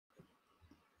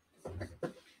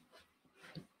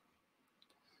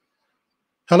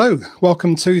Hello,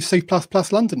 welcome to C++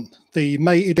 London, the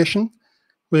May edition.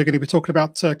 We're going to be talking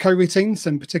about coroutines,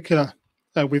 in particular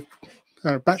with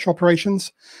batch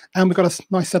operations, and we've got a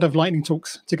nice set of lightning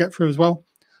talks to get through as well.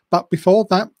 But before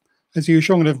that, as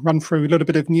usual, I'm going to run through a little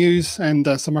bit of news and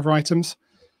some other items.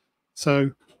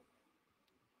 So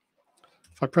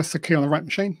if I press the key on the right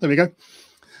machine, there we go.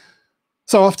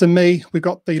 So after me, we've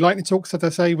got the lightning talks, as I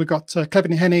say. We've got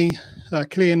Kevin Henney,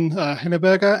 Killian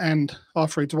Henneberger, and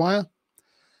Arthur Dwyer.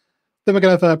 Then we're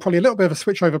going to have probably a little bit of a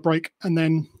switchover break, and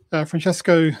then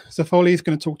Francesco Zoffoli is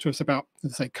going to talk to us about,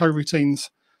 as I say, coroutines,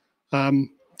 and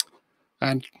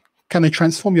can they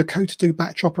transform your code to do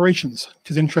batch operations,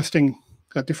 which is interesting,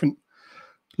 a different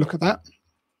look at that.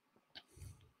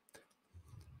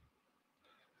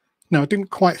 Now, I didn't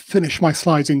quite finish my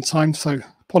slides in time, so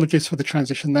apologies for the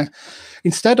transition there.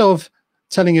 Instead of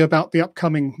telling you about the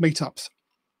upcoming meetups,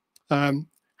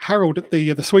 Harold at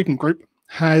the Sweden group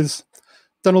has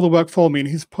done all the work for me, and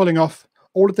he's pulling off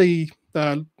all of the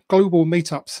global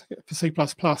meetups for C++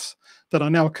 that are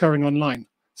now occurring online.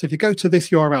 So if you go to this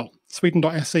URL,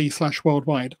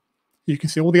 sweden.se/worldwide, you can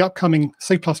see all the upcoming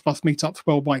C++ meetups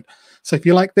worldwide. So if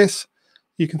you like this,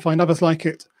 you can find others like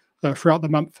it throughout the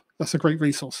month. That's a great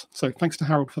resource. So thanks to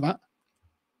Harold for that.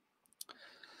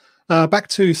 Back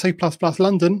to C++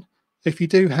 London. If you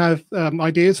do have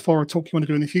ideas for a talk you want to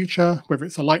do in the future, whether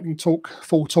it's a lightning talk,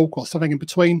 full talk, or something in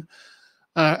between,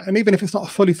 and even if it's not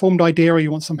a fully formed idea or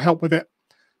you want some help with it,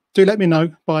 do let me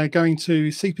know by going to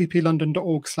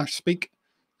cpplondon.org/speak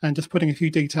and just putting a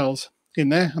few details in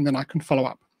there, and then I can follow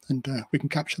up and we can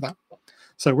capture that.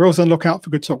 So we're always on the lookout for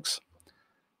good talks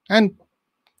and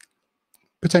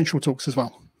potential talks as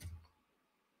well.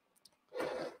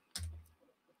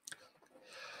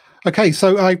 Okay,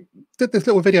 so I did this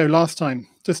little video last time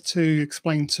just to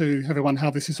explain to everyone how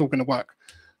this is all going to work.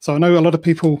 So I know a lot of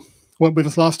people weren't with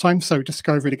us last time, so just to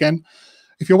go over it again.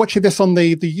 If you're watching this on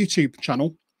the YouTube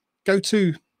channel, go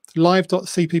to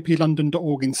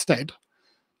live.cpplondon.org instead.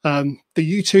 The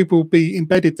YouTube will be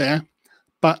embedded there,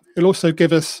 but it'll also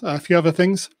give us a few other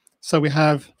things. So we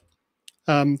have,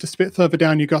 just a bit further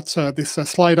down, you've got this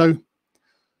Slido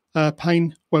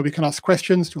pane where we can ask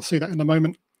questions. You'll see that in a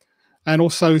moment. And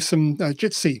also some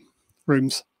Jitsi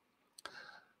rooms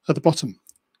at the bottom.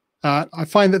 I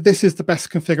find that this is the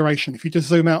best configuration. If you just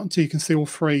zoom out until you can see all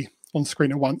three on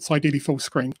screen at once, ideally full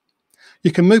screen.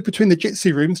 You can move between the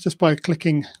Jitsi rooms just by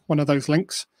clicking one of those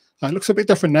links. It looks a bit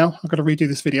different now. I've got to redo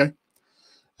this video.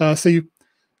 So you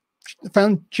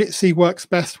found Jitsi works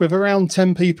best with around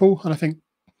 10 people, and I think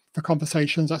for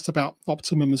conversations that's about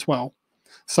optimum as well.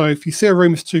 So if you see a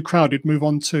room is too crowded, move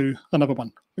on to another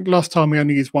one. I think last time we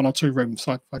only used 1 or 2 rooms,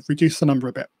 so I've reduced the number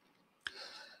a bit.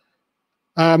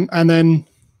 And then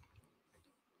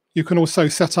you can also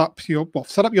set up your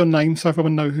name so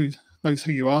everyone knows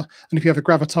who you are. And if you have a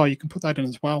gravatar, you can put that in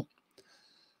as well.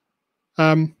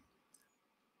 Let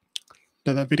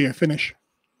that video finish.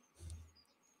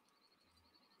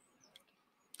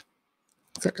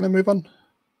 Is that going to move on?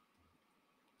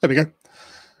 There we go.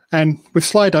 And with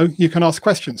Slido, you can ask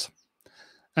questions.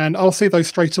 And I'll see those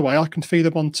straight away. I can feed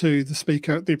them onto the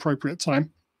speaker at the appropriate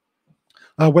time.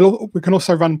 We can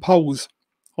also run polls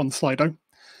on Slido.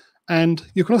 And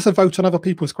you can also vote on other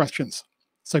people's questions.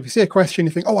 So if you see a question,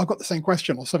 you think, oh, I've got the same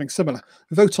question or something similar,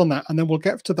 vote on that, and then we'll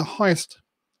get to the highest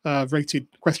rated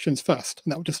questions first.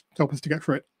 And that will just help us to get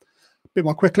through it a bit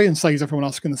more quickly and saves everyone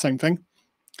asking the same thing.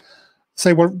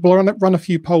 So we'll run a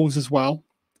few polls as well.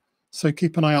 So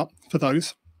keep an eye out for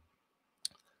those.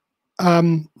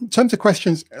 In terms of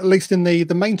questions, at least in the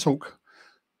main talk,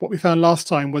 what we found last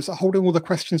time was holding all the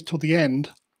questions till the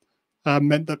end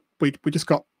meant that we just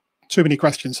got too many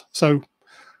questions. So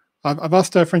I've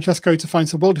asked Francesco to find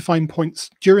some well-defined points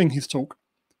during his talk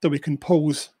that we can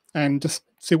pause and just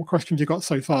see what questions you got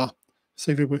so far,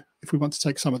 see if we want to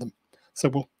take some of them. So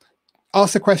we'll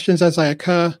ask the questions as they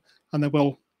occur, and then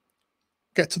we'll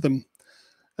get to them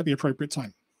at the appropriate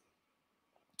time.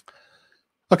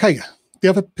 Okay. The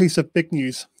other piece of big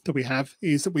news that we have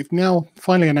is that we've now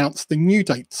finally announced the new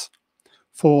dates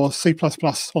for C++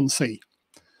 on C.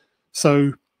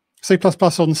 So C++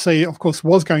 on C, of course,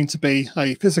 was going to be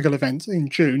a physical event in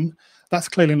June. That's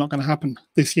clearly not going to happen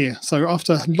this year. So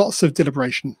after lots of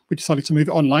deliberation, we decided to move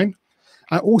it online.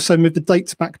 I also moved the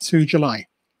dates back to July,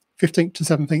 15th to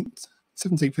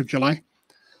 17th of July.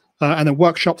 And then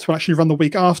workshops will actually run the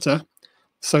week after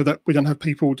so that we don't have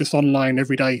people just online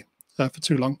every day for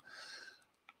too long.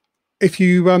 If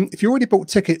you already bought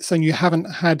tickets and you haven't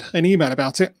had an email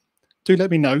about it, do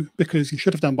let me know, because you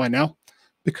should have done by now,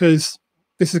 because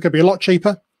this is going to be a lot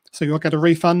cheaper. So you'll get a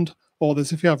refund, or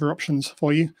there's a few other options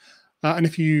for you. And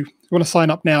if you want to sign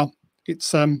up now,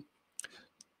 it's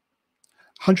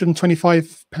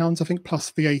 £125, I think, plus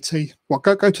VAT. Well,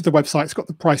 go to the website. It's got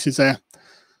the prices there.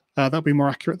 That'll be more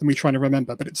accurate than me trying to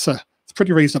remember, but it's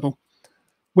pretty reasonable.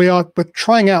 We're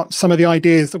trying out some of the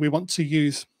ideas that we want to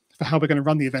use for how we're going to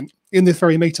run the event in this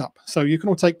very meetup. So you can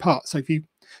all take part. So if you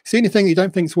see anything that you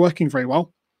don't think is working very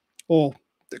well, or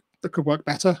that could work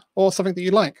better, or something that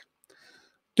you like,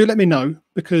 do let me know,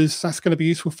 because that's going to be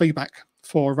useful feedback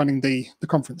for running the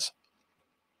conference.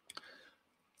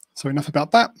 So enough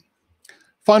about that.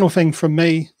 Final thing from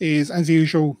me is, as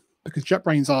usual, because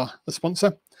JetBrains are a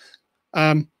sponsor,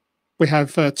 we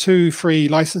have 2 free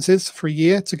licenses for a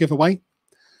year to give away.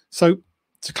 So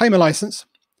to claim a license,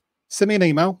 send me an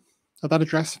email at that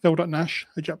address,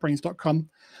 phil.nash@jetbrains.com,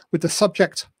 with the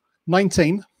subject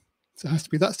 19. So it has to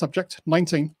be that subject,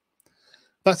 19.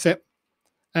 That's it.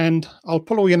 And I'll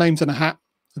pull all your names in a hat,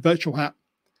 a virtual hat,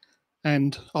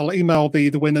 and I'll email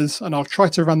the winners, and I'll try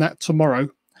to run that tomorrow.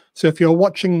 So if you're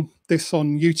watching this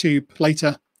on YouTube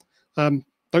later, don't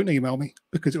email me,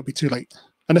 because it'll be too late,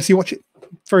 unless you watch it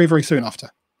very, very soon after.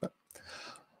 But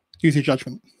use your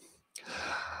judgment.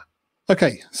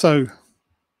 Okay, so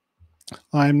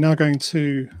I'm now going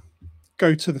to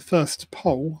go to the first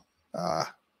poll.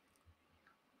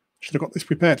 Should have got this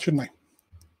prepared, shouldn't I?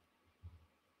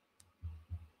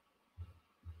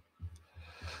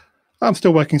 I'm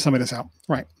still working some of this out.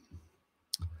 Right.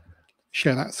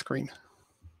 Share that screen.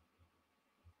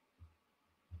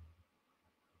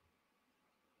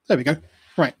 There we go.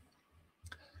 Right.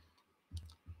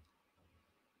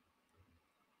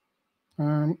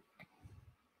 That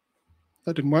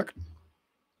didn't work.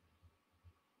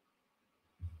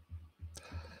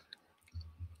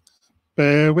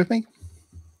 Bear with me.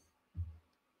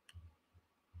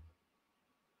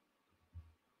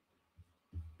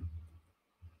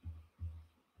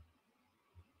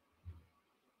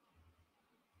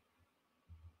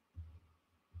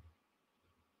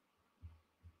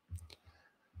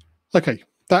 Okay,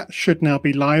 that should now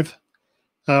be live.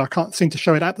 I can't seem to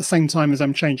show it at the same time as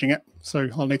I'm changing it, so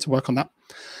I'll need to work on that.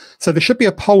 So there should be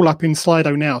a poll up in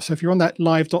Slido now. So if you're on that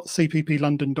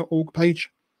live.cpplondon.org page,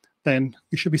 then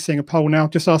you should be seeing a poll now,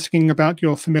 just asking about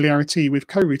your familiarity with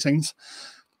coroutines.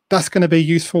 That's going to be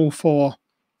useful for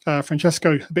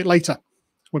Francesco a bit later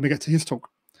when we get to his talk.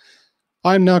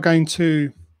 I'm now going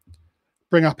to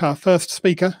bring up our first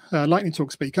speaker, Lightning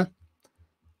Talk speaker,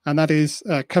 and that is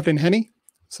Kevlin Henney.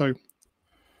 So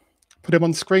put him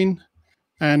on screen.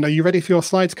 And are you ready for your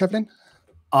slides, Kevlin?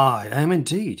 I am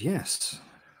indeed, yes.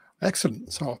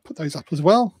 Excellent. So I'll put those up as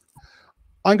well.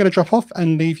 I'm going to drop off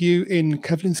and leave you in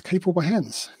Kevlin's capable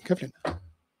hands. Kevlin.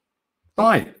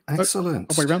 Right,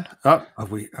 excellent. Way around. Oh, are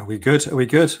we good? Are we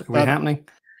good? Are we happening?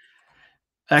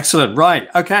 Excellent. Right.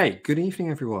 Okay. Good evening,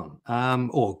 everyone.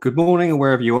 Or good morning, or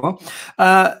wherever you are.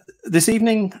 This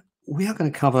evening, we are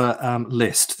going to cover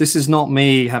list. This is not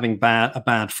me having a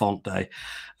bad font day.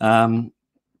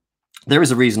 There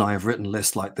is a reason I have written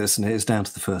list like this, and it is down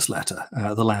to the first letter,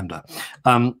 the lambda.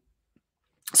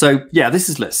 So yeah, this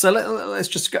is list. So let's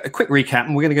just get a quick recap,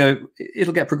 and we're going to go.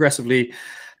 It'll get progressively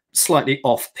slightly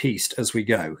off-piste as we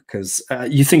go, because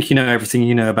you think you know everything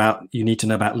you need to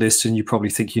know about lists, and you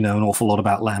probably think you know an awful lot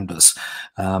about lambdas.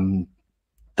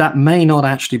 That may not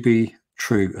actually be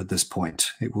true at this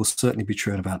point. It will certainly be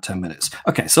true in about 10 minutes.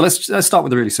 Okay, so let's start with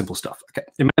the really simple stuff. Okay,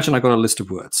 imagine I've got a list of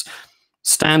words.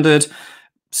 Standard,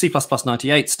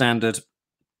 C++98 standard.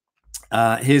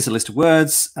 Here's a list of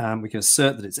words. We can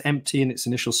assert that it's empty in its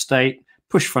initial state.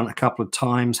 Push front a couple of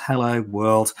times. Hello,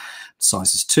 world.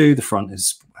 Size is 2. The front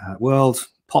is world.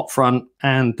 Pop front.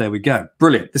 And there we go.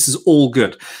 Brilliant. This is all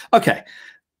good. Okay.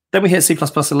 Then we hit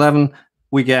C++11.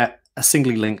 We get a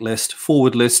singly linked list,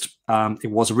 forward list.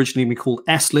 It was originally called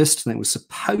S list, and it was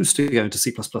supposed to go into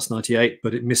C++98,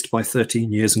 but it missed by 13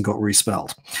 years and got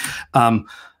respelled.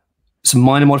 Some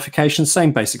minor modifications,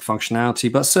 same basic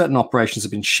functionality, but certain operations have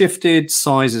been shifted.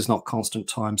 Size is not constant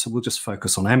time, so we'll just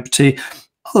focus on empty.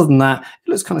 Other than that, it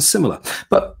looks kind of similar.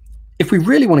 But if we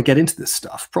really want to get into this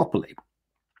stuff properly,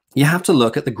 you have to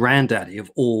look at the granddaddy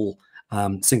of all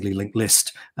singly linked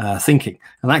list thinking.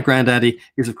 And that granddaddy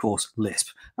is, of course, Lisp.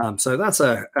 So that's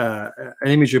an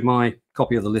image of my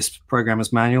copy of the Lisp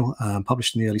Programmer's Manual,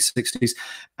 published in the early 60s.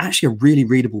 Actually, a really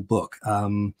readable book.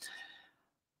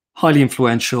 Highly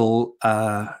influential,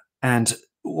 and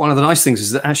one of the nice things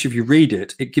is that actually if you read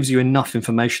it, it gives you enough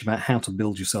information about how to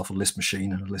build yourself a Lisp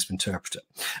machine and a Lisp interpreter.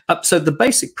 So the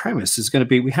basic premise is going to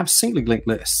be we have singly linked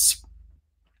lists,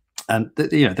 and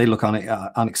they look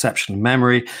unexceptional in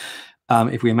memory.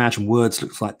 If we imagine words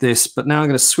looks like this, but now I'm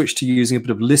going to switch to using a bit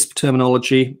of Lisp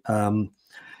terminology.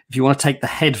 If If you want to take the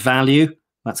head value,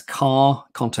 that's car,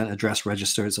 content address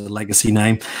register, it's a legacy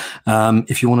name.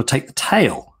 If you want to take the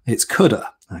tail, it's CUDA,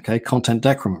 okay, content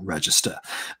decrement register.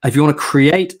 If you want to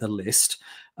create a list,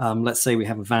 let's say we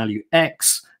have a value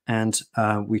X, and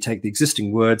we take the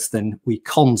existing words, then we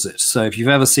cons it. So if you've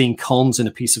ever seen cons in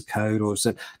a piece of code, or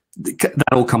so, that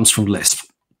all comes from Lisp.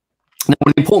 Now,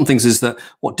 one of the important things is that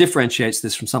what differentiates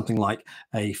this from something like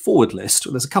a forward list,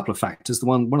 well, there's a couple of factors.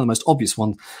 One of the most obvious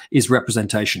one is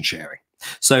representation sharing.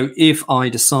 So if I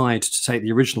decide to take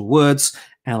the original words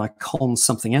and I con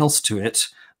something else to it,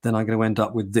 then I'm going to end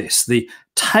up with this. The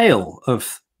tail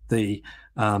of the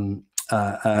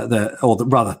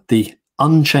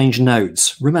unchanged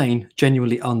nodes remain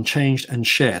genuinely unchanged and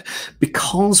shared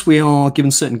because we are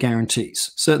given certain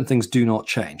guarantees. Certain things do not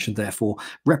change, and therefore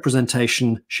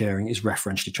representation sharing is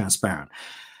referentially transparent.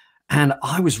 And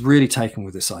I was really taken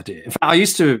with this idea. In fact, I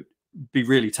used to be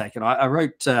really taken. I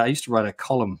used to write a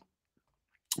column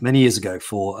many years ago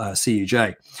for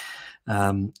CUJ,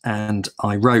 and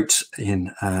I wrote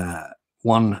in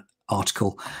one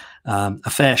article, a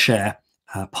fair share,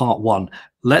 part 1.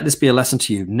 Let this be a lesson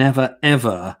to you. Never,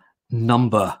 ever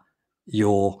number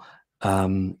your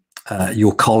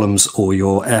columns or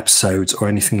your episodes or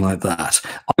anything like that.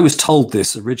 I was told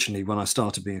this originally when I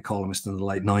started being a columnist in the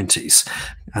late 90s.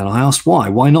 And I asked why.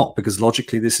 Why not? Because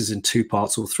logically this is in 2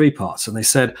 parts or 3 parts. And they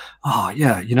said, oh,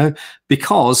 yeah, you know,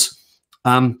 because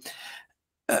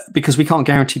we can't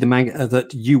guarantee that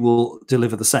you will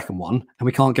deliver the second one, and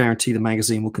we can't guarantee the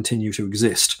magazine will continue to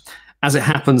exist. As it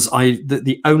happens,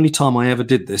 the only time I ever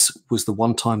did this was the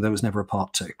one time there was never a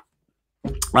part 2.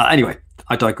 Anyway,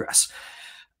 I digress.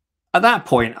 At that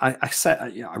point, I said,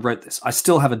 I wrote this. I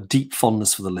still have a deep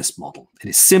fondness for the Lisp model. It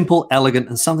is simple, elegant,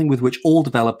 and something with which all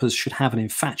developers should have an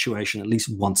infatuation at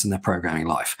least once in their programming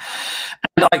life.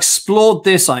 And I explored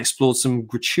this. I explored some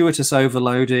gratuitous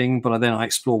overloading, but then I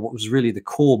explored what was really the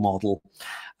core model,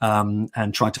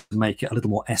 and tried to make it a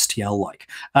little more STL-like.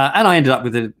 And I ended up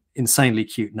with an insanely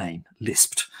cute name,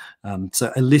 Lisped.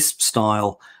 So a Lisp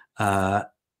style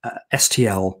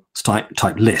STL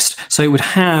type list. So it would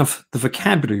have the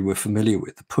vocabulary we're familiar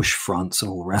with, the push fronts and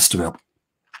all the rest of it,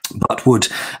 but would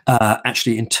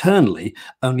actually internally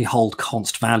only hold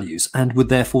const values and would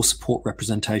therefore support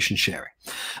representation sharing.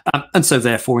 And so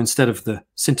therefore, instead of the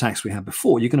syntax we had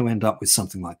before, you're going to end up with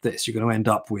something like this. You're going to end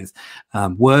up with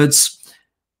words,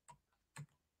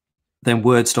 then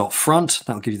words.front,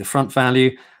 that'll give you the front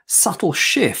value. Subtle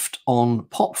shift on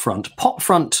pop front. Pop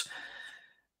front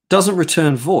doesn't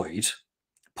return void.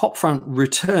 Pop front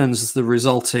returns the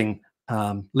resulting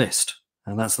list.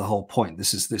 And that's the whole point.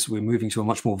 We're moving to a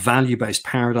much more value-based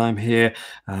paradigm here,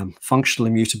 functional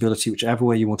immutability, whichever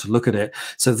way you want to look at it.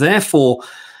 So therefore,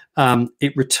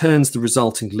 it returns the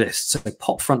resulting list. So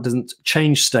pop front doesn't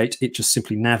change state, it just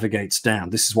simply navigates down.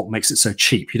 This is what makes it so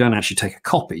cheap. You don't actually take a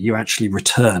copy, you actually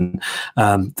return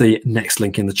the next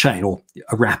link in the chain, or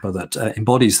a wrapper that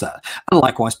embodies that. And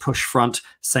likewise, push front,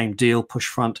 same deal, push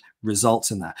front results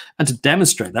in that. And to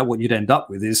demonstrate that, what you'd end up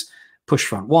with is push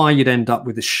front Y, you'd end up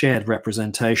with a shared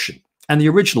representation. And the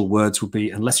original words would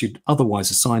be, unless you'd otherwise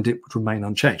assigned it, would remain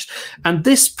unchanged. And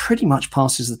this pretty much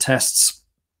passes the tests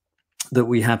that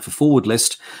we had for forward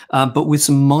list, but with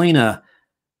some minor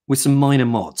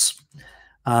mods.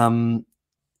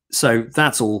 So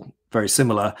that's all very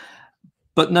similar.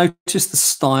 But notice the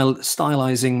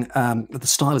stylizing. The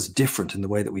style is different in the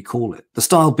way that we call it. The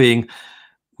style being,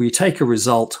 we take a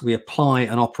result, we apply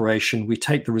an operation, we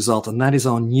take the result, and that is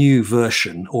our new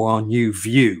version or our new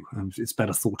view. And it's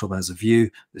better thought of as a view.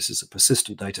 This is a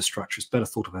persistent data structure. It's better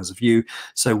thought of as a view.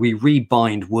 So we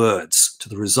rebind words to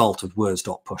the result of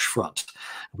words.pushFront.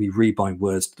 We rebind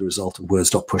words to the result of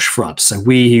words.pushFront. So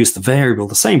we use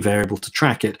the same variable to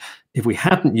track it. If we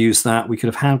hadn't used that, we could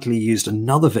have handily used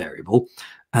another variable,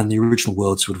 and the original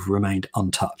words would have remained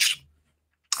untouched.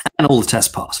 And all the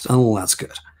tests passed, and all that's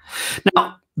good.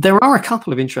 Now, there are a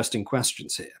couple of interesting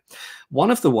questions here.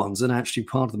 One of the ones, and actually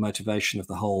part of the motivation of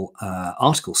the whole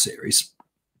article series,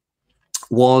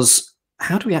 was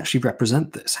how do we actually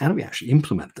represent this? How do we actually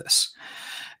implement this?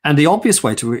 And the obvious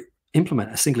way to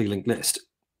implement a singly linked list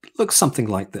looks something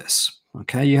like this.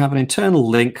 Okay, you have an internal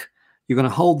link, you're going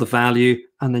to hold the value,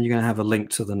 and then you're going to have a link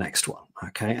to the next one.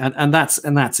 Okay, and that's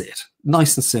it.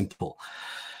 Nice and simple.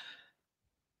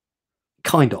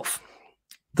 Kind of.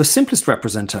 The simplest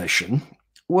representation,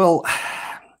 well,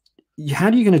 how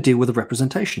are you going to deal with the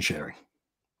representation sharing?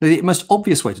 The most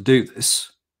obvious way to do this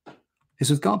is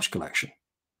with garbage collection.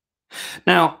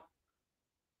 Now,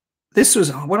 this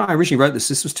was, when I originally wrote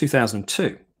this was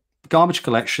 2002. Garbage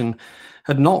collection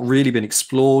had not really been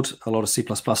explored. A lot of C++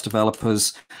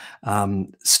 developers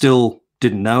still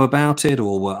didn't know about it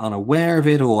or were unaware of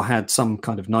it or had some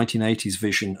kind of 1980s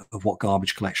vision of what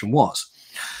garbage collection was.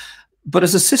 But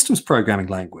as a systems programming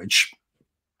language,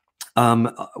 one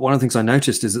of the things I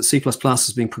noticed is that C++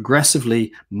 has been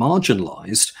progressively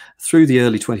marginalized through the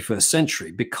early 21st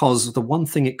century because the one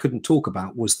thing it couldn't talk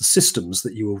about was the systems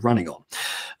that you were running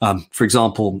on. For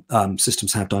example,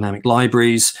 systems have dynamic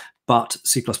libraries, but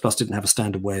C++ didn't have a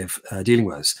standard way of dealing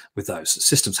with those.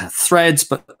 Systems had threads,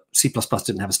 but C++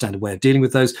 didn't have a standard way of dealing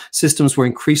with those. Systems were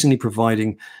increasingly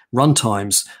providing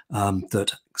runtimes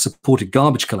that supported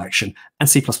garbage collection, and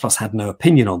C++ had no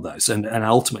opinion on those, and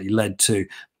ultimately led to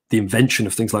the invention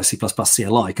of things like C++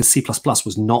 CLI, because C++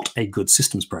 was not a good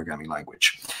systems programming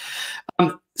language.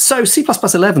 So C++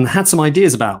 11 had some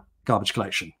ideas about garbage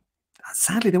collection.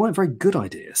 Sadly, they weren't very good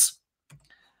ideas.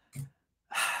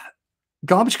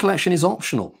 Garbage collection is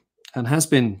optional and has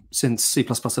been since C++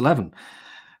 11.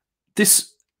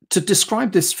 To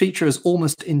describe this feature as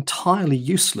almost entirely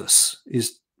useless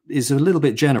is a little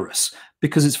bit generous,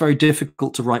 because it's very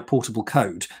difficult to write portable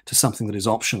code to something that is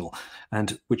optional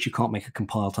and which you can't make a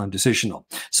compile time decision on.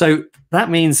 So that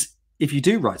means if you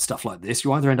do write stuff like this,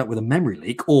 you either end up with a memory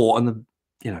leak or, and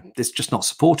it's just not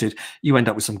supported, you end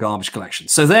up with some garbage collection.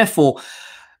 So therefore,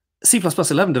 C++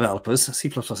 11 developers,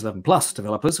 C++ 11 plus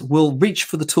developers will reach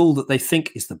for the tool that they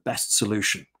think is the best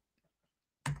solution.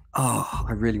 Oh,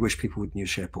 I really wish people wouldn't use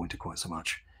SharePointer quite so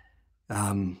much.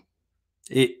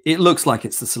 It looks like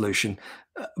it's the solution,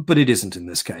 but it isn't in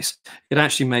this case. It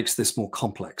actually makes this more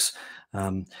complex.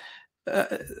 The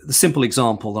simple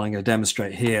example that I'm going to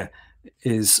demonstrate here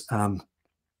is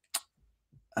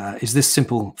this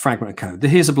simple fragment of code.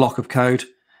 Here's a block of code,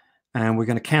 and we're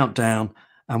going to count down,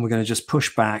 and we're going to just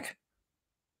push back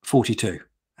 42,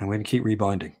 and we're going to keep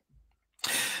rebinding.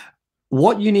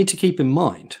 What you need to keep in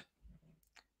mind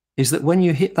is that when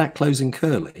you hit that closing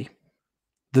curly,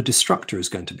 the destructor is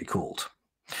going to be called.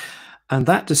 And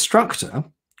that destructor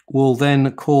will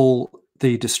then call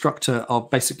the destructor of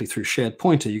basically through shared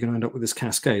pointer. You're going to end up with this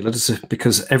cascade,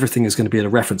 because everything is going to be at a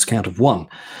reference count of 1.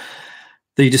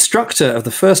 The destructor of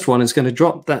the first one is going to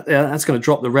drop that. That's going to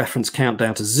drop the reference count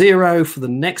down to 0 for the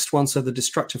next one. So the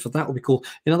destructor for that will be called.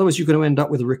 In other words, you're going to end up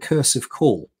with a recursive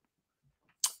call.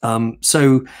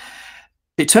 So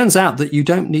it turns out that you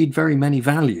don't need very many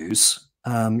values.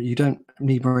 You don't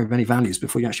need very many values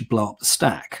before you actually blow up the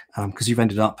stack, because you've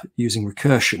ended up using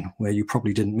recursion where you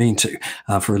probably didn't mean to,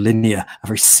 for a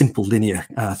very simple linear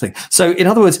thing. So in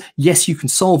other words, yes, you can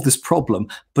solve this problem,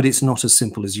 but it's not as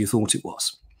simple as you thought it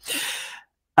was.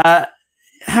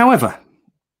 However,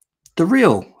 the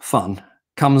real fun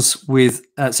comes with,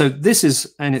 so this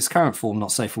is in its current form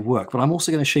not safe for work, but I'm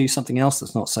also going to show you something else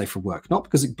that's not safe for work, not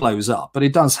because it blows up, but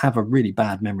it does have a really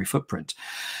bad memory footprint.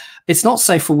 It's not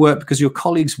safe for work because your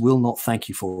colleagues will not thank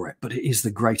you for it, but it is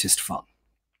the greatest fun.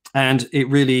 And it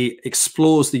really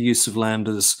explores the use of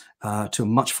lambdas to a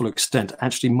much fuller extent,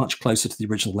 actually much closer to the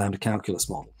original lambda calculus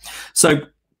model. So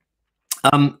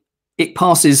it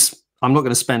passes, I'm not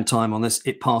going to spend time on this,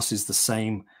 it passes the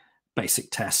same basic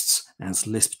tests as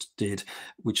Lisp did,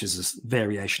 which is a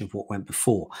variation of what went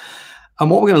before.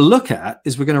 And what we're going to look at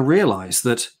is we're going to realize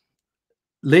that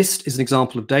List is an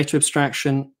example of data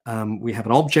abstraction. We have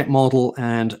an object model,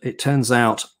 and it turns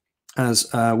out, as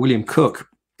William Cook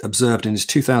observed in his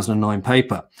 2009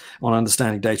 paper on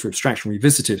understanding data abstraction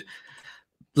revisited,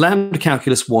 lambda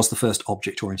calculus was the first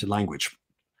object-oriented language.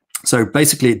 So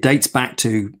basically it dates back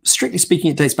to, strictly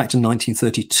speaking, it dates back to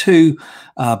 1932,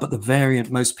 but the variant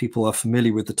most people are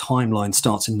familiar with, the timeline,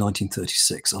 starts in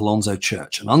 1936, Alonzo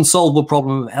Church, an unsolvable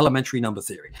problem of elementary number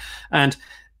theory. And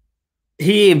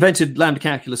he invented lambda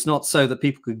calculus not so that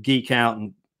people could geek out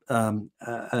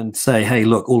and say, hey,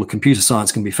 look, all the computer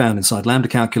science can be found inside lambda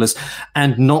calculus,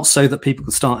 and not so that people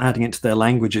could start adding it to their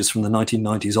languages from the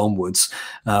 1990s onwards,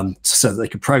 so that they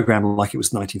could program like it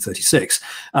was 1936.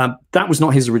 That was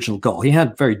not his original goal. He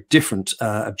had very different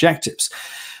objectives.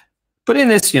 But in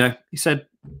this, he said,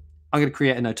 I'm going to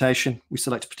create a notation. We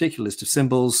select a particular list of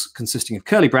symbols consisting of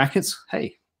curly brackets,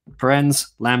 hey,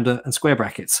 parens, lambda, and square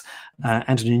brackets,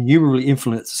 and an innumerably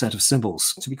infinite set of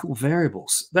symbols to be called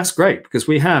variables. That's great, because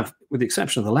we have, with the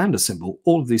exception of the lambda symbol,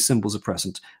 all of these symbols are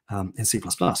present in C++.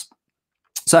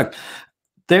 So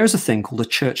there is a thing called a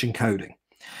church encoding.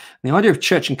 The idea of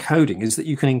church encoding is that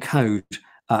you can encode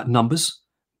numbers,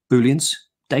 booleans,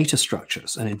 data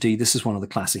structures, and indeed this is one of the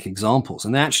classic examples.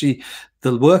 And actually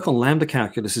the work on lambda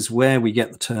calculus is where we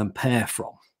get the term pair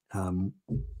from.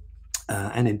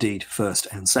 And indeed first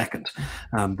and second.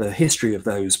 The history of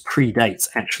those predates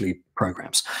actually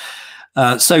programs.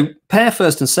 So pair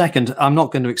first and second, I'm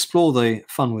not going to explore the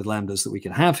fun with lambdas that we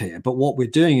can have here, but what we're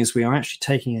doing is we are actually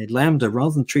taking a lambda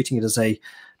rather than treating it as a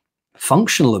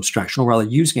functional abstraction, or rather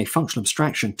using a functional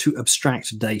abstraction to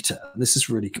abstract data. This is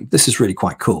really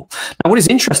quite cool. Now, what is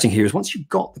interesting here is once you've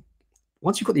got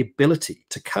the ability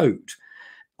to code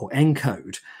or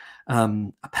encode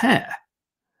a pair,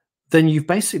 then you've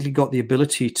basically got the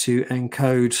ability to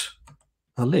encode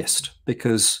a list,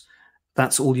 because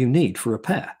that's all you need for a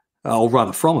pair, or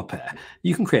rather from a pair.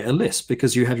 You can create a list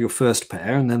because you have your first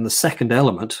pair, and then the second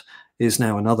element is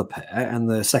now another pair, and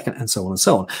the second, and so on and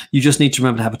so on. You just need to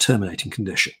remember to have a terminating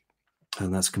condition,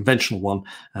 and that's a conventional one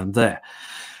there.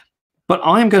 But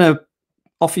I'm going to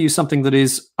offer you something that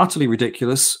is utterly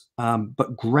ridiculous,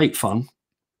 but great fun,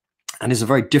 and is a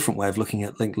very different way of looking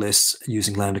at linked lists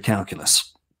using lambda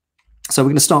calculus. So we're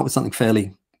going to start with something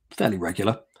fairly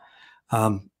regular.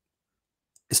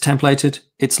 It's templated,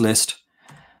 it's list.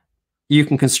 You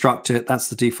can construct it. That's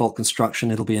the default construction.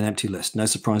 It'll be an empty list. No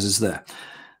surprises there.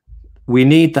 We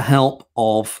need the help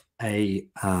of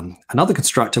another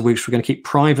constructor, which we're going to keep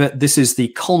private. This is the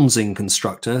consing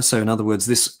constructor. So in other words,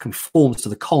 this conforms to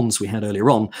the cons we had earlier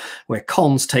on, where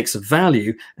cons takes a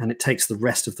value and it takes the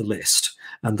rest of the list.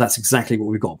 And that's exactly what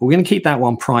we've got. But we're going to keep that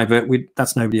one private.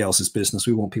 That's nobody else's business.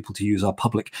 We want people to use our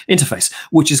public interface,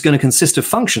 which is going to consist of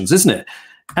functions, isn't it?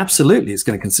 Absolutely, it's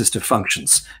going to consist of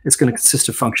functions. It's going to consist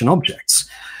of function objects.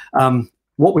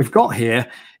 What we've got here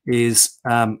is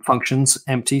functions,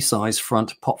 empty, size,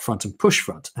 front, pop front, and push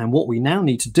front. And what we now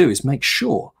need to do is make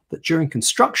sure that during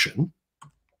construction,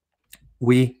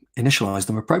 we initialize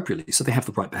them appropriately so they have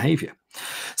the right behavior.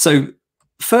 So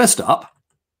first up,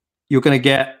 you're going to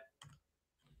get,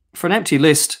 for an empty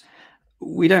list,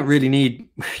 you don't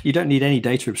need any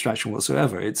data abstraction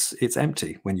whatsoever. It's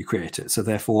empty when you create it. So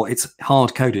therefore, it's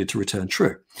hard coded to return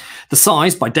true. The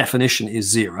size, by definition, is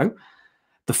 0.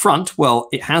 The front, well,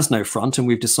 it has no front, and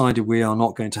we've decided we are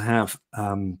not going to have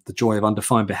the joy of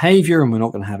undefined behavior, and we're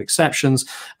not going to have exceptions.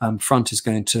 Front is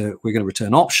we're going to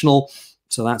return optional,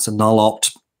 so that's a null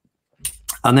opt.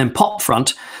 And then pop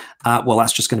front, well,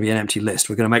 that's just going to be an empty list.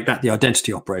 We're going to make that the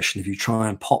identity operation. If you try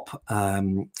and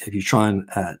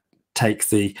take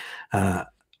the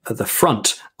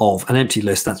front of an empty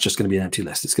list, that's just going to be an empty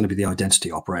list. It's going to be the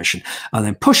identity operation. And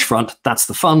then push front, that's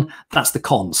the fun, that's the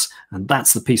cons, and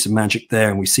that's the piece of magic there,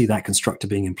 and we see that constructor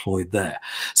being employed there.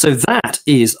 So that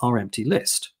is our empty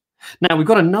list. Now we've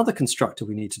got another constructor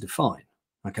we need to define.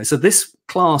 Okay, so this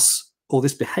class, or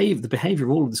this the behavior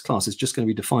of all of this class is just going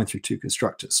to be defined through two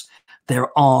constructors.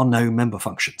 There are no member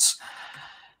functions.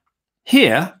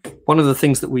 Here, one of the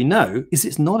things that we know is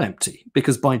it's not empty,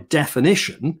 because by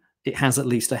definition, it has at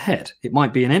least a head. It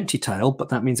might be an empty tail, but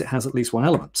that means it has at least one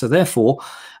element. So therefore,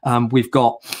 we've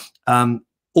got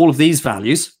all of these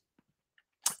values.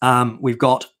 We've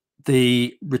got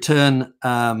the return,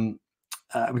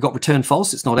 we've got return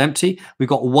false, it's not empty. We've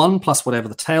got 1 plus whatever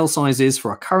the tail size is for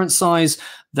our current size.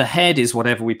 The head is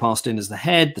whatever we passed in as the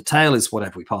head. The tail is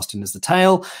whatever we passed in as the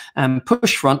tail. And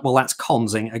push front, well, that's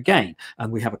consing again.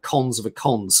 And we have a cons of a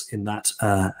cons in that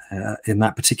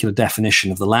particular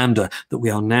definition of the lambda that we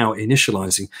are now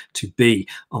initializing to be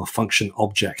our function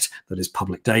object that is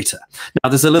public data. Now,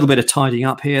 there's a little bit of tidying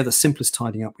up here. The simplest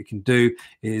tidying up we can do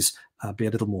is be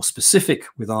a little more specific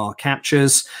with our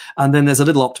captures, and then there's a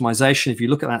little optimization. If you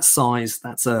look at that size,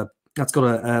 that's ON. It's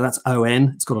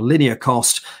got a linear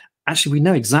cost. Actually, we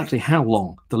know exactly how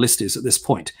long the list is at this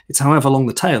point. It's however long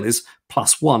the tail is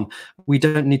plus 1. We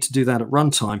don't need to do that at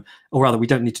runtime, or rather, we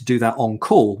don't need to do that on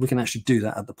call. We can actually do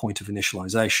that at the point of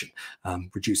initialization,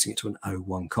 reducing it to an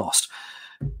O1 cost.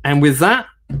 And with that,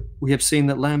 we have seen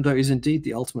that Lambda is indeed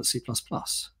the ultimate C++.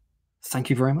 Thank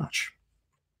you very much.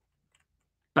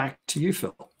 Back to you,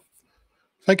 Phil.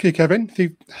 Thank you, Kevin. If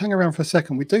you hang around for a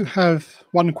second, we do have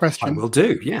one question. I will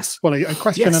do, yes. Well, a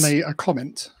question yes. and a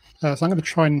comment. So I'm going to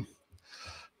try and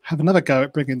have another go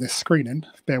at bringing this screen in.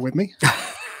 Bear with me.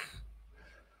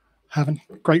 Haven't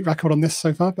a great record on this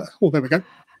so far, but oh, there we go.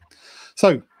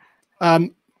 So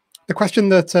the question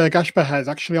that Gashpa has,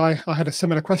 actually, I had a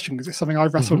similar question because it's something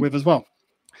I've wrestled with as well.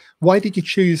 Why did you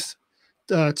choose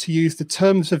to use the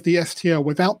terms of the STL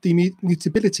without the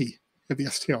mutability of the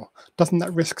STL? Doesn't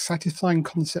that risk satisfying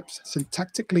concepts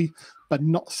syntactically but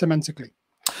not semantically?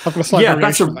 I've got a slight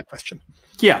variation on that question.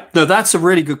 Yeah, no, that's a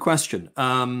really good question.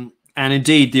 And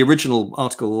indeed, the original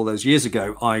article all those years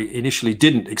ago, I initially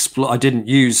didn't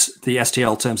use the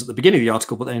STL terms at the beginning of the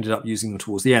article, but I ended up using them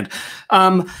towards the end.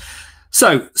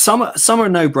 So some are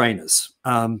no-brainers.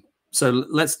 So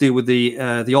let's deal with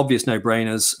the obvious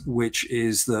no-brainers, which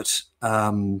is that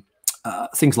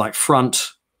things like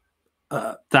front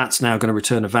that's now going to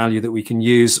return a value that we can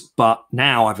use, but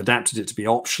now I've adapted it to be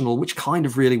optional, which kind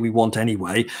of really we want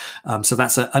anyway. So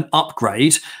that's an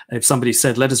upgrade. If somebody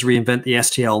said, let us reinvent the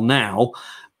STL now,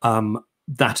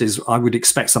 that is, I would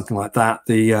expect something like that.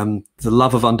 The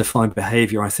love of undefined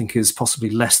behavior, I think, is possibly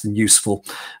less than useful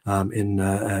in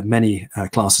many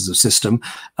classes of system.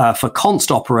 For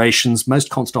const operations, most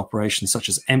const operations such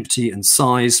as empty and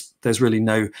size, there's really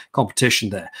no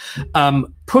competition there.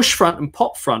 Push front and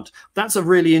pop front, that's a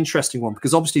really interesting one,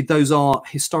 because obviously those are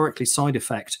historically side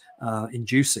effect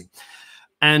inducing.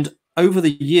 And over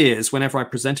the years, whenever I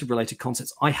presented related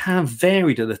concepts, I have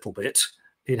varied a little bit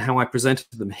in how I presented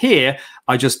them. Here,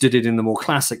 I just did it in the more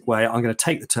classic way. I'm going to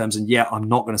take the terms, and yeah, I'm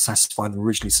not going to satisfy them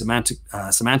originally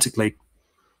semantically.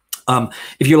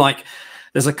 If you like,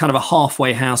 there's a kind of a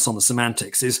halfway house on the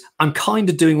semantics. Is I'm kind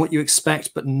of doing what you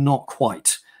expect, but not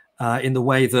quite, in the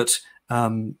way that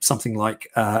something like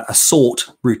a sort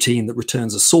routine that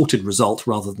returns a sorted result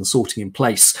rather than sorting in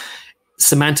place.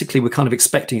 Semantically, we're kind of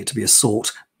expecting it to be a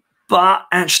sort, but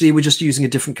actually we're just using a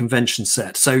different convention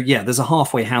set. So yeah, there's a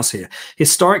halfway house here.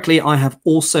 Historically, I have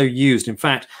also used, in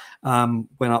fact, when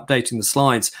updating the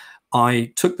slides,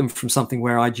 I took them from something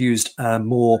where I'd used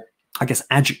more, I guess,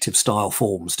 adjective style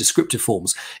forms, descriptive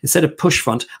forms. Instead of push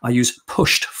front, I use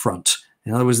pushed front.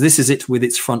 In other words, this is it with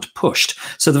its front pushed.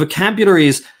 So the vocabulary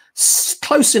is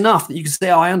close enough that you can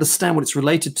say, oh, I understand what it's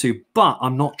related to, but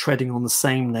I'm not treading on the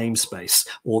same namespace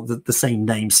or the same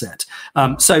name set.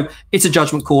 So it's a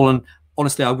judgment call, and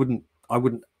honestly, I wouldn't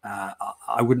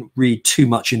read too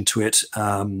much into it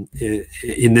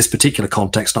in this particular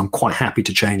context. I'm quite happy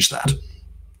to change that.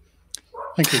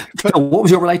 Thank you. Phil, what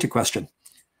was your related question?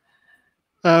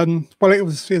 Well, it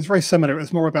was very similar. It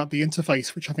was more about the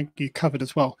interface, which I think you covered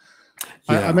as well.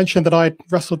 Yeah. I mentioned that I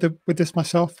wrestled with this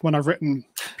myself when I've written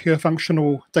pure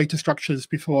functional data structures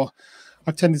before.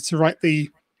 I've tended to write the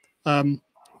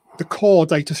core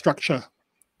data structure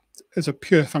as a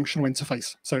pure functional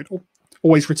interface, so it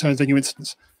always returns a new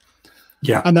instance.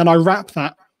 Yeah, and then I wrap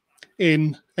that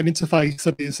in an interface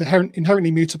that is inherently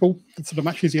mutable, that sort of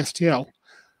matches the STL,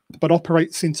 but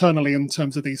operates internally in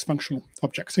terms of these functional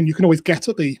objects. And you can always get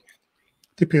at the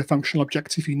pure functional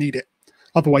object if you need it.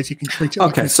 Otherwise, you can treat it.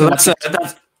 Okay, so that's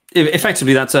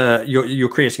effectively you're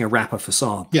creating a wrapper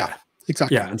facade. Yeah,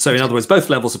 exactly. Yeah, and so in other words, both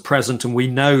levels are present, and we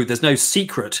know there's no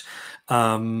secret.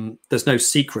 There's no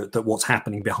secret that what's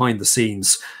happening behind the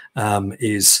scenes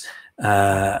is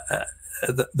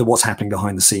what's happening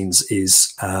behind the scenes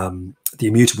is the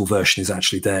immutable version is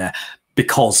actually there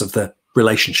because of the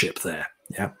relationship there.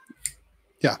 Yeah.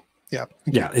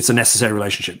 Yeah, it's a necessary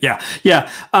relationship. Yeah.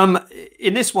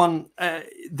 In this one,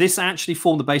 this actually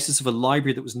formed the basis of a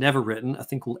library that was never written, a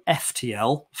thing called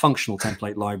FTL, Functional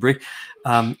Template Library.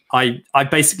 I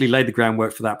basically laid the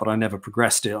groundwork for that, but I never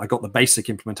progressed it. I got the basic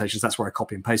implementations. That's where I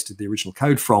copy and pasted the original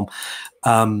code from.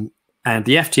 And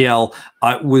the FTL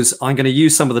I'm going to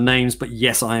use some of the names, but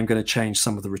yes, I am going to change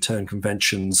some of the return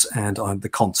conventions and the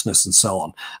constness and so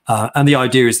on. And the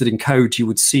idea is that in code, you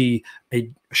would see a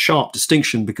sharp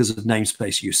distinction because of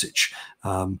namespace usage.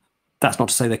 That's not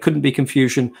to say there couldn't be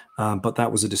confusion, but that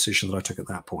was a decision that I took at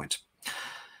that point.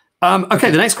 Okay,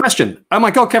 the next question. Oh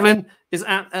my God, Kevin is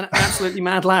an absolutely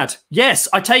mad lad. Yes,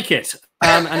 I take it.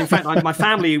 And in fact, my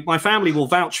family will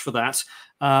vouch for that.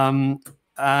 But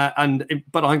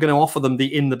I'm going to offer them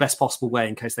in the best possible way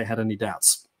in case they had any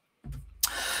doubts.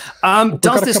 We've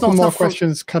got a couple more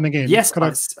questions coming in. Yes,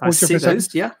 I see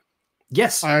those. Yeah.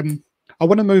 Yes. I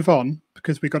want to move on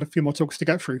because we've got a few more talks to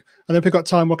get through, and then if we've got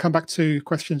time, we'll come back to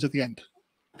questions at the end.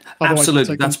 Otherwise,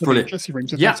 absolutely, that's brilliant.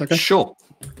 Rooms, yeah, okay. Sure.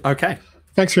 Okay.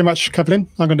 Thanks very much, Kevin.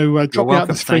 I'm going to drop you out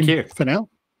the stream Thank you. for now,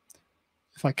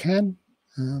 if I can.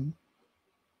 There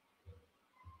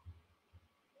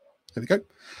we go.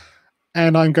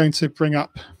 And I'm going to bring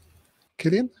up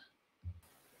Killian.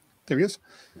 There he is.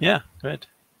 Yeah, great.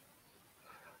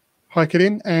 Hi,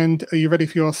 Killian. And are you ready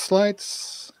for your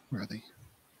slides? Where are they?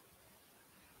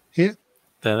 Here?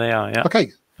 There they are, yeah.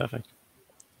 Okay. Perfect.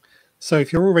 So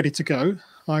if you're all ready to go,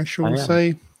 I shall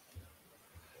say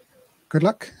good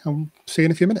luck. I'll see you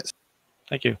in a few minutes.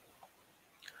 Thank you.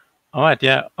 All right,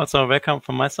 yeah. Also, welcome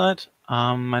from my side.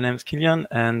 My name is Killian,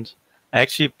 and I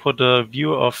actually put a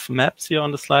view of maps here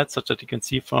on the slide so that you can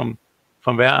see from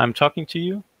where I'm talking to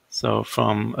you. So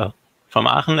from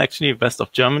Aachen, actually, west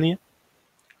of Germany.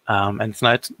 And it's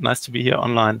nice to be here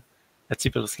online at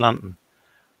C++ London.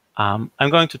 I'm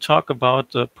going to talk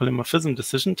about the polymorphism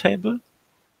decision table.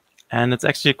 And it's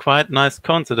actually a quite nice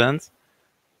coincidence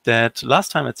that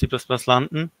last time at C++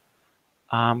 London,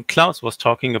 Klaus was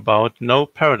talking about no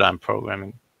paradigm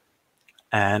programming.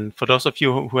 And for those of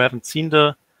you who haven't seen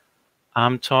the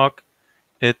talk,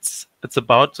 it's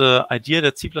about the idea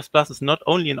that C++ is not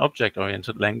only an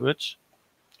object-oriented language,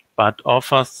 but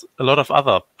offers a lot of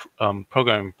other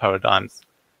programming paradigms.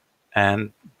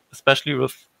 And especially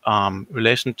with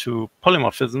relation to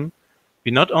polymorphism,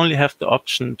 we not only have the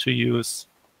option to use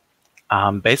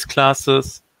base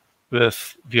classes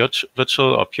with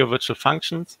virtual or pure virtual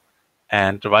functions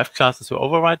and derived classes to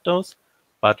override those,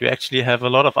 but we actually have a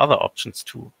lot of other options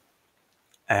too.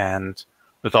 And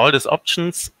with all these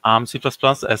options, C++,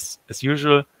 as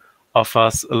usual,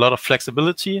 offers a lot of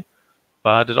flexibility,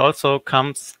 but it also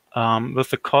comes with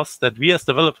the cost that we as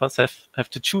developers have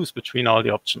to choose between all the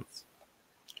options.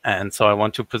 And so I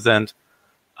want to present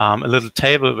a little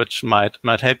table which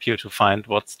might help you to find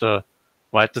what's the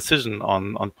right decision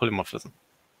on polymorphism.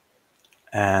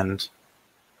 And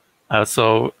I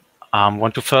also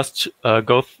want to first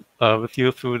go with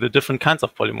you through the different kinds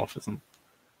of polymorphism.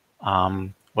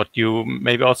 What you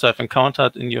maybe also have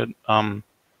encountered in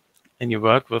your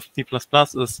work with C++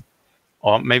 is,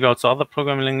 or maybe also other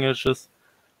programming languages,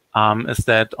 is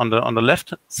that on the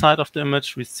left side of the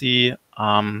image we see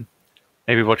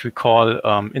maybe what we call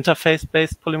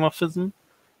interface-based polymorphism.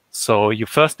 So you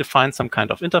first define some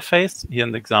kind of interface. Here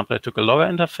in the example, I took a logger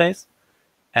interface,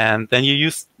 and then you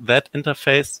use that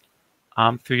interface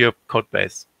through your code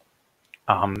base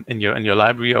in your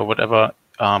library or whatever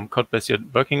code base you're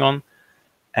working on.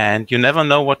 And you never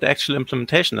know what the actual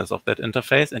implementation is of that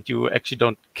interface, and you actually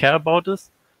don't care about this.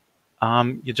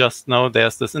 You just know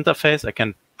there's this interface. I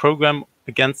can program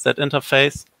against that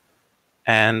interface.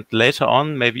 And later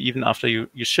on, maybe even after you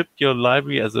ship your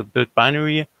library as a built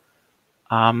binary,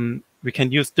 we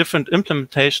can use different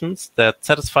implementations that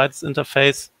satisfy this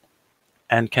interface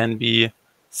and can be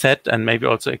set and maybe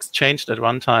also exchanged at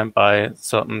runtime by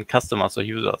certain customers or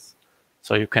users.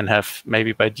 So you can have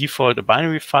maybe by default a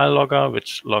binary file logger,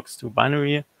 which logs to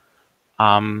binary.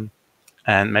 And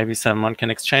maybe someone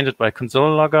can exchange it by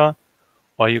console logger,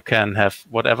 or you can have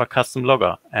whatever custom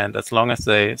logger. And as long as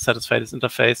they satisfy this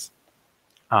interface,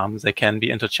 they can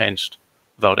be interchanged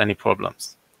without any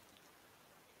problems.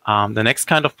 The next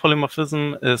kind of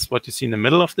polymorphism is what you see in the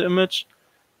middle of the image,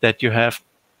 that you have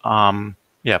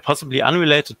possibly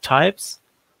unrelated types,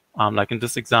 like in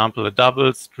this example, a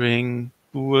double, string,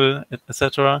 bool,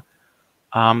 etc.,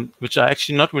 which are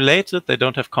actually not related. They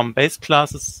don't have common base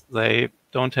classes. They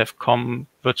don't have common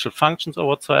virtual functions or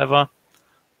whatsoever.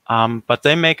 But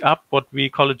they make up what we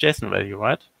call a JSON value,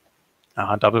 right?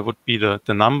 Double would be the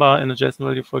number in a JSON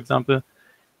value, for example.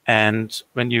 And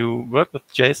when you work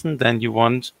with JSON, then you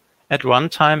want at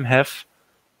runtime have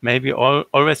maybe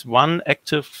always one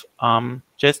active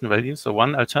JSON value, so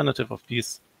one alternative of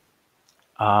these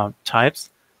types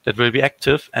that will be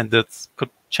active, and that could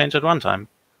change at runtime.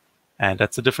 And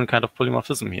that's a different kind of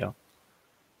polymorphism here.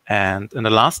 And in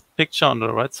the last picture on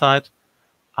the right side,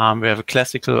 we have a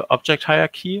classical object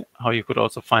hierarchy, how you could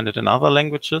also find it in other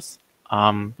languages.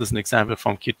 This is an example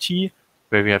from Qt,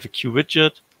 where we have a Q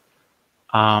widget,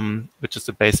 which is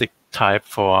the basic type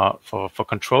for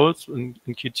controls in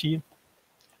Qt.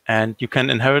 And you can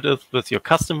inherit it with your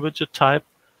custom widget type.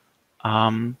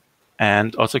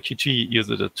 And also Qt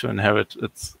uses it to inherit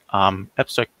its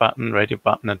abstract button, radio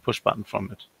button, and push button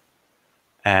from it.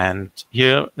 And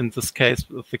here, in this case,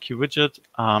 with the Q widget,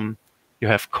 you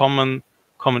have common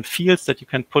fields that you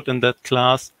can put in that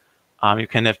class. You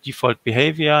can have default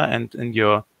behavior, and in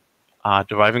your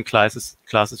deriving classes,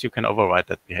 you can override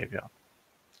that behavior.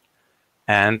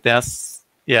 And there's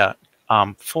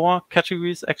 4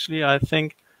 categories, actually, I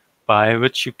think, by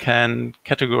which you can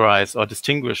categorize or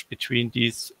distinguish between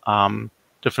these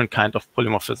different kind of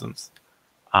polymorphisms,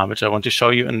 which I want to show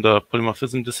you in the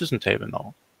polymorphism decision table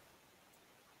now.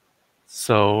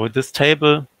 So this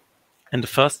table in the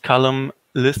first column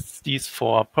lists these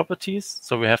 4 properties.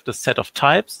 So we have the set of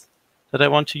types that I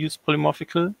want to use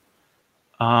polymorphical.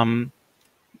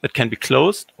 It can be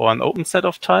closed or an open set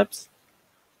of types.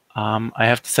 I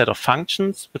have the set of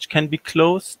functions, which can be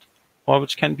closed or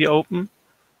which can be open.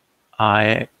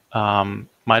 I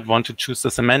might want to choose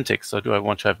the semantics. So do I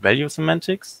want to have value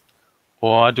semantics,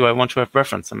 or do I want to have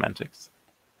reference semantics?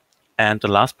 And the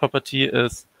last property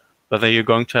is whether you're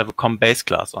going to have a common base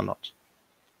class or not.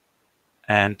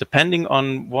 And depending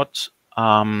on what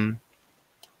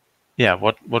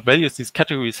values these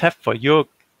categories have for your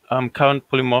current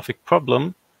polymorphic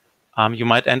problem, you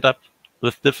might end up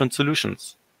with different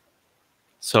solutions.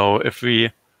 So if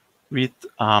we read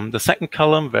the second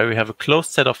column, where we have a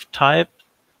closed set of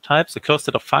types, a closed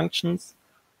set of functions,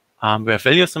 we have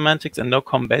value semantics and no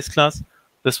common base class.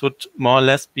 This would more or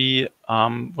less be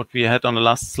what we had on the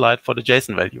last slide for the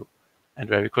JSON value, and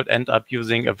where we could end up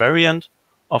using a variant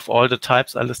of all the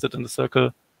types I listed in the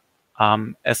circle,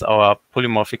 as our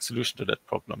polymorphic solution to that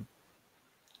problem.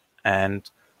 And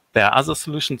there are other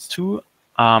solutions too,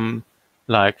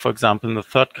 like, for example, in the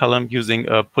third column, using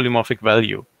a polymorphic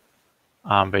value,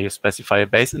 where you specify a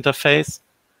base interface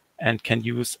and can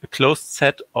use a closed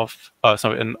set of,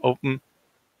 an open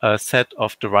set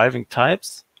of deriving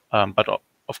types, but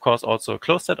of course also a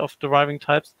closed set of deriving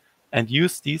types, and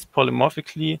use these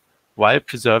polymorphically while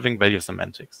preserving value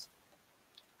semantics.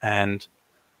 And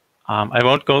I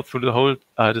won't go through the whole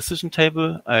decision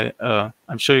table.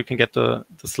 I'm sure you can get the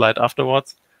slide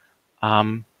afterwards.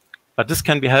 But this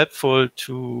can be helpful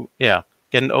to get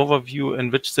an overview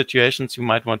in which situations you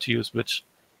might want to use which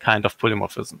kind of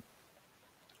polymorphism.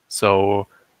 So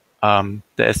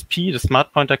the SP, the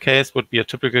smart pointer case, would be a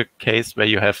typical case where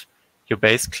you have your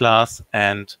base class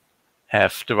and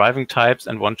have deriving types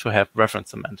and want to have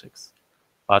reference semantics.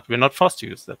 But we're not forced to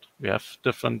use that. We have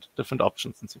different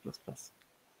options in C++.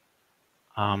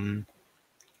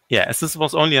 As this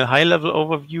was only a high-level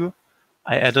overview,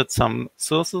 I added some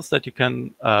sources that you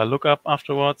can look up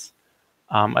afterwards.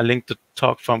 I linked the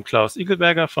talk from Klaus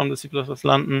Igelberger from the C++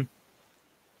 London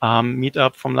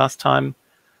meetup from last time.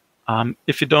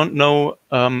 If you don't know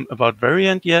about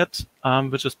Variant yet,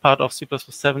 which is part of C++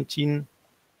 17,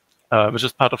 which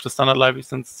is part of the standard library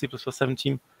since C++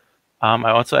 17,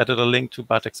 I also added a link to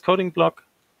Bartek's coding blog.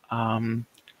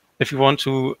 If you want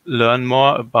to learn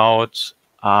more about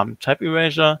type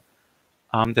erasure,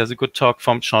 there's a good talk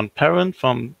from Sean Parent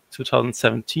from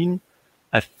 2017.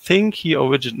 I think he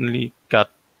originally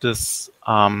got this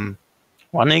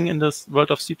running in this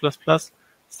world of C++,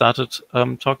 started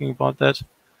talking about that.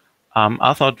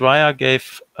 Arthur Dwyer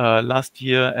gave last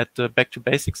year at the Back to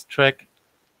Basics track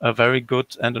a very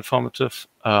good and informative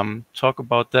talk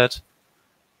about that.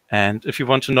 And if you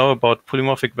want to know about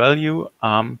polymorphic value,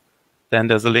 then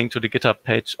there's a link to the GitHub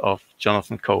page of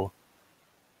Jonathan Coe.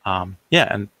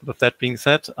 And with that being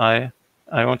said, I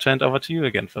want to hand over to you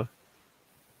again, Phil.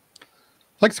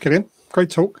 Thanks, Killian. Great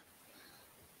talk.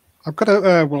 I've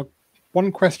got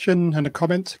one question and a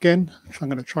comment again, which I'm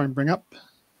going to try and bring up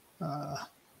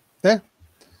there.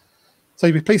 So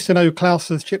you'll be pleased to know Klaus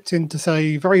has chipped in to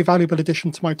say, very valuable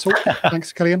addition to my talk.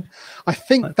 Thanks, Killian. I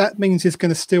think that means he's going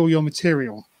to steal your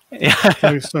material.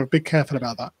 So be careful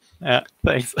about that. Yeah,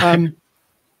 thanks.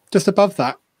 Just above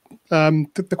that,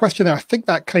 the question there, I think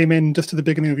that came in just at the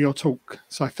beginning of your talk.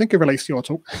 So I think it relates to your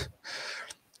talk.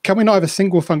 Can we not have a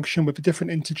single function with a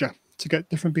different integer to get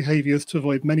different behaviors to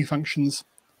avoid many functions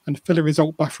and fill a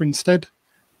result buffer instead?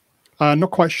 I'm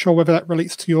not quite sure whether that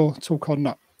relates to your talk or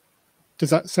not. Does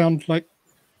that sound like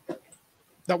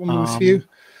that one was for you?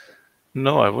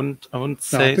 No, I wouldn't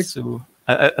say so.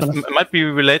 It might be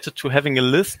related to having a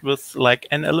list with like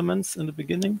n elements in the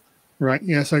beginning. Right,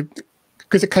 yeah, so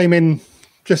because it came in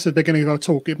just at the beginning of our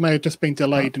talk, it may have just been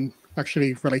delayed and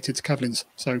actually related to Kevlin's.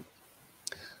 So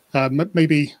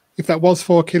maybe if that was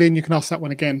for Killian, you can ask that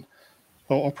one again,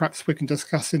 or perhaps we can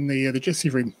discuss in the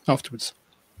Jitsi room afterwards.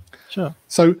 Sure.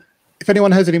 So if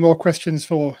anyone has any more questions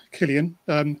for Killian,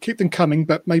 keep them coming,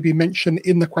 but maybe mention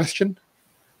in the question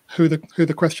who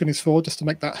the question is for, just to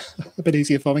make that a bit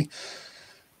easier for me.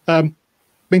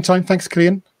 Meantime, thanks,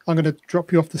 Killian. I'm going to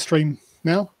drop you off the stream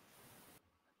now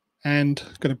and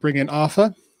going to bring in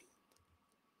Arthur.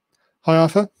 Hi,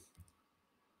 Arthur.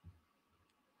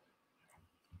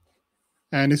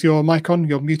 And is your mic on?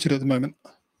 You're muted at the moment.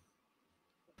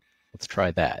 Let's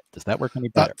try that. Does that work any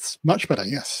better? That's much better,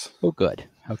 yes. Oh, good.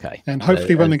 Okay. And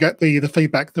hopefully when we get the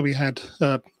feedback that we had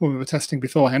when we were testing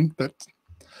beforehand, but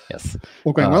yes,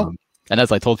 all going well. And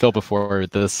as I told Phil before,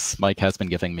 this mic has been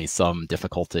giving me some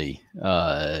difficulty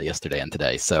yesterday and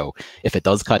today. So if it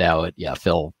does cut out, yeah,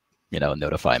 Phil,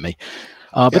 notify me.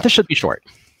 But this should be short.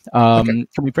 Okay.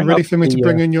 Can we bring ready for me to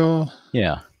bring in your...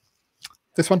 Yeah.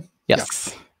 This one? Yes,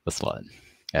 yeah. This one.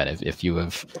 And if you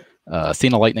have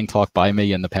seen a lightning talk by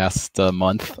me in the past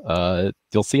month,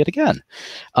 you'll see it again.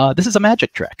 This is a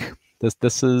magic trick.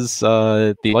 This is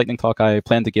the lightning talk I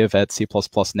planned to give at C++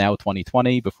 Now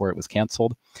 2020 before it was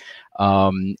canceled.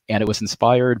 And it was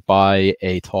inspired by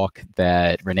a talk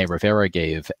that Rene Rivera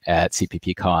gave at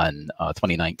CPPCon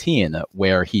 2019,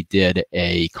 where he did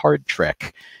a card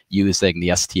trick using the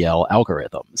STL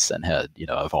algorithms and had,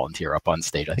 a volunteer up on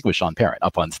stage. I think it was Sean Parent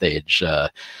up on stage,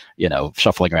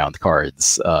 shuffling around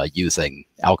cards using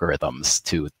algorithms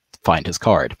to find his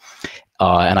card.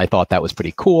 And I thought that was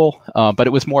pretty cool, but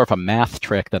it was more of a math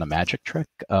trick than a magic trick.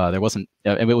 There wasn't,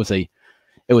 it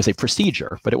was a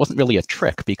procedure, but it wasn't really a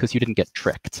trick because you didn't get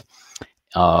tricked.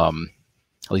 At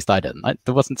least I didn't.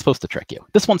 It wasn't supposed to trick you.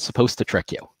 This one's supposed to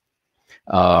trick you.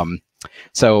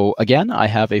 So again, I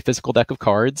have a physical deck of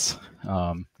cards.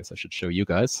 Guess I should show you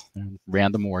guys in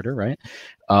random order, right?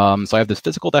 So I have this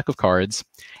physical deck of cards,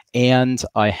 and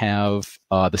I have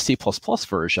the C++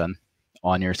 version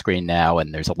on your screen now,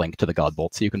 and there's a link to the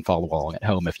Godbolt, so you can follow along at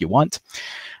home if you want.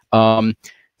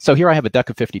 So here I have a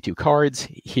deck of 52 cards.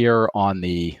 Here on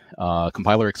the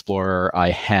Compiler Explorer,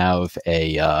 I have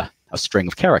a string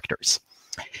of characters.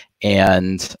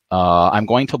 And I'm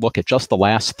going to look at just the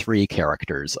last 3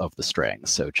 characters of the string.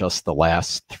 So just the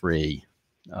last 3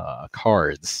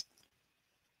 cards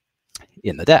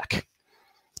in the deck.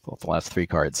 Pull up the last 3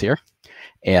 cards here.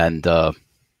 And,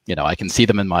 you know, I can see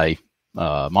them in my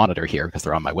monitor here because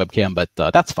they're on my webcam, but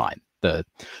that's fine. The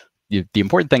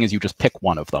important thing is you just pick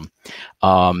one of them.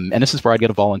 And this is where I'd get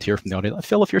a volunteer from the audience.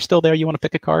 Phil, if you're still there, you want to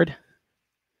pick a card?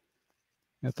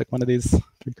 I'll pick one of these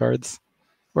 3 cards.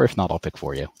 Or if not, I'll pick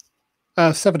for you.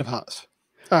 7 of hearts.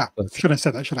 Should I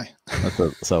say that, should I?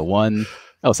 So 1.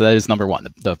 Oh, so that is number 1,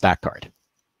 the back card.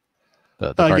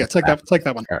 The card yeah, take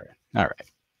that one. All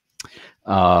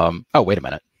right. Oh, wait a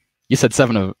minute. You said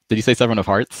 7 of, did you say 7 of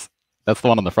hearts? That's the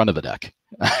one on the front of the deck.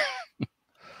 Yeah,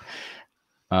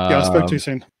 I spoke too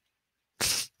soon.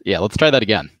 Yeah, let's try that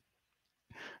again.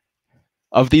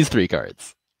 Of these 3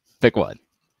 cards, pick one.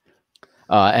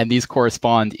 And these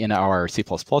correspond in our C++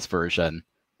 version,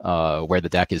 where the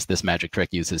deck is this magic trick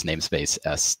uses namespace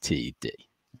std.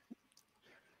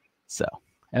 So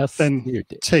S then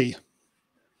T.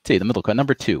 T, the middle card,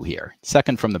 number 2 here,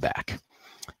 second from the back.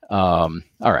 All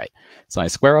right, so I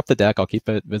square up the deck. I'll keep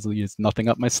it visible, use nothing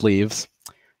up my sleeves.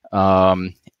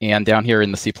 And down here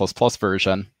in the C++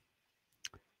 version,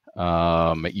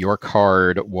 your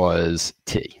card was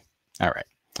T. All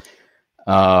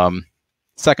right.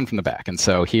 Second from the back. And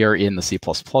so here in the C++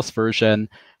 version,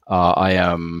 I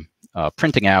am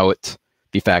printing out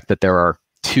the fact that there are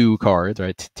 2 cards,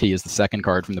 right? T is the second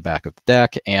card from the back of the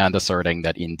deck, and asserting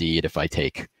that indeed, if I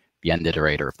take the end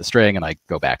iterator of the string and I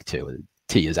go back to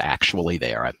T is actually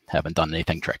there. I haven't done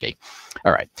anything tricky.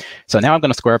 All right. So now I'm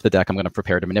going to square up the deck. I'm going to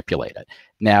prepare to manipulate it.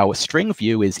 Now, string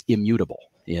view is immutable.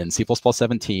 In C++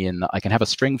 17, I can have a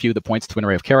string view that points to an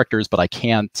array of characters, but I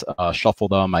can't shuffle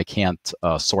them. I can't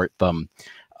sort them.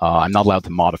 I'm not allowed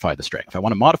to modify the string. If I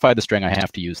want to modify the string, I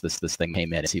have to use this thing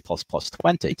came in C++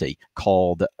 20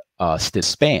 called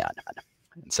span.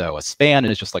 And so a span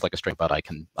is just like a string, but I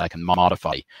can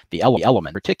modify the element.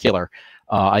 In particular,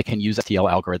 I can use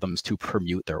STL algorithms to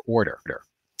permute their order.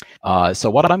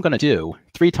 So what I'm going to do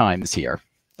 3 times here,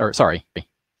 or sorry,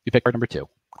 you pick card number 2.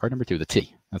 Card number 2, the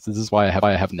T. This is why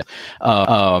I have no.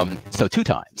 So 2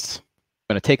 times.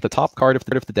 I'm going to take the top card of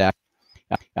the deck,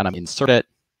 and I'm insert it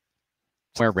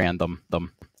somewhere random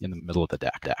in the middle of the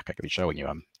deck. I could be showing you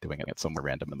I'm doing it somewhere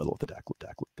random in the middle of the deck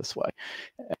this way.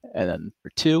 And then for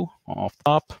 2 off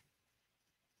top,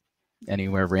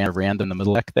 anywhere random in the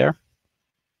middle deck there.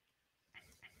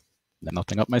 Then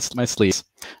nothing up my sleeves.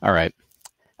 All right.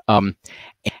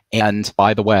 And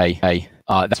by the way,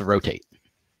 that's a rotate.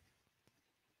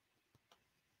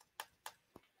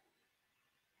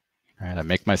 All right, I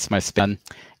make my spin,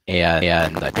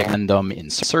 and I pick random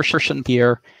insertion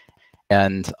here,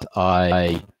 and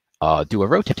I do a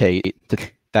rotate to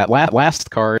that last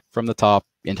card from the top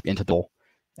into the middle,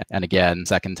 and again,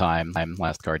 second time, I'm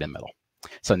last card in the middle.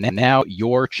 So now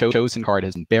your chosen card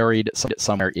has been buried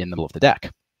somewhere in the middle of the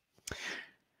deck.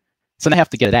 So now I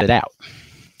have to get it out.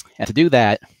 And to do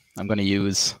that, I'm going to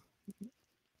use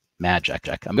magic.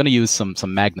 I'm going to use some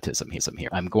magnetism here.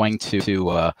 I'm going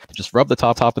to just rub the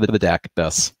top of the deck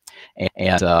thus,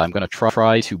 and I'm going to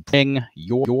try to bring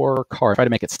your card, try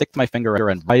to make it stick to my finger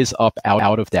and rise up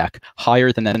out of deck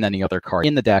higher than any other card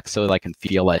in the deck so that I can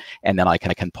feel it, and then I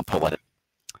can pull it.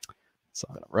 So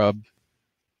I'm going to rub,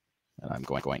 and I'm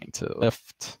going to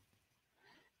lift,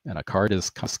 and a card is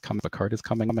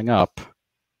coming up.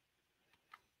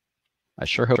 I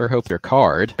sure hope your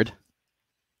card.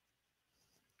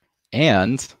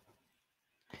 And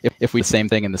if we do the same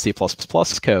thing in the C++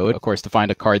 code, of course, to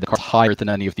find a card that's higher than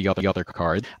any of the other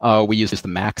cards, we use the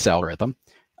max algorithm.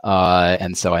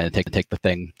 And so I take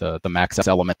the max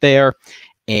element there,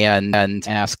 and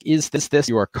ask, is this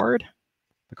your card?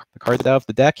 The card of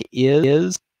the deck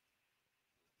is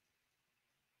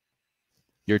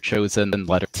your chosen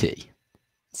letter T,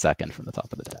 second from the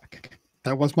top of the deck.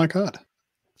 That was my card.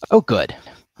 Oh, good.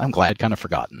 I'm glad. Kind of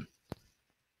forgotten.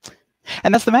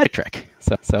 And that's the magic trick.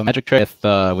 So magic trick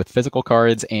with physical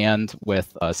cards and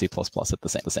with C++ at the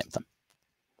same time.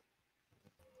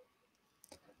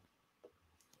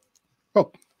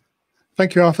 Well,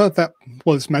 thank you, Arthur. That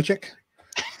was magic.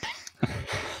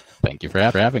 Thank you for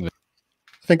having me.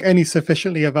 I think any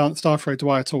sufficiently advanced R-Thread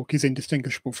wire talk is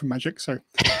indistinguishable from magic. So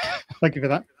Thank you for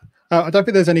that. I don't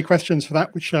think there's any questions for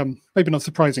that, which maybe not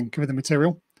surprising given the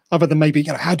material, other than maybe,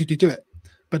 how did you do it?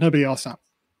 But nobody asked that.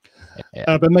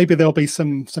 Yeah. But maybe there'll be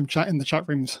some chat in the chat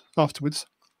rooms afterwards.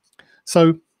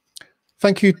 So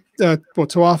thank you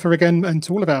to Arthur again and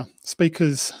to all of our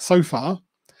speakers so far.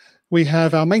 We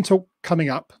have our main talk coming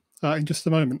up in just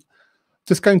a moment.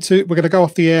 We're going to go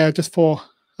off the air just for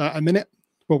a minute.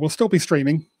 Well, we'll still be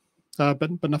streaming,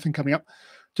 but nothing coming up,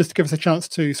 just to give us a chance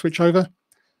to switch over.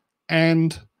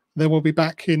 And then we'll be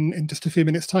back in just a few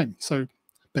minutes' time. So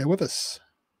bear with us.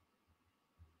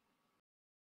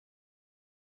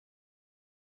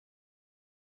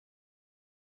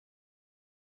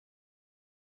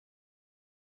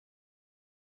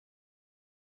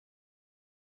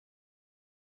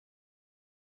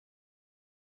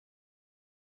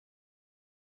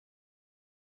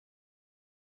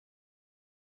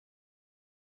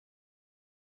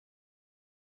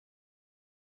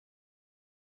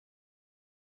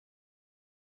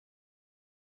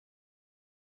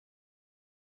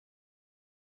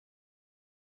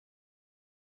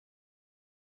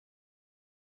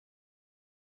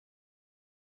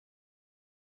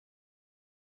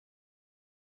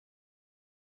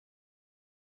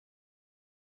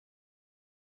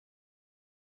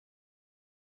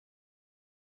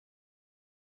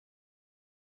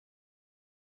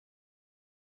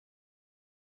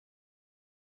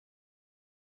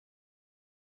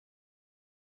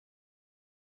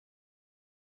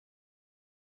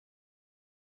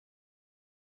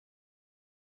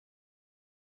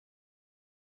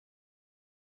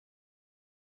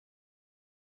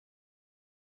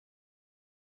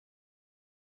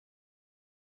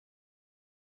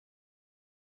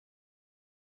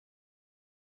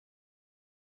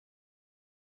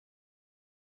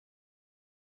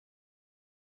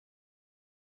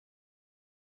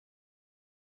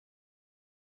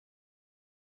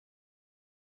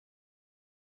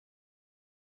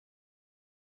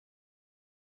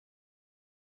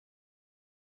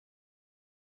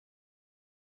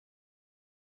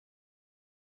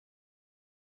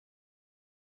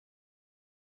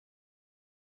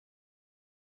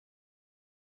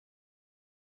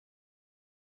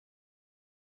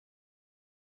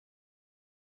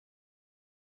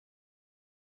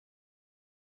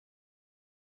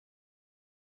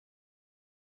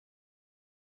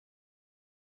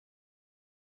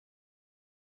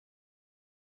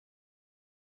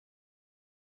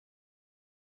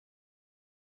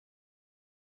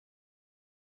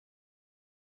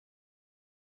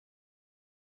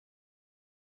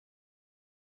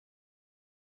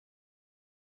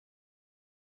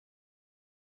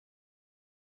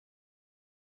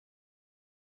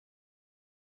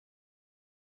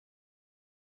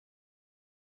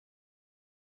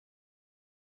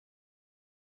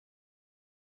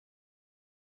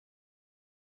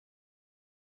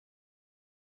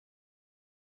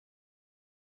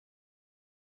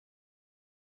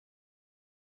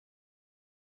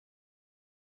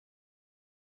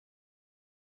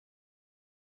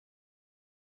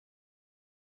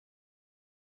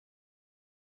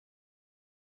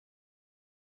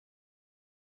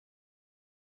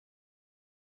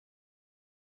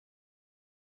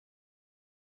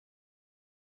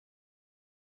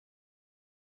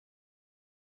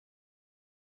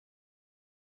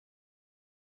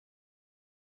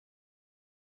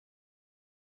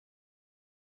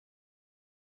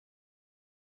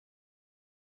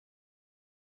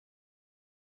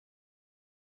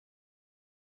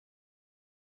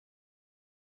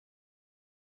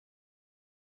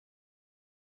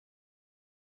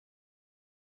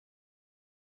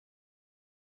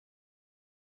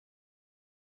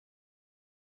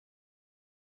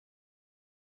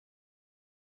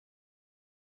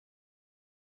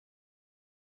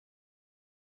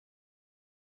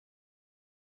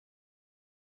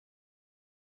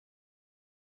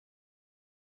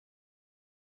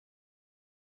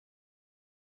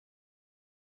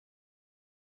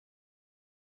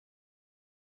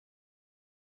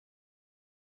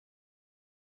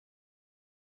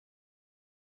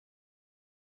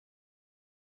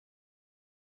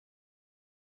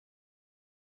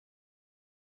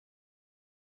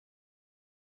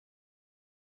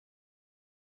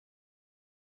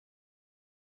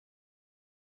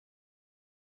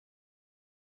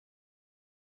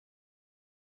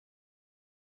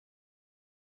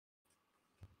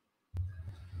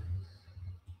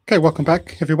 Okay, welcome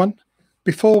back, everyone.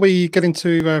 Before we get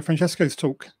into Francesco's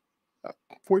talk,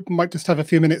 we might just have a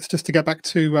few minutes just to get back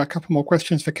to a couple more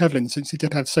questions for Kevlin, since he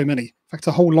did have so many. In fact,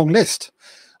 a whole long list,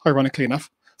 ironically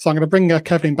enough. So I'm going to bring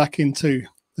Kevlin back into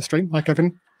the stream. Hi,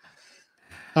 Kevlin.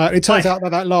 It turns out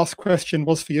that last question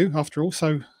was for you, after all.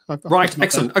 So right,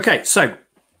 excellent. Okay, so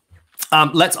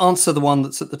let's answer the one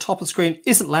that's at the top of the screen.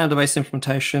 Isn't Lambda-based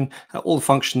implementation all the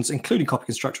functions, including copy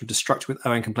constructor, destructor with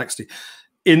ON complexity?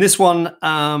 In this one,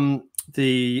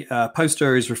 the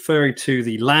poster is referring to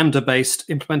the Lambda-based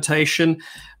implementation,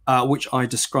 which I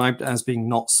described as being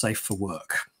not safe for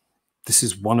work. This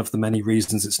is one of the many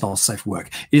reasons it's not safe for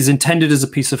work. It is intended as a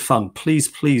piece of fun. Please,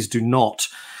 please do not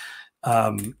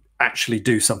actually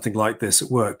do something like this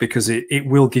at work, because it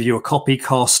will give you a copy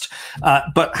cost.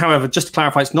 But however, just to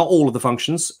clarify, it's not all of the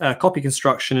functions. Copy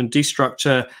construction and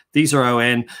destructor, these are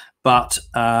ON, but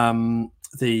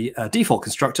the default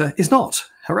constructor is not.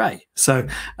 Hooray. So,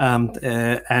 and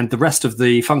the rest of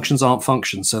the functions aren't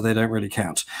functions, so they don't really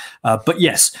count. But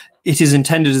yes, it is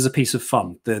intended as a piece of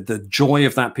fun. The joy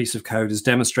of that piece of code is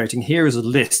demonstrating here is a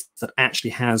list that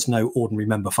actually has no ordinary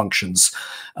member functions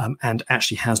and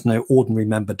actually has no ordinary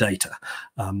member data,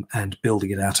 and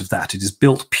building it out of that. It is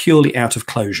built purely out of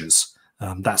closures.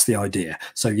 That's the idea.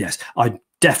 So yes,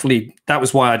 that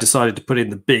was why I decided to put in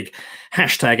the big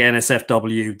hashtag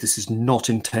NSFW. This is not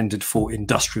intended for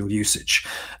industrial usage.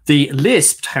 The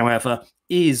Lisp, however,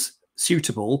 is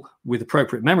suitable with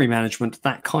appropriate memory management.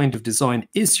 That kind of design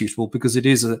is suitable because it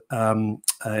is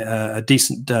a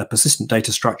decent persistent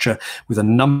data structure with a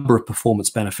number of performance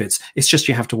benefits. It's just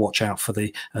you have to watch out for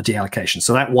the deallocation.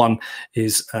 So that one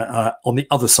is on the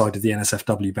other side of the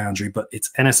NSFW boundary, but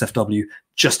it's NSFW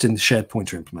just in the shared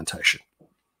pointer implementation.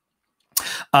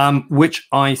 Which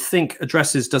I think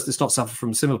addresses, does this not suffer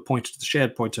from a similar pointer to the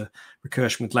shared pointer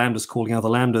recursion with lambdas calling other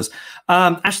lambdas?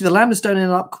 Actually, the lambdas don't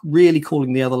end up really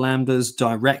calling the other lambdas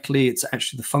directly. It's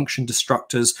actually the function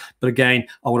destructors. But again,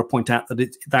 I want to point out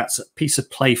that that's a piece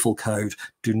of playful code.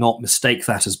 Do not mistake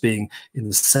that as being in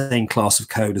the same class of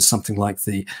code as something like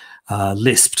the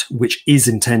Lisp, which is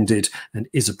intended and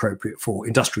is appropriate for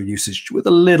industrial usage with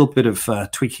a little bit of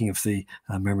tweaking of the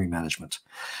memory management.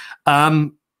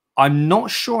 I'm not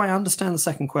sure I understand the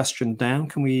second question, Dan.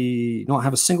 Can we not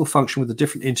have a single function with a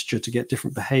different integer to get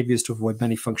different behaviors to avoid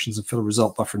many functions and fill a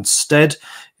result buffer instead?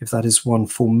 If that is one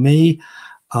for me.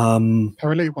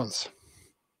 Apparently it was.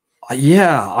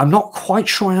 Yeah, I'm not quite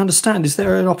sure I understand. Is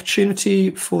there an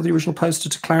opportunity for the original poster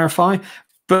to clarify?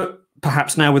 But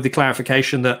perhaps now with the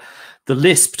clarification that the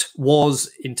Lisp was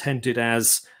intended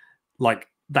as like,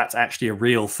 that's actually a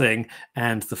real thing,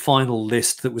 and the final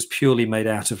list that was purely made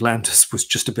out of lambdas was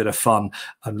just a bit of fun,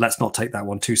 and let's not take that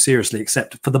one too seriously,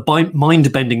 except for the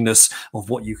mind-bendingness of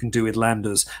what you can do with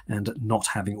lambdas and not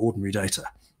having ordinary data.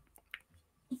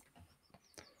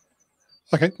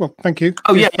 Okay, well, thank you.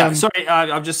 Oh, yeah, sorry,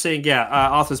 I'm just saying,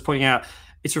 Arthur's pointing out,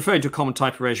 it's referring to a common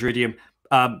type erasure idiom.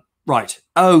 Right.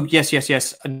 Oh,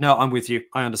 yes. No, I'm with you.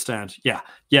 I understand. Yeah,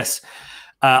 yes.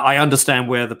 I understand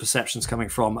where the perception's coming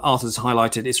from. Arthur's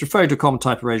highlighted it's referring to a common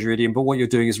type erasure idiom, but what you're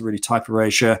doing is really type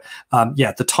erasure.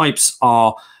 Yeah, the types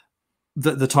are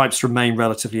the types remain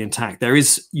relatively intact. There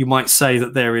is, you might say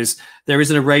that there is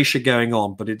an erasure going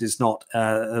on, but it is not.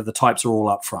 The types are all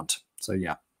up front. So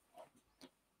yeah.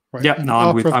 Right. Yeah, and no,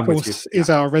 Arthur, I'm with course, you. is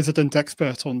our resident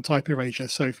expert on type erasure.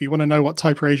 So if you want to know what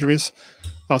type erasure is,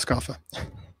 ask Arthur.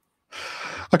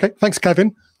 Okay, thanks,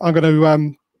 Kevin. I'm going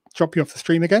to drop you off the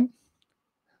stream again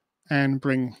and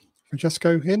bring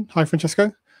Francesco in. Hi,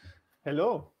 Francesco.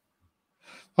 Hello.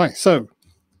 Hi, so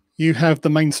you have the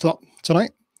main slot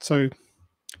tonight. So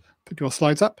put your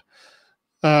slides up.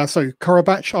 So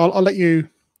Corobatch, I'll let you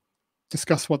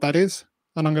discuss what that is.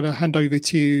 And I'm going to hand over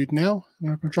to you now. And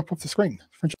I'm going to drop off the screen.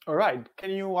 All right. Can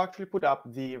you actually put up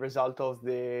the result of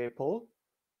the poll?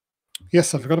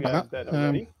 Yes, I forgot about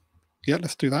that. Yeah,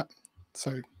 let's do that.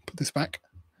 So put this back.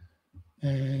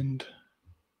 And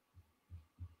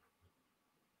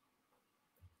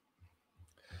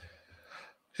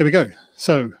here we go.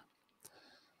 So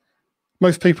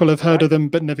most people have heard of them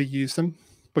but never used them.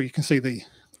 But you can see the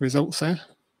results there.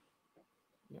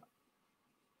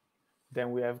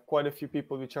 Then we have quite a few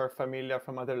people which are familiar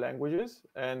from other languages,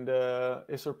 and a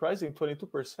surprising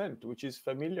 22%, which is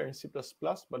familiar in C++,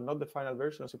 but not the final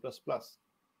version of C++.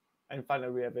 And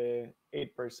finally, we have a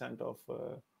 8% of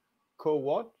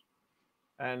co-what.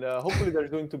 And hopefully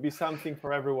there's going to be something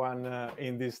for everyone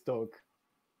in this talk.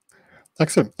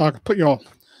 Excellent. I'll put your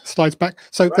slides back.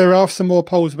 So there are some more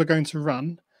polls we're going to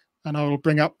run, and I will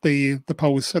bring up the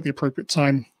polls at the appropriate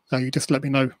time. You just let me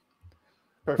know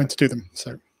when to do them.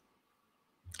 So.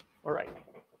 All right.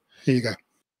 Here you go.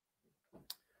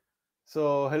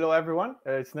 So hello, everyone.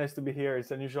 It's nice to be here.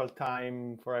 It's an unusual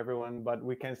time for everyone, but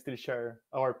we can still share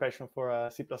our passion for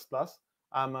C++.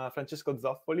 I'm Francesco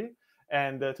Zoffoli,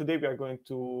 and today we are going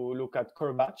to look at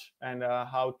Corobatch and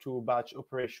how to batch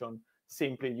operation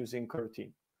simply using coroutine.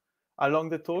 Along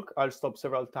the talk, I'll stop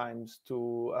several times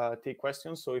to take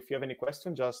questions. So if you have any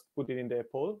question, just put it in the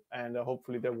poll, and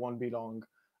hopefully there won't be long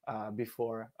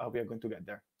before we are going to get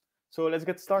there. So let's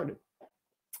get started.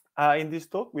 In this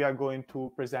talk, we are going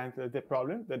to present the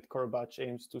problem that Corobatch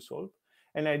aims to solve,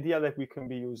 an idea that we can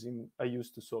be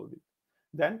used to solve it.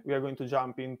 Then we are going to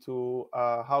jump into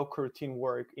how coroutines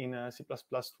work in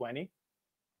C++20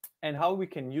 and how we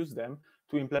can use them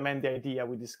to implement the idea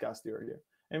we discussed earlier.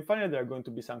 And finally, there are going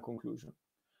to be some conclusion.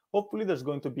 Hopefully, there's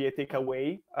going to be a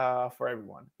takeaway for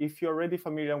everyone. If you're already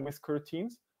familiar with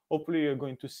coroutines, hopefully you're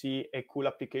going to see a cool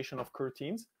application of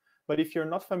coroutines. But if you're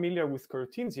not familiar with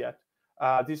coroutines yet,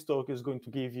 this talk is going to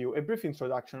give you a brief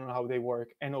introduction on how they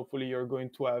work, and hopefully you're going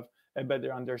to have a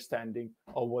better understanding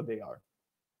of what they are.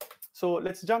 So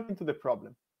let's jump into the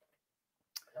problem.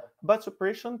 Batch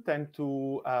operations tend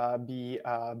to be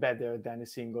better than a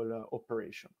single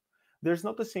operation. There's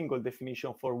not a single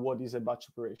definition for what is a batch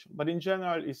operation, but in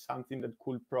general, it's something that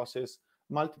could process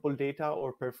multiple data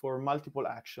or perform multiple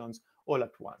actions all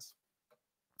at once.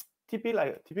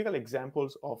 Typical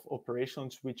examples of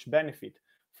operations which benefit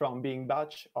from being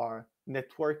batch are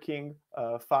networking,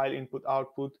 file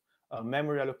input-output,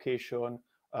 memory allocation,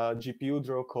 GPU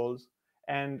draw calls.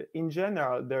 And in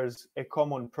general, there's a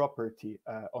common property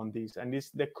on these, and this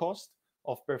the cost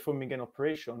of performing an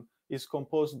operation is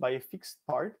composed by a fixed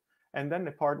part, and then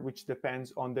the part which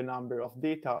depends on the number of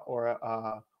data or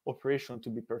operation to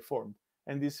be performed.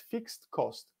 And this fixed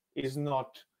cost is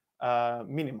not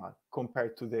minimal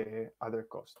compared to the other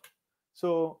cost.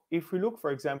 So if we look,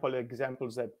 for example,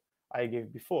 examples that I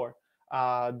gave before,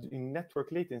 in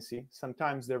network latency,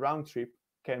 sometimes the round trip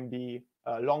can be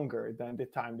longer than the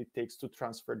time it takes to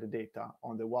transfer the data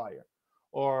on the wire.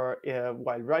 Or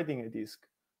while writing a disk,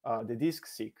 the disk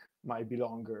seek might be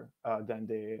longer than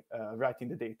the writing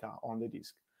the data on the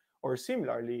disk. Or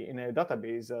similarly, in a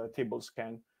database table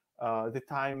scan, the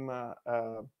time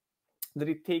that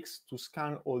it takes to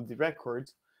scan all the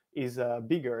records is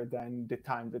bigger than the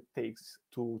time that it takes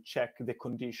to check the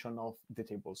condition of the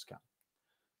table scan.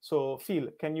 So Phil,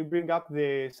 can you bring up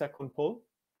the second poll?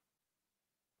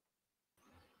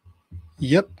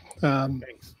 Yep.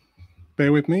 Thanks.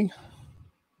 Bear with me.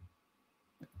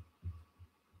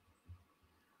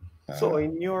 So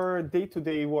in your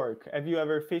day-to-day work, have you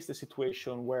ever faced a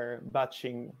situation where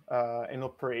batching an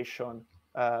operation,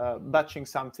 batching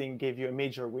something gave you a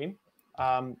major win?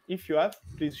 If you have,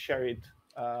 please share it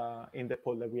in the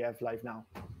poll that we have live now.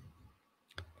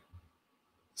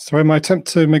 Sorry, my attempt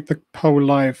to make the poll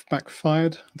live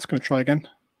backfired. I'm just going to try again.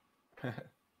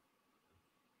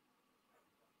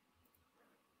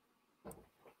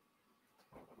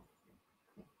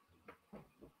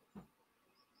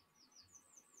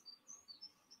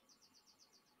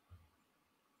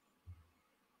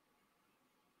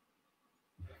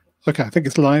 Okay, I think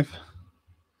it's live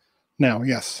now.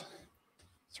 Yes.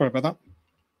 Sorry about that.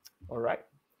 All right.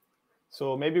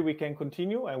 So maybe we can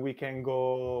continue and we can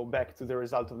go back to the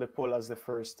result of the poll as the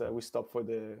first, we stop for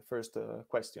the first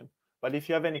question. But if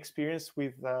you have any experience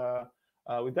with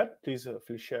that, please feel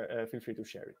free to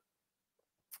share it.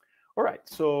 All right,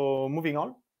 so moving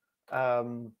on.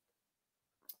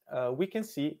 We can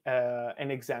see an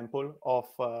example of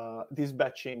this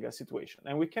batching situation,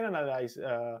 and we can analyze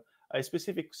a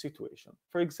specific situation.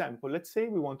 For example, let's say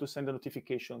we want to send a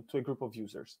notification to a group of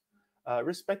users,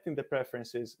 respecting the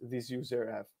preferences this user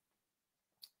have.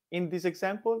 In this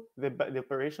example, the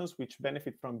operations which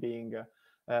benefit from being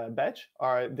batch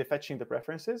are the fetching the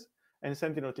preferences and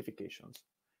sending notifications.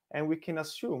 And we can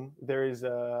assume there is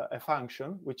a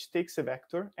function which takes a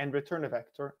vector and returns a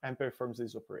vector and performs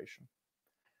this operation.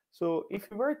 So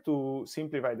if we were to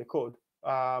simply write the code,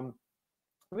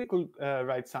 we could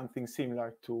write something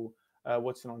similar to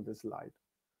what's on the slide.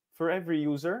 For every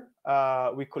user,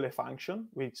 we call a function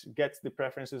which gets the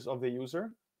preferences of the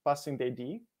user, passing the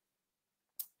ID.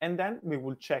 And then we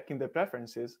will check in the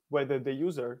preferences whether the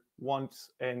user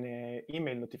wants an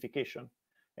email notification.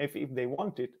 If they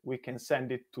want it, we can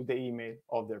send it to the email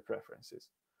of their preferences.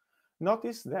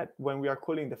 Notice that when we are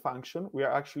calling the function, we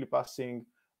are actually passing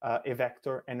a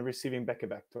vector and receiving back a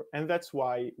vector. And that's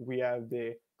why we have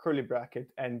the curly bracket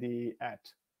and the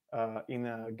 @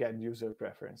 in get user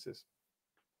preferences.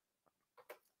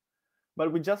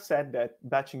 But we just said that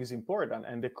batching is important,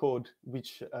 and the code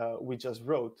which we just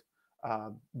wrote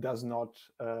does not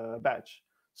batch.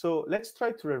 So let's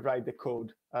try to rewrite the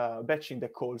code, batching the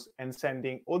calls and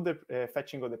sending all the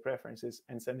fetching of the preferences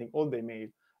and sending all the email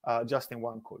just in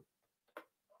one call.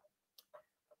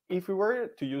 If we were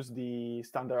to use the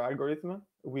standard algorithm,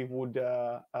 we would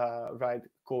write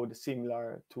code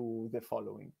similar to the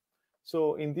following.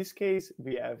 So in this case,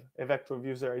 we have a vector of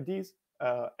user IDs,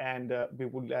 and we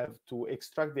would have to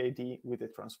extract the ID with a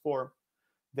transform.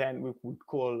 Then we would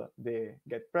call the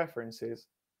get preferences,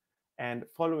 and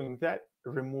following that,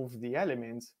 remove the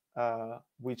elements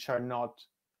which are not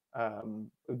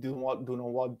do not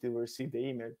want to receive the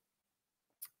email,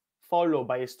 followed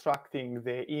by extracting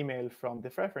the email from the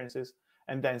preferences,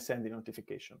 and then send the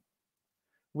notification.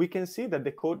 We can see that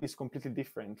the code is completely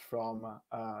different from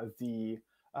the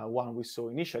one we saw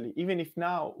initially, even if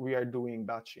now we are doing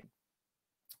batching.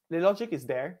 The logic is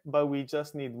there, but we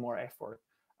just need more effort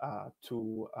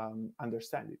to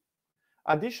understand it.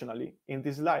 Additionally, in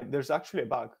this slide, there's actually a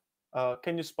bug.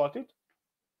 Can you spot it?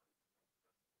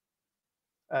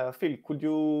 Phil, could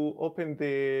you open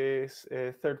the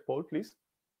third poll, please?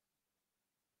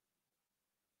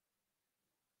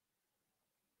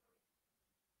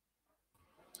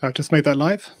 I've just made that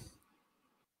live.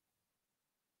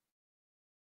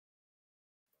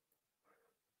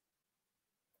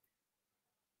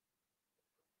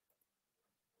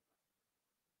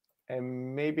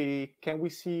 And maybe, can we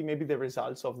see maybe the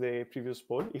results of the previous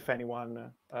poll, if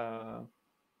anyone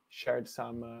shared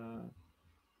some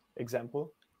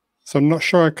example? So I'm not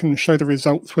sure I can show the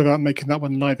results without making that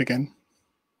one live again.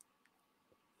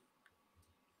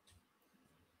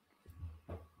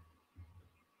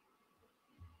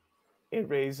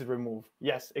 Erase, remove.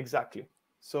 Yes, exactly.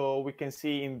 So we can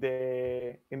see in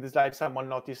the slide, someone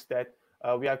noticed that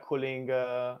we are calling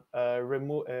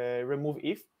remove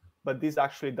if, but this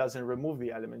actually doesn't remove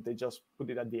the element. They just put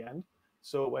it at the end.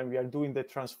 So when we are doing the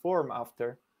transform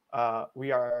after,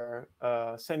 we are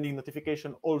sending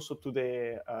notification also to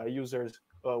the users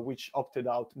which opted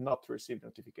out not to receive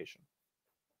notification.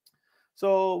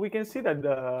 So we can see that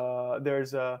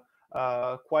there's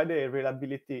quite a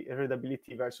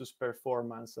readability versus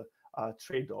performance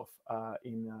trade-off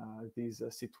in this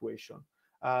situation.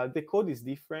 The code is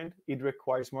different. It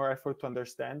requires more effort to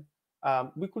understand.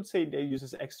 We could say that it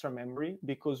uses extra memory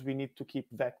because we need to keep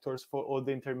vectors for all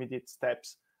the intermediate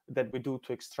steps that we do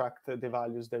to extract the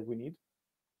values that we need.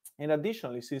 And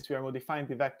additionally, since we are modifying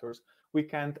the vectors, we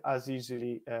can't as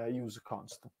easily use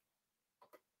const.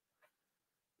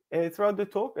 Throughout the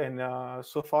talk, and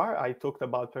so far, I talked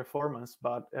about performance,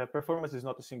 but performance is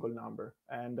not a single number.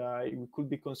 And it could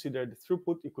be considered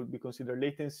throughput, it could be considered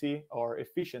latency or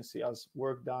efficiency as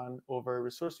work done over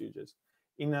resource uses.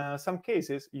 In some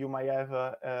cases, you might have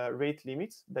rate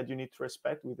limits that you need to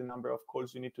respect with the number of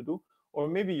calls you need to do, or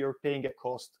maybe you're paying a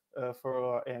cost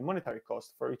for a monetary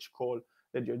cost for each call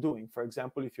that you're doing. For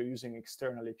example, if you're using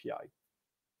external API.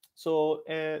 So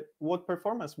what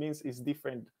performance means is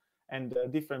different, and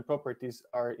different properties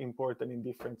are important in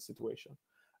different situations.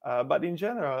 But in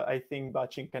general, I think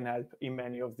batching can help in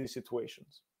many of these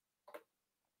situations.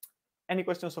 Any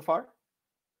questions so far?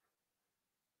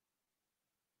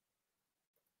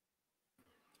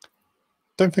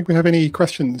 Don't think we have any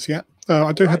questions yet.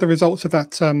 I do have the results of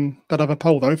that that other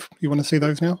poll, though. If you want to see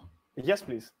those now? Yes,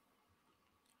 please.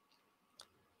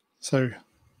 So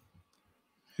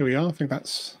here we are. I think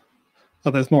that's...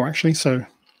 Oh, there's more, actually. So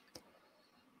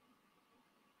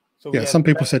yeah, some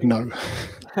people said no.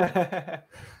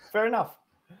 Fair enough.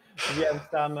 We have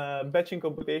some batching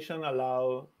computation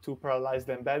allow to parallelize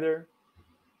them better.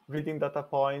 Reading data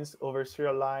points over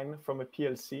serial line from a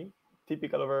PLC.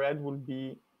 Typical overhead would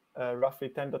be roughly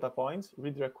 10 data points.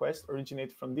 Read requests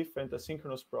originate from different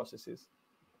asynchronous processes.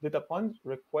 Data point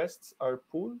requests are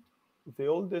pulled. The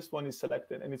oldest one is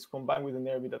selected, and it's combined with the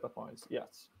nearby data points.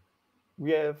 Yes.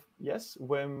 We have, yes,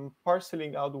 when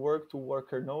parceling out work to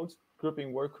worker nodes,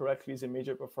 grouping work correctly is a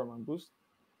major performance boost.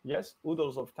 Yes,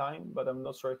 oodles of time, but I'm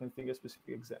not sure I can think of a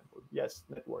specific example. Yes,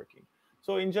 networking.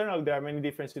 So in general, there are many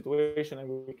different situations,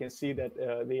 and we can see that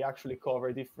they actually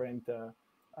cover different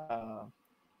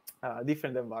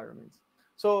different environments.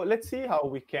 So let's see how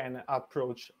we can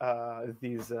approach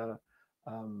this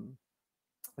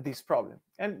problem.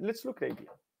 And let's look at it.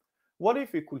 What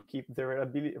if we could keep the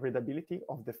readability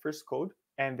of the first code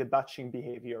and the batching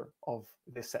behavior of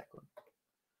the second?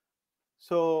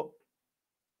 So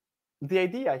the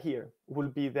idea here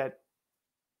would be that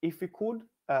if we could,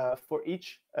 for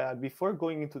each, before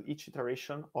going into each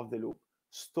iteration of the loop,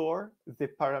 store the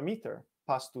parameter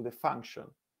passed to the function,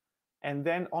 and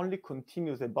then only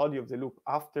continue the body of the loop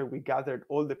after we gathered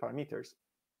all the parameters,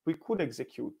 we could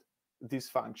execute this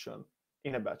function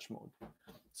in a batch mode.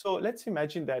 So let's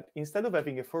imagine that instead of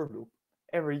having a for loop,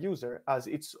 every user has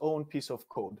its own piece of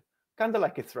code, kind of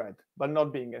like a thread, but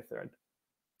not being a thread.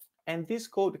 And this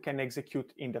code can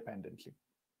execute independently.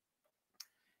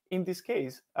 In this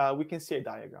case, we can see a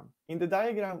diagram. In the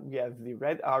diagram, we have the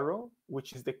red arrow,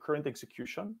 which is the current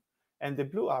execution, and the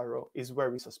blue arrow is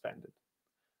where we suspended.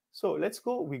 So let's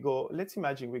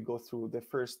imagine we go through the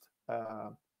first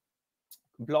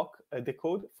block, the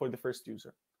code for the first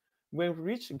user. When we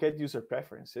reach get user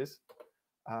preferences,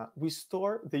 we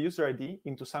store the user ID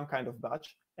into some kind of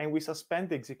batch, and we suspend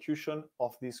the execution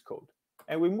of this code.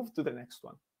 And we move to the next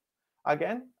one.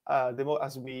 Again,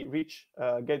 as we reach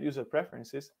get user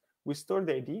preferences, we store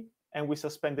the ID and we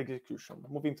suspend the execution,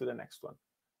 moving to the next one.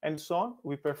 And so on,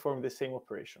 we perform the same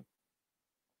operation.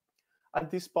 At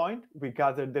this point, we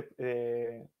gather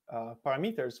the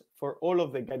parameters for all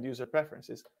of the get user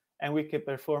preferences, and we can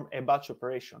perform a batch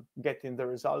operation, getting the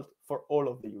result for all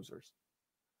of the users.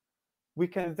 We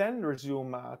can then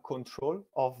resume control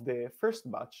of the first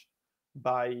batch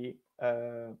by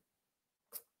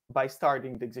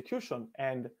starting the execution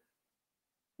and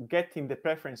getting the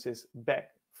preferences back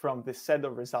from the set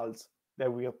of results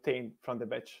that we obtained from the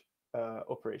batch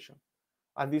operation.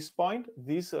 At this point,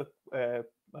 this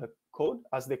code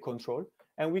has the control,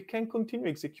 and we can continue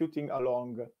executing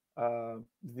along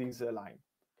this line.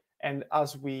 And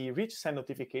as we reach send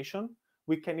notification,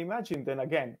 we can imagine then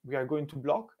again, we are going to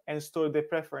block and store the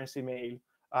preference email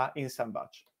in some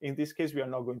batch. In this case, we are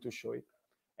not going to show it.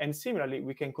 And similarly,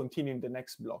 we can continue in the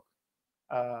next block.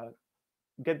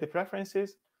 Get the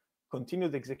preferences, continue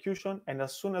the execution, and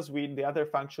as soon as the other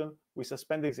function, we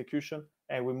suspend the execution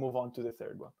and we move on to the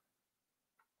third one,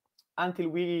 until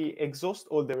we exhaust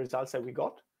all the results that we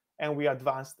got, and we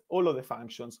advanced all of the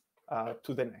functions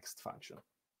to the next function.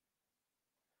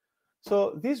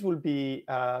 So this will be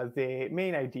the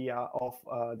main idea of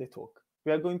the talk.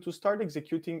 We are going to start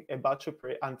executing a batch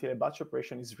until a batch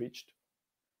operation is reached.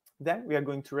 Then we are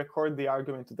going to record the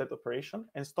argument to that operation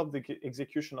and stop the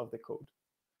execution of the code.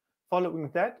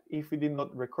 Following that, if we did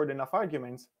not record enough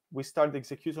arguments, we start the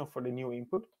execution for the new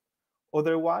input.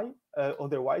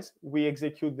 Otherwise, we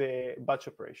execute the batch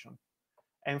operation.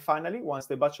 And finally, once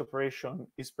the batch operation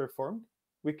is performed,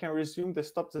 we can resume the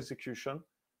stopped execution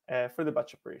for the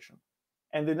batch operation.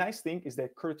 And the nice thing is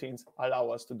that coroutines allow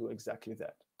us to do exactly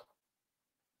that.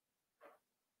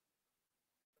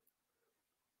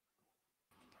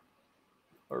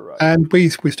 All right. And we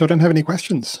still don't have any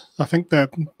questions. I think they're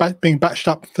being batched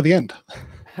up for the end.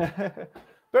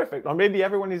 Perfect. Or maybe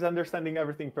everyone is understanding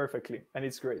everything perfectly, and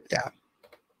it's great. Yeah.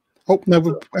 Oh,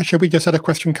 no, actually, we just had a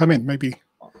question come in. Maybe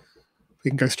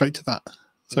we can go straight to that.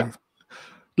 So, yeah.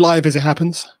 Live as it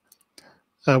happens,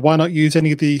 why not use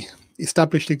any of the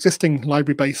established existing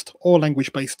library-based or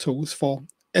language-based tools for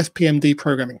SPMD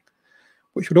programming,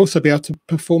 which would also be able to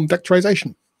perform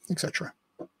vectorization, etc.?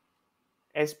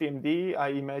 SPMD, I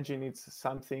imagine it's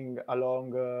something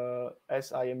along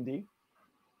SIMD,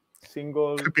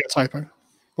 single. Could be a typo,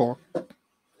 or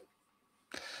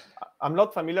I'm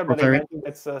not familiar, but I imagine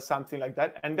that's something like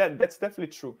that, and that's definitely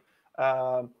true.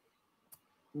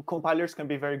 Compilers can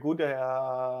be very good at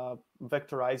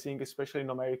vectorizing, especially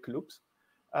numeric loops,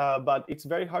 but it's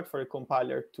very hard for a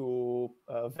compiler to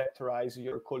vectorize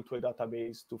your call to a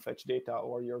database to fetch data,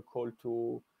 or your call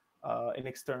to an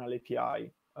external API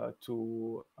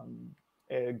to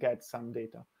get some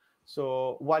data.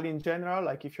 So while in general,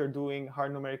 like if you're doing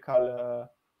hard numerical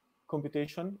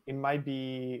computation, it might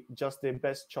be just the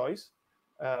best choice.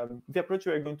 The approach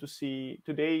we're going to see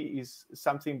today is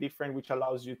something different, which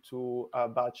allows you to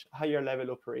batch higher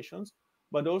level operations,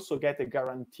 but also get a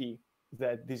guarantee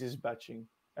that this is batching.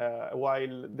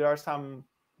 While there are some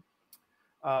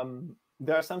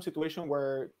situations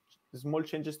where small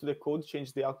changes to the code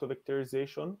change the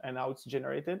auto-vectorization and how it's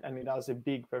generated, and it has a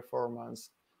big performance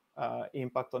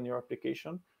impact on your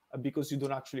application because you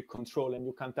don't actually control, and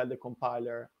you can't tell the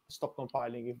compiler stop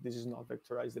compiling if this is not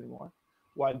vectorized anymore.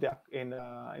 While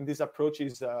in this approach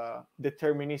is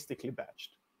deterministically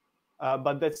batched,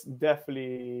 but that's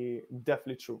definitely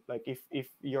true. Like if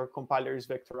your compiler is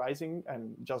vectorizing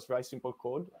and just write simple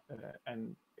code,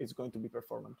 and it's going to be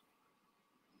performant.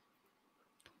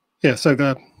 Yeah, so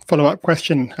the follow-up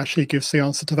question actually gives the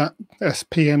answer to that.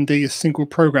 SPMD is single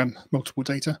program, multiple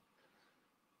data.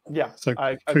 Yeah, so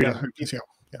yeah.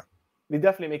 It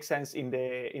definitely makes sense.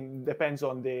 Depends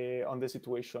on the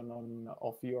situation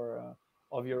of your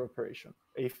operation.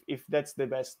 If that's the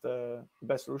best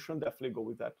solution, definitely go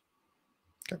with that.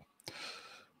 Okay,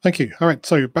 thank you. All right,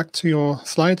 so back to your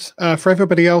slides. For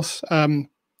everybody else,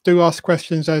 do ask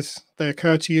questions as they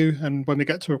occur to you, and when we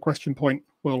get to a question point,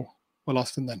 we'll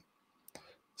ask them then.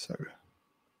 So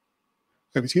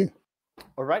over to you.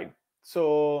 All right.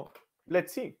 So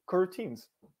let's see, coroutines.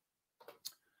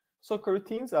 So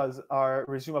coroutines are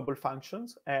resumable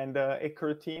functions, and a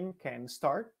coroutine can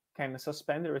start, can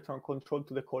suspend and return control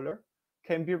to the caller,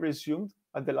 can be resumed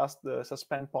at the last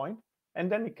suspend point,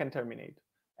 and then it can terminate.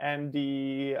 and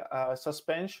the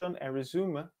suspension and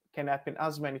resume can happen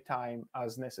as many times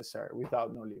as necessary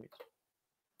without no limit.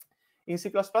 In C++,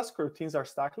 coroutines are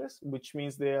stackless, which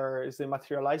means there is a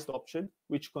materialized object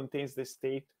which contains the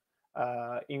state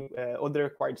or the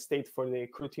required state for the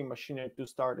coroutine machinery to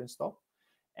start and stop,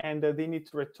 and they need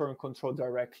to return control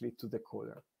directly to the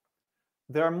caller.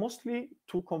 There are mostly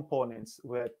two components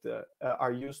that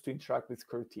are used to interact with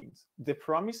coroutines: the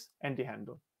promise and the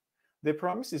handle. The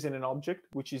promise is in an object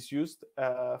which is used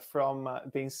from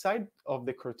the inside of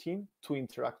the coroutine to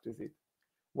interact with it,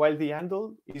 while the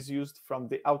handle is used from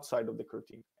the outside of the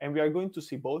coroutine. And we are going to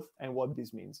see both and what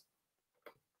this means.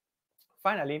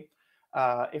 Finally,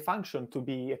 a function to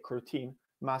be a coroutine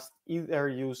must either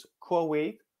use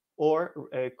co-await or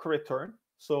co-return.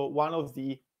 So one of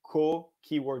the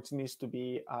co-keywords needs to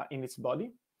be in its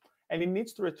body, and it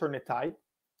needs to return a type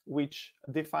which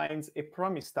defines a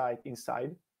promise type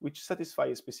inside, which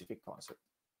satisfies a specific concept.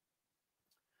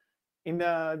 In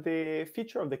the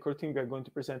feature of the coroutine we are going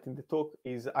to present in the talk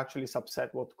is actually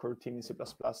subset what coroutine in C++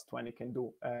 20 can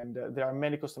do, and there are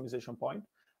many customization points.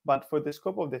 But for the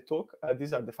scope of the talk,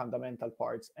 these are the fundamental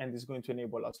parts, and it's going to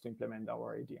enable us to implement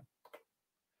our idea.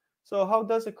 So how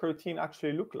does a coroutine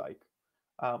actually look like?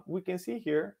 We can see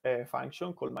here a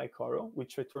function called myCoro,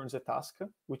 which returns a task,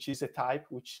 which is a type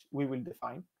which we will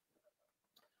define.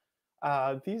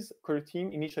 This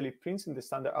coroutine initially prints in the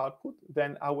standard output,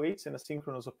 then awaits an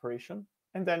asynchronous operation,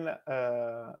 and then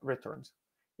returns.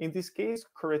 In this case,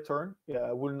 co-return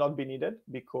will not be needed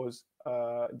because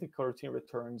the coroutine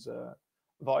returns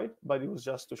void, but it was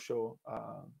just to show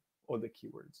all the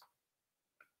keywords.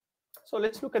 So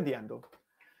let's look at the handle.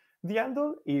 The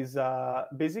handle is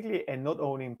basically a node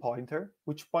owning pointer,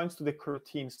 which points to the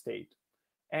coroutine state.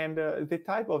 And the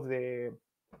type of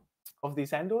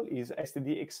this handle is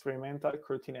std experimental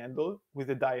coroutine handle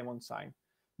with a diamond sign.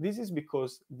 This is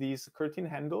because this coroutine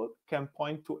handle can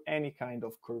point to any kind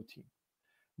of coroutine.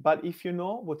 But if you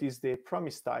know what is the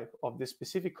promise type of the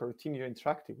specific coroutine you're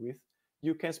interacting with,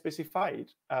 you can specify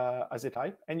it as a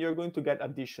type, and you're going to get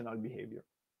additional behavior.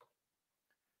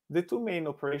 The two main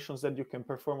operations that you can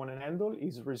perform on an handle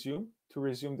is resume, to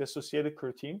resume the associated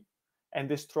coroutine, and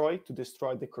destroy, to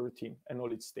destroy the coroutine and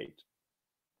all its state.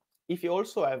 If you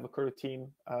also have a coroutine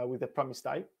with a promise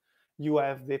type, you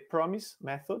have the promise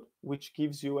method, which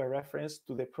gives you a reference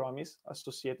to the promise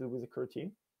associated with the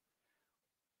coroutine.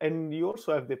 And you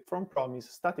also have the fromPromise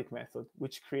static method,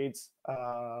 which creates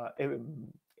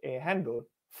a handle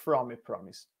from a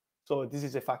promise. So this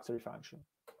is a factory function.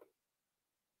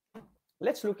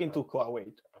 Let's look into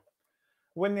co-await.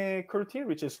 When a coroutine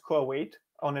reaches co-await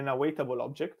on an awaitable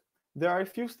object, there are a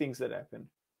few things that happen.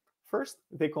 First,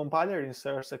 the compiler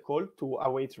inserts a call to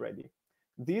await ready.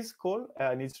 This call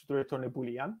needs to return a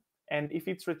Boolean, and if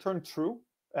it's returned true,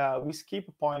 we skip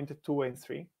point 2 and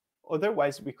 3.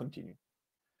 Otherwise, we continue.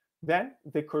 Then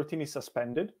the coroutine is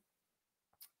suspended,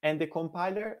 and the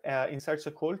compiler inserts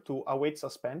a call to await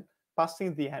suspend,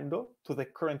 passing the handle to the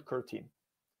current coroutine.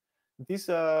 This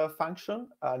function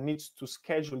needs to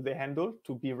schedule the handle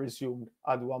to be resumed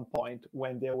at one point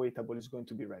when the awaitable is going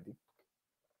to be ready.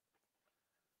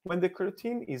 When the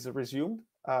coroutine is resumed,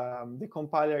 the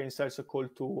compiler inserts a call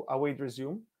to await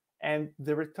resume, and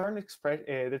the return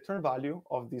value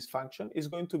of this function is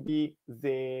going to be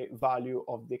the value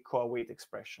of the co-await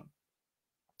expression.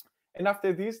 And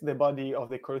after this, the body of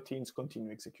the coroutines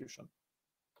continue execution.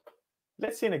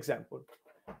 Let's see an example.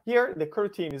 Here, the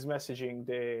coroutine is messaging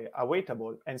the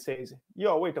awaitable and says,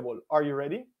 "Yo, awaitable, are you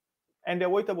ready?" And the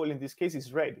awaitable in this case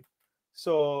is ready.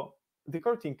 So the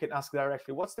coroutine can ask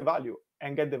directly, "What's the value?"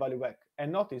 and get the value back.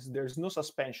 And notice there's no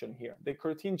suspension here. The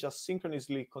coroutine just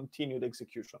synchronously continued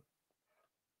execution.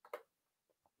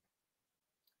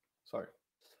 Sorry.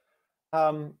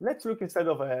 Let's look instead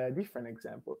of a different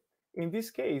example. In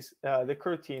this case, the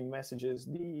coroutine messages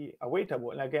the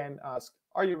awaitable and again asks,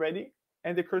 "Are you ready?"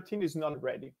 And the coroutine is not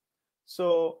ready.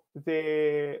 So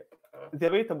the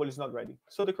awaitable is not ready.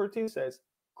 So the coroutine says,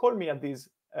 "Call me at this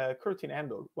coroutine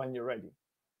handle when you're ready."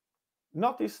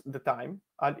 Notice the time.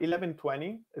 At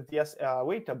 11:20, the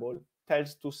awaitable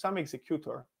tells to some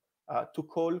executor to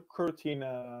call coroutine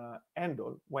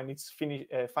handle when it's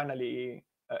finally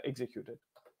executed.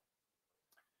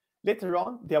 Later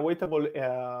on, the awaitable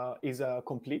is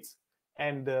complete,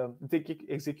 and the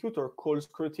executor calls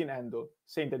coroutine handle,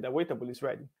 saying that the awaitable is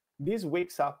ready. This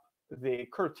wakes up the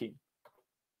coroutine,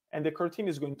 and the coroutine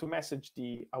is going to message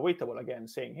the awaitable again,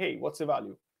 saying, "Hey, what's the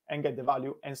value?" and get the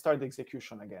value and start the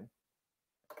execution again.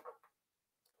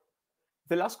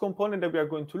 The last component that we are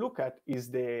going to look at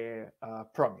is the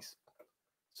promise.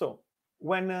 So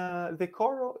when the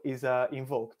coro is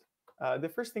invoked, the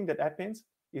first thing that happens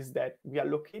is that we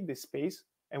allocate the space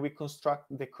and we construct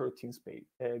the coroutine space,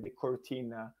 the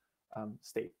coroutine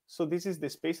state. So this is the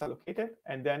space allocated,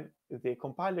 and then the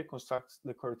compiler constructs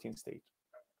the coroutine state.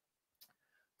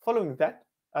 Following that,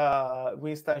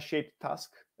 we instantiate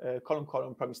task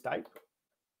colon promise type,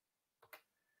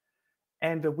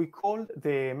 and we call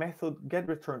the method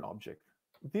getReturnObject.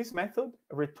 This method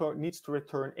needs to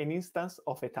return an instance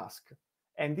of a task,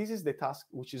 and this is the task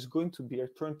which is going to be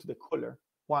returned to the caller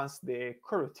once the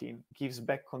coroutine gives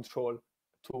back control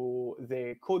to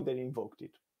the code that invoked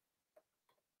it.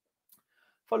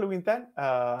 Following that,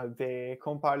 the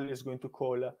compiler is going to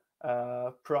call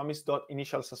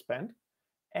promise.initialSuspend,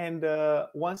 and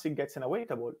once it gets an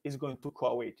awaitable, it's going to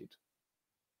co-await it.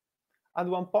 At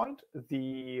one point,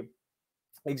 the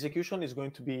execution is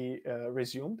going to be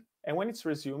resumed, and when it's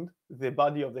resumed, the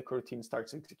body of the coroutine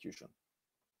starts execution.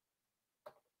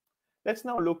 Let's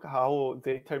now look how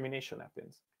the termination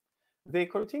happens. The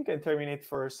coroutine can terminate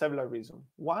for several reasons.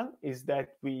 One is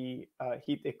that we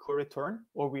hit a co-return,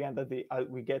 or we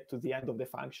get to the end of the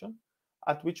function,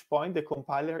 at which point the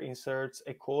compiler inserts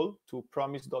a call to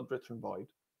promise.returnVoid.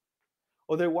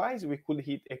 Otherwise, we could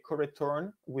hit a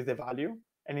co-return with a value,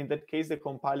 and in that case, the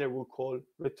compiler will call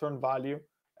return value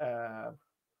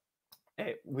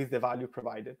with the value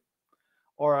provided.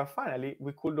 Or finally,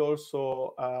 we could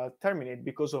also terminate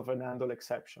because of an handle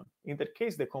exception. In that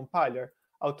case, the compiler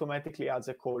automatically adds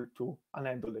a call to an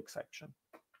handle exception.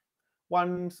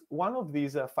 Once one of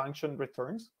these function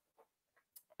returns,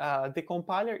 the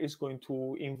compiler is going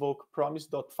to invoke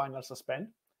promise.finalSuspend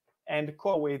and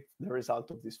co-await the result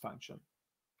of this function.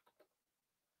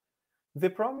 The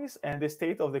promise and the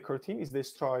state of the coroutine is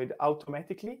destroyed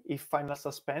automatically if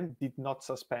finalSuspend did not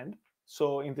suspend.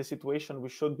 So in the situation we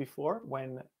showed before,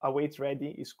 when await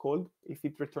ready is called, if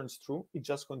it returns true, it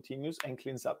just continues and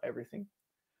cleans up everything.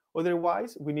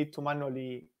 Otherwise, we need to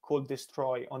manually call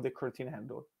destroy on the coroutine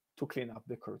handle to clean up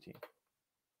the coroutine.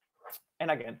 And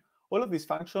again, all of these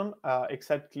functions,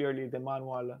 except clearly the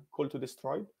manual call to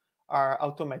destroy, are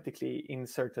automatically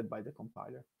inserted by the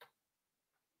compiler.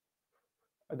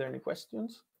 Are there any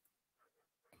questions?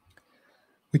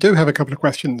 We do have a couple of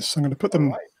questions. I'm going to put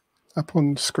them up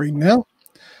on the screen now.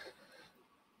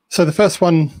 So the first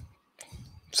one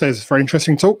says, very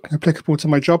interesting talk, applicable to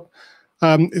my job.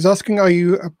 Is asking, are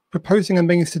you proposing a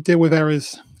means to deal with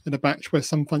errors in a batch where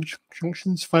some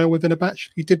functions fail within a batch?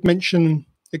 You did mention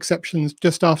exceptions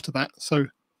just after that, so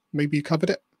maybe you covered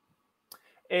it.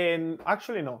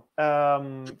 Actually, no.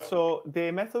 So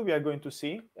the method we are going to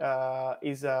see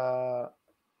is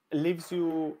leaves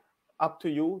you up to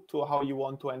you to how you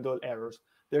want to handle errors.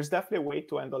 There's definitely a way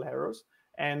to handle errors,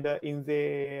 and in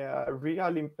the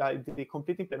the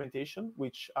complete implementation,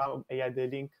 which I had the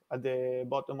link at the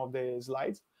bottom of the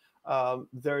slides,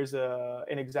 there's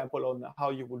an example on how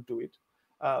you will do it.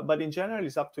 But in general,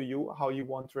 it's up to you how you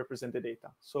want to represent the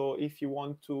data. So if you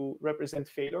want to represent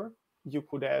failure, you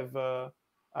could have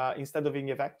instead of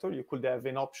being a vector, you could have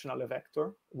an optional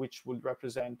vector, which would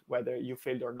represent whether you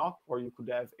failed or not, or you could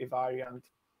have a variant,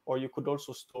 or you could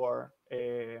also store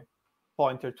a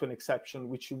pointer to an exception,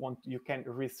 which you can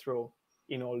rethrow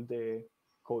in all the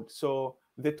code. So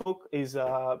the talk is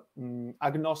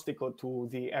agnostic to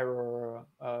the error,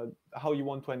 how you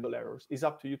want to handle errors. It's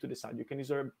up to you to decide. You can use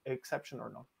an exception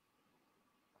or not.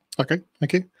 Okay,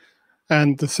 thank you.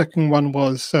 And the second one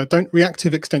was, don't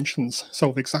reactive extensions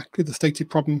solve exactly the stated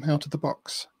problem out of the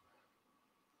box?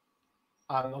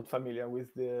 I'm not familiar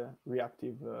with the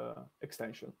reactive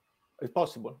extension. It's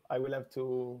possible. I will have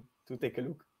to take a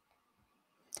look.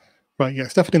 Right, yeah,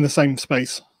 it's definitely in the same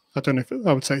space. I don't know if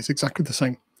I would say it's exactly the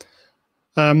same.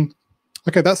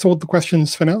 Okay, that's all the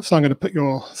questions for now. So I'm going to put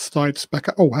your slides back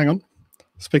up. Oh, hang on.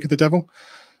 Speak of the devil.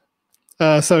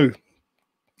 So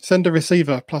sender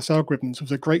receiver plus algorithms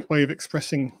was a great way of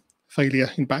expressing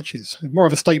failure in batches. More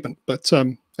of a statement, but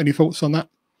any thoughts on that?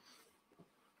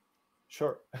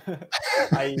 Sure.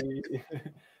 I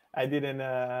didn't.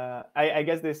 I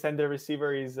guess the sender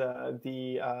receiver is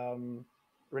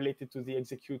related to the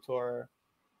executor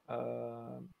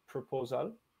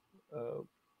proposal,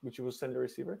 which was sender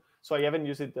receiver. So I haven't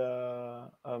used it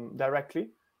directly,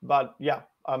 but yeah,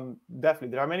 definitely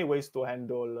there are many ways to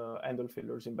handle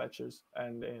failures in batches,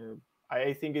 and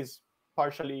I think it's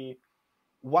partially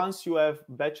once you have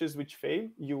batches which fail,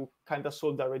 you kind of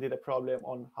solved already the problem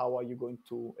on how are you going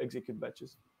to execute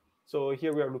batches. So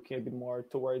here we are looking a bit more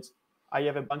towards I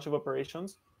have a bunch of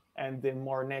operations, and the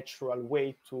more natural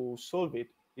way to solve it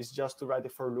is just to write a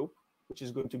for loop, which is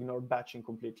going to ignore batching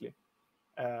completely.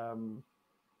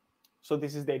 So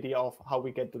this is the idea of how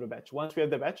we get to the batch. Once we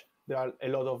have the batch, there are a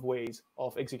lot of ways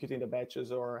of executing the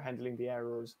batches or handling the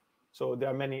errors So there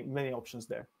are many options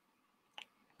there.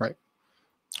 Right.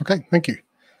 Okay, thank you.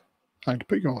 I'm going to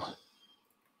put your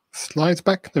slides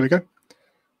back. There we go.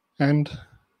 And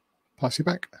pass you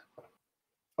back.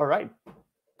 All right.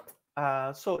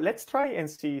 So let's try and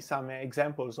see some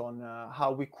examples on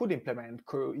how we could implement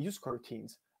use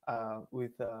coroutines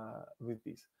with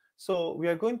this. So we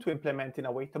are going to implement in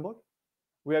awaitable.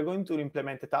 We are going to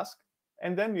implement a task,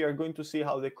 and then we are going to see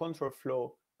how the control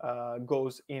flow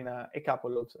goes in a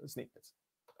couple of snippets.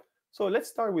 So let's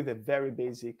start with a very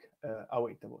basic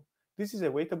awaitable. This is a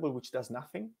awaitable which does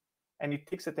nothing, and it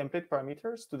takes a template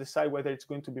parameters to decide whether it's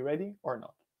going to be ready or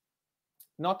not.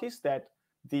 Notice that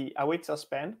the await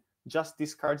suspend just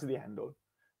discards the handle.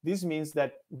 This means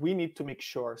that we need to make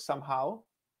sure somehow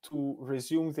to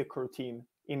resume the coroutine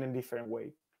in a different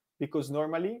way, because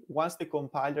normally once the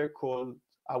compiler called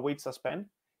await suspend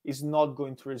is not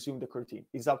going to resume the coroutine.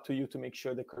 It's up to you to make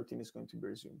sure the coroutine is going to be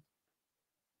resumed.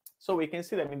 So we can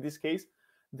see that in this case,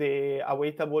 the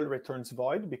awaitable returns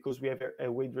void because we have a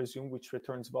await resume which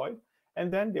returns void.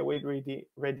 And then the await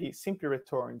ready simply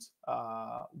returns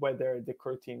whether the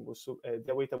coroutine was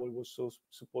the awaitable was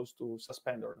supposed to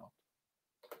suspend or not.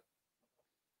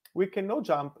 We can now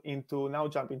jump into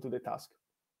the task.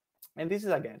 And this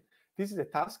is a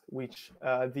task which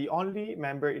the only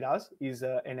member it has is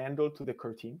an handle to the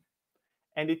coroutine.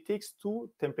 And it takes two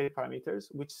template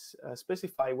parameters which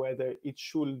specify whether it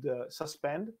should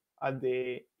suspend at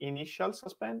the initial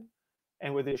suspend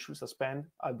and whether it should suspend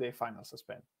at the final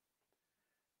suspend.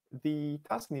 The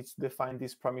task needs to define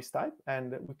this promise type,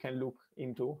 and we can look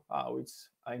into how it's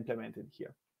implemented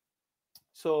here.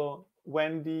 So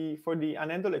for the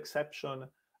unhandle exception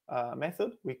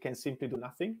method, we can simply do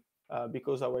nothing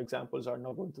because our examples are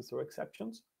not going to throw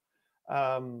exceptions.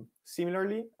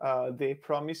 Similarly, the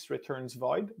promise returns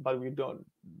void, but we don't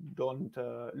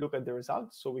look at the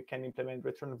results, so we can implement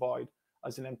return void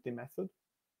as an empty method.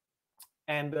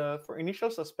 And for initial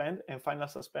suspend and final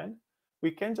suspend, we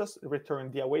can just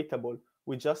return the awaitable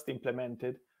we just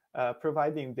implemented,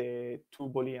 providing the two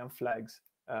Boolean flags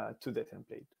to the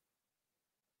template.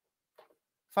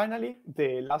 Finally,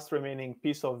 the last remaining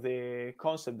piece of the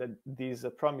concept that this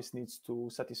promise needs to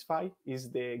satisfy is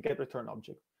the getReturn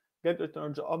object.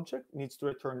 GetReturn object needs to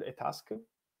return a task.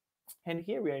 And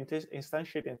here we are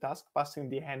instantiating a task passing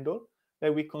the handle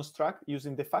that we construct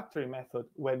using the factory method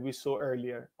that we saw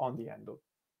earlier on the handle.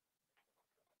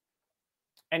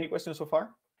 Any questions so far?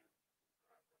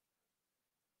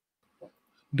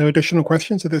 No additional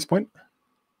questions at this point.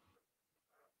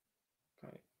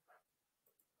 Okay.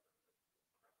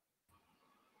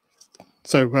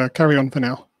 So carry on for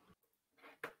now.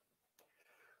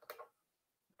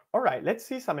 All right, let's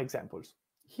see some examples.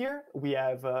 Here we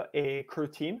have a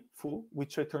coroutine foo,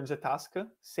 which returns a task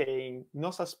saying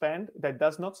no suspend, that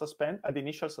does not suspend at the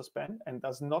initial suspend and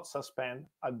does not suspend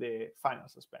at the final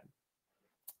suspend.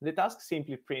 The task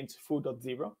simply prints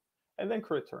foo.0 and then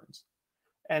returns.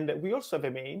 And we also have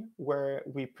a main where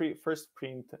we first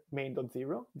print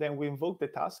main.0, then we invoke the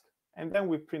task, and then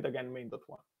we print again main.1.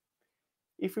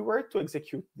 If we were to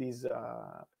execute this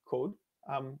code,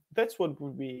 that's what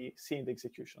we see in the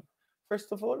execution.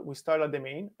 First of all, we start at the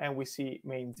main and we see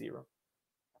main.0.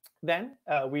 Then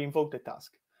we invoke the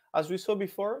task. As we saw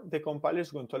before, the compiler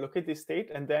is going to allocate the state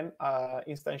and then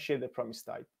instantiate the promise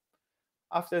type.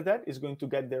 After that, it's going to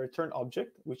get the return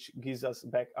object, which gives us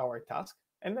back our task,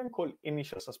 and then call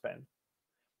initial suspend.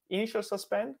 Initial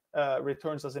suspend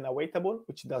returns as an awaitable,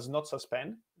 which does not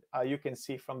suspend. You can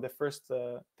see from the first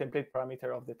template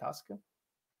parameter of the task.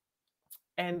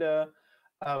 And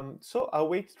so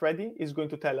await ready is going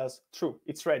to tell us true,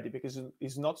 it's ready because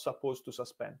it's not supposed to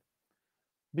suspend.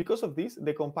 Because of this,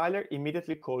 the compiler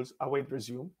immediately calls await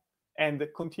resume and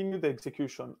continue the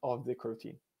execution of the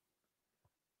coroutine.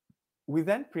 We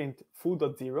then print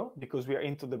foo.0 because we are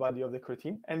into the body of the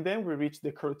coroutine, and then we reach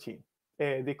the coroutine,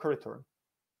 the coreturn.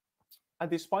 At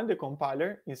this point, the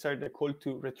compiler inserted a call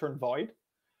to return void,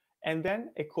 and then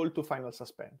a call to final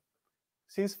suspend.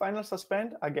 Since final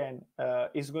suspend, again,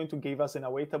 is going to give us an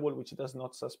awaitable which does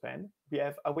not suspend, we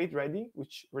have await ready,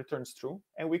 which returns true,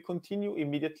 and we continue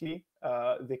immediately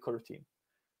the coroutine.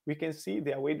 We can see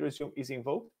the await resume is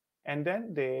invoked, and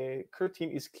then the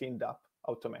coroutine is cleaned up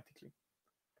automatically.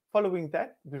 Following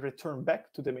that, we return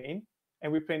back to the main,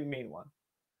 and we print main1.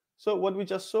 So what we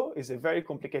just saw is a very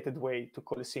complicated way to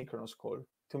call a synchronous call,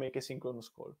 to make a synchronous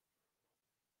call.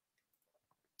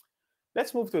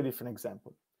 Let's move to a different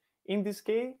example. In this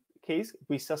case,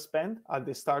 we suspend at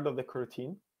the start of the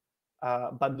coroutine,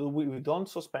 but we don't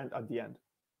suspend at the end.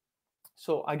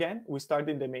 So again, we start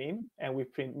in the main, and we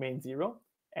print main0,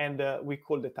 and we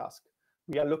call the task.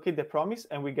 We allocate the promise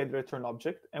and we get the return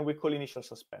object and we call initial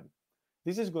suspend.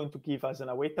 This is going to give us an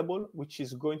awaitable which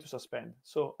is going to suspend.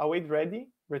 So await ready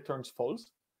returns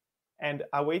false and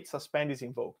await suspend is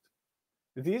invoked.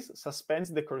 This suspends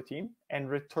the coroutine and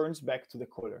returns back to the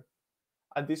caller.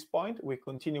 At this point, we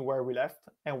continue where we left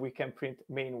and we can print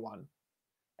main1.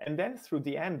 And then through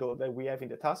the handle that we have in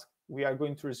the task, we are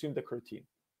going to resume the coroutine.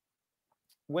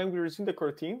 When we resume the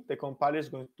coroutine, the compiler is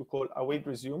going to call await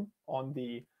resume on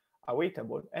the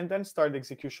awaitable and then start the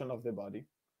execution of the body.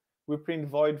 We print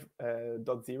void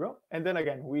 .0 and then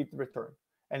again we return.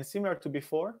 And similar to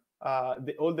before,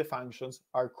 all the functions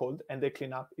are called and the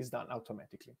cleanup is done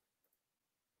automatically.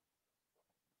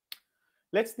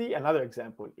 Let's see another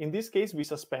example. In this case, we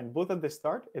suspend both at the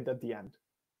start and at the end.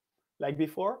 Like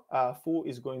before, foo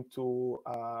is going to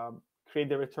create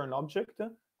the return object,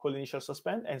 call initial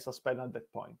suspend, and suspend at that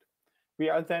point. We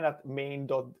are then at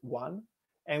main.1,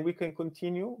 and we can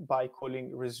continue by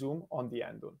calling resume on the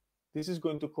handle. This is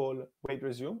going to call wait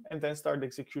resume, and then start the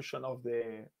execution of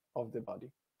the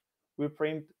body. We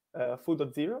print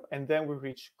foo.0, and then we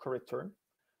reach coreturn.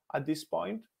 At this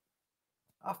point,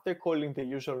 after calling the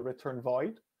usual return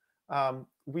void,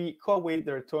 we co-await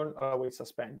the return or await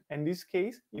suspend. In this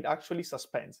case, it actually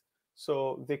suspends.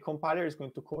 So the compiler is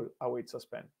going to call await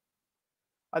suspend.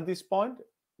 At this point,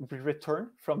 we return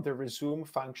from the resume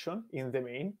function in the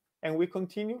main, and we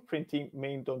continue printing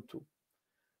main.2.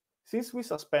 Since we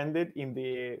suspended in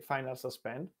the final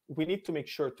suspend, we need to make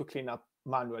sure to clean up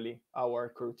manually our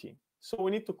coroutine. So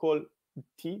we need to call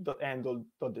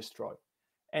t.handle.destroy.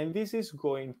 And this is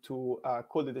going to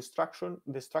call the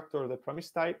destructor of the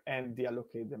promise type and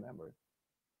deallocate the memory.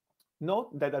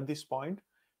 Note that at this point,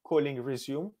 calling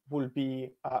resume will be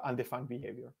undefined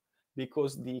behavior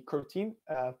because the coroutine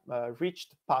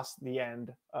reached past the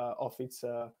end of its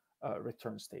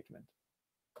return statement.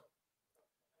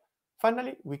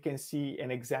 Finally, we can see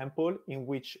an example in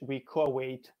which we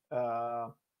co-await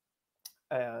an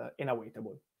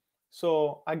awaitable.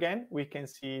 So again, we can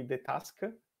see the task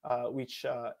which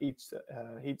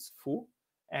hits foo,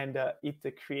 and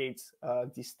it creates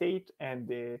the state and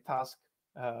the task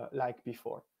like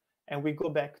before. And we go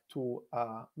back to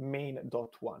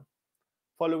main.1.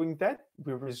 Following that,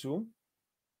 we resume,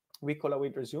 we call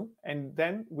await resume, and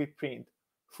then we print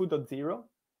foo.0,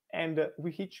 and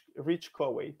we reach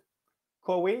co-await.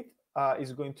 Co-await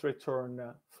is going to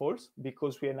return false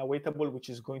because we are an awaitable which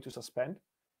is going to suspend,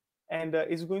 and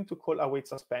is going to call await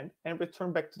suspend and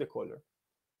return back to the caller.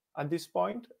 At this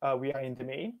point, we are in the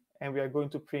main, and we are going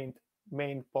to print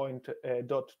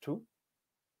main.2,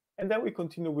 and then we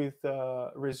continue with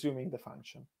resuming the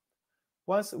function.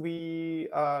 Once we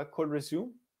call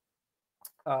resume,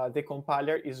 the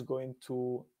compiler is going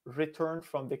to return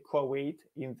from the co-await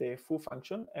in the foo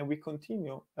function, and we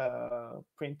continue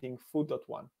printing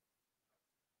foo.1.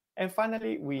 And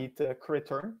finally, with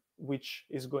coreturn, which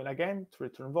is going again to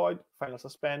return void, final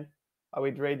suspend,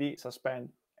 await ready, suspend,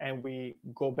 and we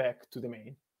go back to the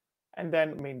main. And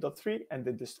then main.3 and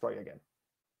then destroy again.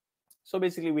 So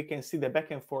basically, we can see the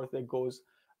back and forth that goes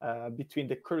between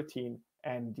the coroutine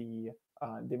and the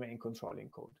main controlling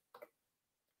code.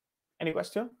 Any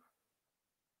question?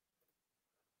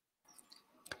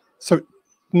 So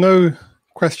no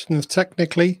questions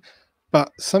technically,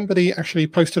 but somebody actually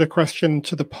posted a question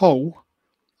to the poll.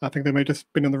 I think they may have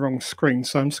just been on the wrong screen.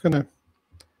 So I'm just going to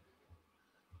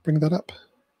bring that up.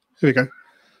 Here we go.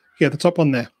 Yeah, the top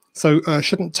one there. So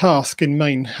shouldn't task in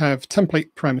main have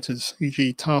template parameters,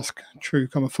 e.g. task true,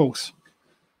 false?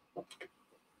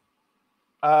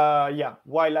 Yeah,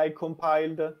 while I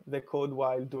compiled the code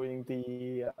while doing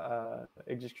the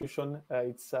execution,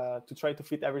 it's to try to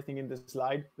fit everything in the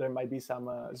slide. There might be some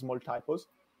small typos,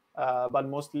 but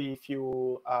mostly if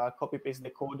you copy paste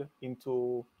the code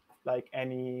into like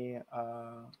any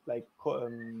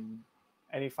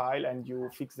file and you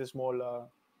fix the small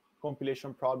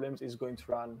compilation problems, is going to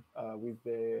run with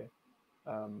the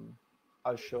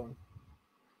as shown.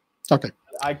 Okay.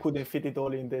 I couldn't fit it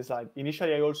all in the slide.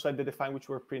 Initially, I also had the define which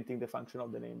were printing the function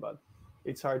of the name, but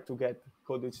it's hard to get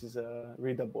code which is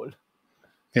readable.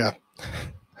 Yeah.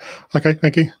 Okay,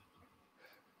 thank you.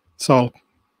 So I'll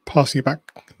pass you back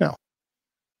now.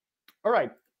 All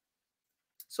right.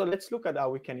 So let's look at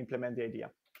how we can implement the idea.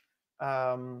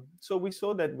 So we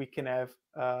saw that we can have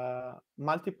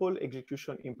multiple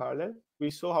execution in parallel.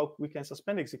 We saw how we can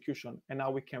suspend execution, and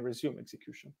now we can resume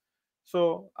execution.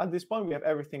 So at this point, we have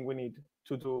everything we need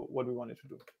to do what we wanted to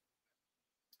do.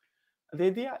 The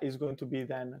idea is going to be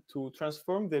then to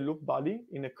transform the loop body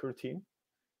in a coroutine,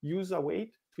 use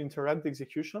await to interrupt the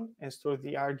execution and store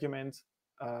the arguments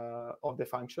of the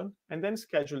function, and then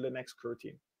schedule the next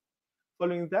coroutine.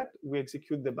 Following that, we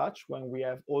execute the batch when we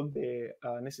have all the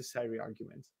necessary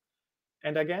arguments.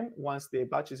 And again, once the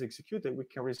batch is executed, we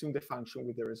can resume the function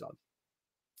with the result.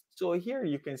 So here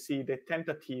you can see the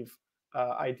tentative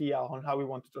idea on how we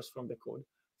want to transform the code.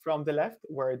 From the left,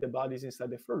 where the body is inside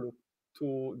the for loop,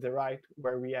 to the right,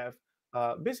 where we have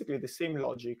basically the same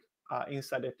logic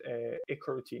inside a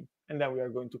coroutine. And then we are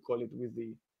going to call it with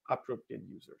the appropriate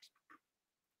users.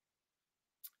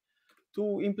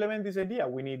 To implement this idea,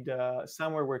 we need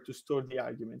somewhere where to store the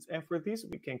arguments. And for this,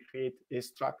 we can create a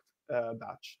struct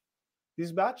batch.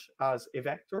 This batch has a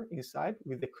vector inside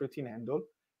with the coroutine handle.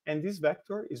 And this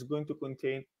vector is going to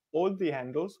contain all the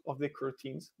handles of the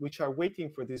coroutines which are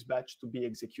waiting for this batch to be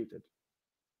executed.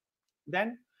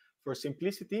 Then, for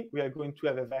simplicity, we are going to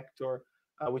have a vector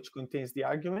which contains the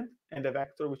argument and a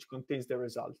vector which contains the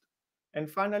result.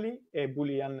 And finally, a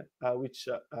Boolean which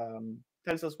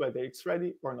tells us whether it's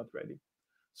ready or not ready.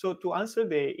 So to answer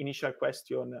the initial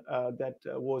question that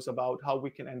was about how we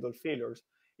can handle failures,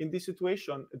 in this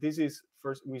situation, this is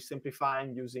first we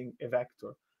simplifying using a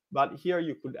vector. But here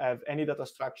you could have any data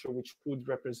structure which could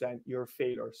represent your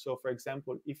failure. So for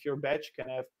example, if your batch can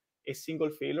have a single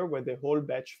failure where the whole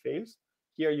batch fails,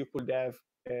 here you could have,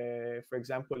 for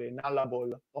example, a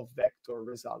nullable of vector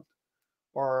result.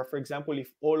 Or for example, if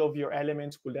all of your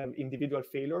elements could have individual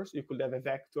failures, you could have a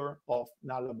vector of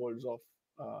nullables of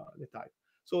the type.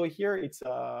 So here it's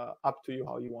up to you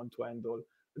how you want to handle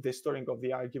the storing of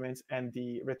the arguments and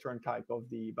the return type of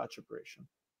the batch operation.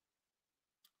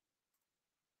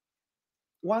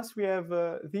 Once we have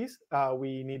this,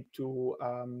 we need to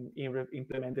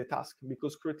implement the task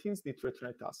because coroutines need to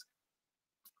return a task.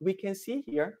 We can see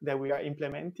here that we are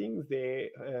implementing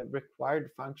the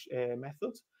required function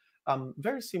methods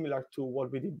very similar to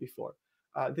what we did before.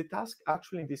 The task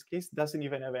actually in this case doesn't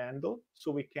even have a handle,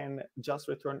 so we can just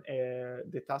return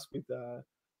the task with a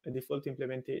default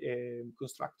implemented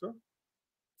constructor.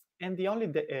 And the only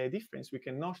difference we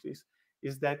can notice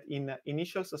is that in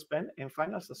initial suspend and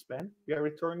final suspend, we are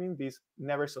returning this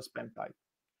never suspend type.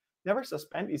 Never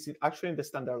suspend is actually in the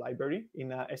standard library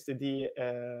in a STD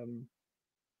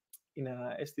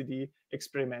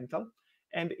experimental,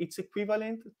 and it's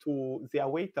equivalent to the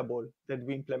awaitable that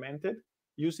we implemented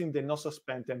using the no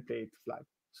suspend template flag.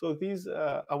 So this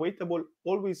awaitable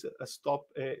always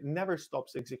never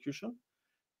stops execution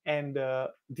and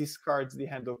discards the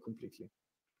handle completely.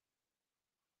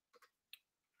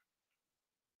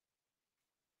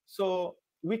 So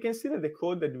we can see that the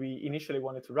code that we initially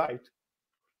wanted to write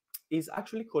is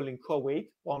actually calling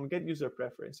co-await on get user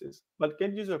preferences, but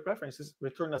get user preferences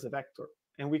return as a vector,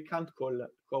 and we can't call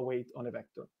co-await on a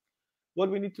vector. What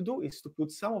we need to do is to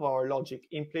put some of our logic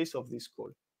in place of this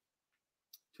call.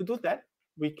 To do that,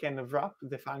 we can wrap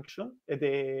the function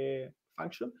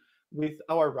with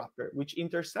our wrapper, which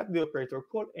intercepts the operator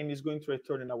call and is going to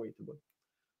return an awaitable.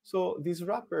 So this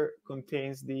wrapper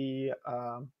contains the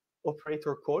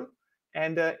operator call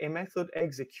and a method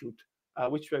execute,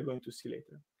 which we are going to see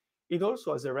later. It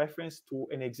also has a reference to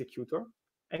an executor,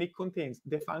 and it contains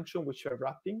the function which we are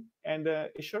wrapping and a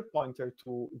short pointer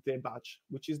to the batch,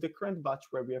 which is the current batch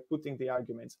where we are putting the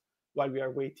arguments while we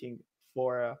are waiting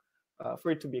for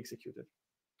it to be executed.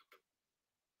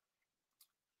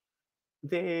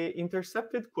 The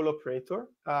intercepted call operator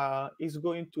is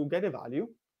going to get a value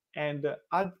and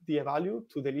add the value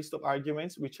to the list of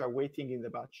arguments which are waiting in the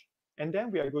batch. And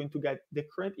then we are going to get the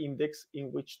current index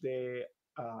in which the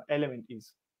element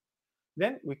is.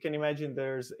 Then we can imagine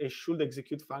there's a should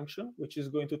execute function, which is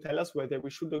going to tell us whether we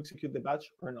should execute the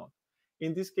batch or not.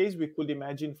 In this case, we could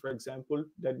imagine, for example,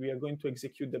 that we are going to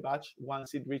execute the batch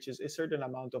once it reaches a certain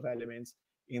amount of elements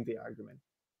in the argument.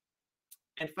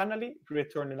 And finally,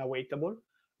 return an awaitable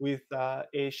with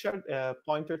a shared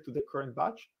pointer to the current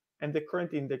batch and the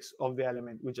current index of the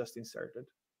element we just inserted.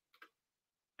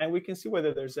 And we can see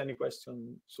whether there's any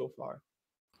question so far.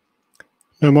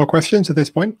 No more questions at this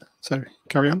point, so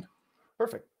carry on.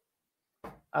 Perfect.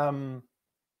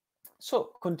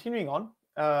 So continuing on,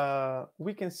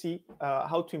 we can see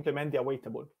how to implement the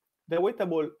awaitable. The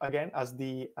awaitable, again, has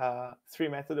the three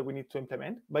methods that we need to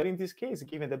implement. But in this case,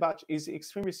 given the batch, is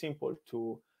extremely simple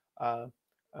to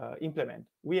implement.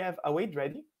 We have await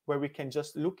ready, where we can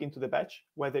just look into the batch,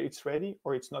 whether it's ready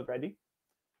or it's not ready.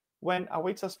 When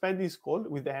await suspend is called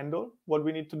with the handle, what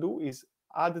we need to do is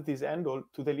add this handle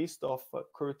to the list of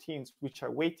coroutines which are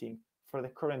waiting for the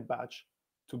current batch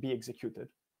to be executed.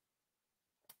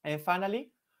 And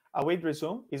finally, await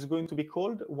resume is going to be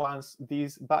called once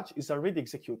this batch is already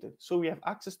executed. So we have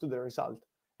access to the result,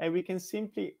 and we can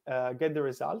simply get the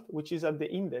result, which is at the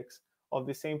index of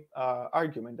the same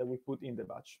argument that we put in the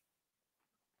batch.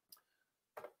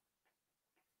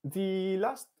 The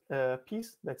last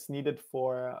piece that's needed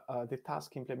for the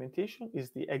task implementation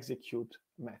is the execute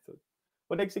method.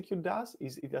 What execute does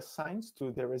is it assigns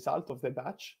to the result of the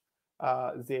batch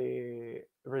the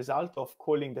result of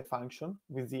calling the function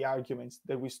with the arguments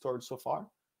that we stored so far,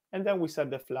 and then we set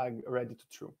the flag ready to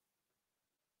true.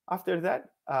 After that,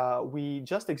 we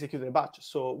just executed a batch.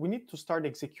 So we need to start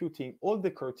executing all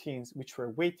the coroutines which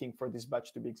were waiting for this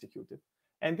batch to be executed.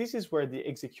 And this is where the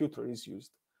executor is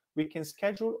used. We can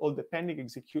schedule all the pending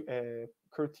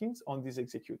coroutines on this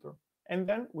executor. And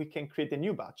then we can create a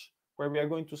new batch where we are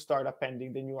going to start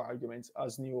appending the new arguments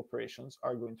as new operations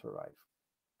are going to arrive.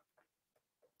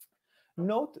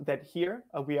 Note that here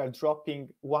we are dropping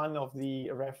one of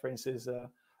the references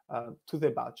to the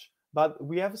batch, but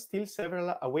we have still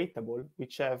several awaitable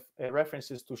which have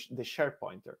references to the share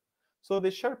pointer. So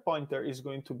the share pointer is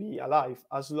going to be alive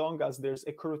as long as there's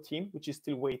a coroutine which is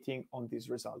still waiting on this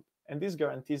result. And this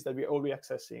guarantees that we're already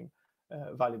accessing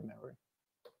valid memory.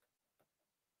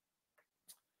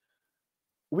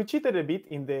 We cheated a bit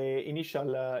in the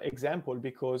initial example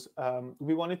because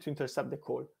we wanted to intercept the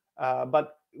call,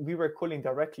 but we were calling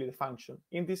directly the function.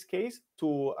 In this case,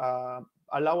 to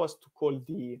allow us to call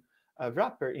the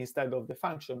wrapper instead of the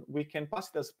function, we can pass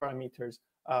it as parameters,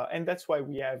 and that's why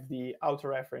we have the auto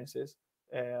references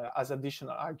as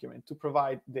additional argument to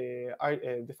provide the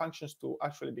functions to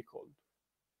actually be called.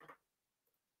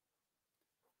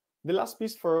 The last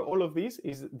piece for all of this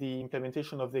is the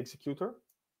implementation of the executor.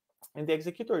 And the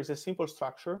executor is a simple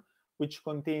structure which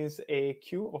contains a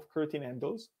queue of coroutine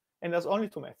handles and has only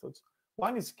two methods.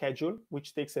 One is schedule,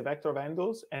 which takes a vector of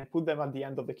handles and put them at the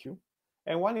end of the queue.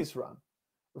 And one is run.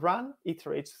 Run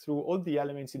iterates through all the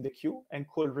elements in the queue and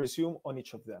call resume on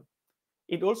each of them.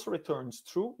 It also returns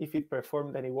true if it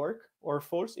performed any work or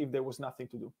false if there was nothing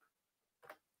to do.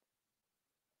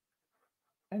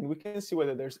 And we can see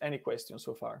whether there's any questions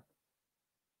so far.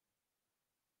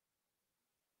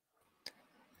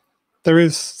 There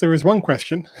is one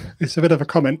question. It's a bit of a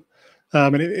comment,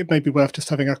 and it may be worth just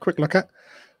having a quick look at.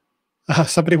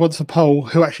 Somebody wants a poll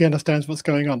who actually understands what's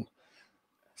going on.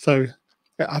 So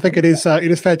I think it is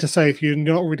fair to say if you're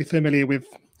not already familiar with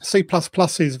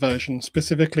C++'s version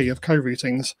specifically of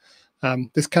coroutines,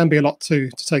 this can be a lot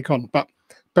to take on. But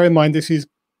bear in mind, this is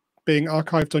being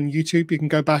archived on YouTube. You can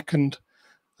go back and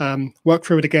work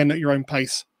through it again at your own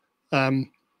pace, and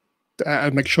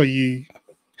make sure you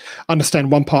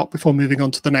understand one part before moving on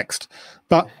to the next.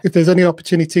 But if there's any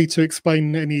opportunity to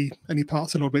explain any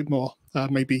parts a little bit more,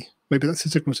 maybe that's a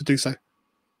signal to do so.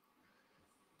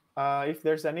 If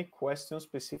there's any questions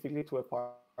specifically to a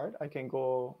part, I can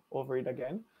go over it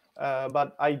again.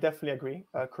 But I definitely agree.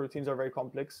 Coroutines are very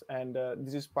complex, and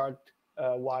this is part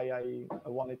why I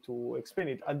wanted to explain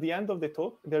it. At the end of the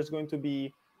talk, there's going to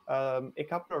be a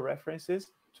couple of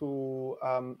references to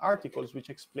articles which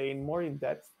explain more in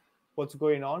depth what's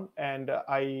going on, and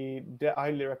I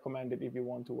highly recommend it if you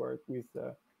want to work with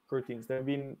coroutines. They've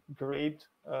been great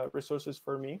resources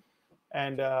for me,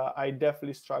 and I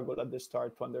definitely struggled at the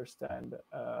start to understand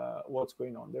what's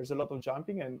going on. There's a lot of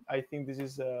jumping, and I think this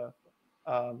is a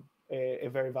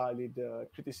very valid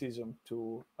criticism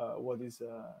to what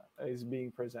is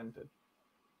being presented.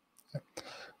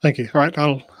 Thank you. All right,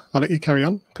 I'll let you carry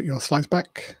on. Put your slides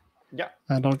back. Yeah,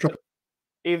 and I'll drop.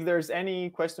 If there's any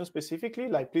question specifically,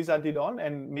 like please add it on,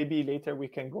 and maybe later we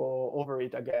can go over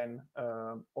it again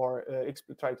or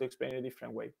try to explain it a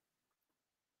different way.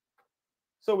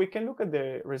 So we can look at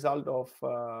the result of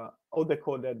all the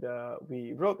code that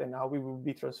we wrote, and now we will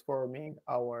be transforming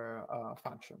our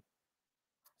function.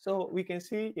 So we can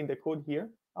see in the code here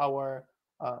our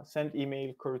send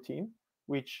email coroutine,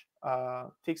 which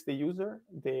takes the user,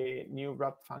 the new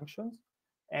wrap functions,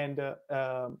 and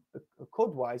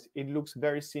code-wise, it looks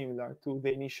very similar to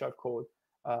the initial code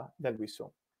that we saw.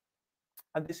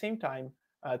 At the same time,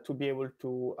 to be able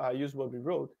to use what we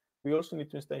wrote, we also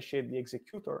need to instantiate the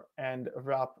executor and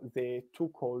wrap the two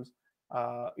calls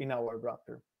in our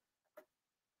wrapper.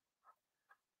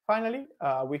 Finally,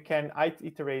 we can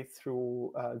iterate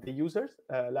through the users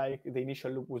like the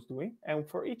initial loop was doing. And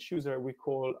for each user, we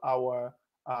call our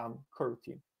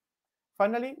coroutine.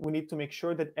 Finally, we need to make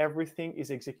sure that everything is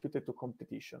executed to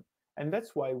completion. And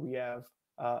that's why we have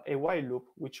a while loop,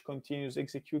 which continues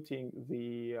executing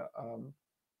the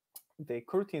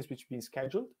coroutines which have been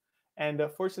scheduled and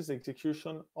forces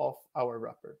execution of our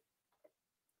wrapper.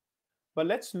 But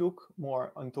let's look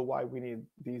more into why we need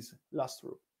this last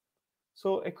loop.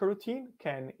 So a coroutine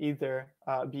can either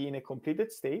be in a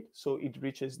completed state, so it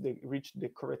reached the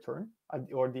co-return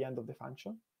or the end of the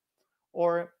function,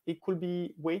 or it could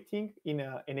be waiting in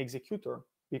an executor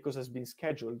because it's been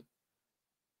scheduled.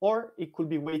 or it could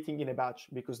be waiting in a batch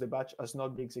because the batch has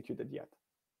not been executed yet.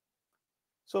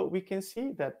 So we can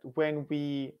see that when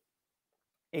we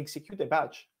execute a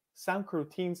batch, some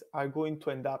coroutines are going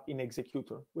to end up in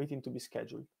executor, waiting to be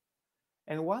scheduled.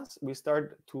 And once we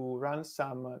start to run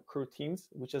some coroutines,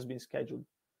 which has been scheduled,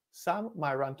 some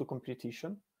might run to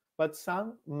completion, but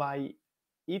some might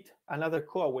hit another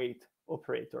co-await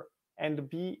operator and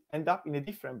end up in a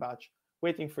different batch,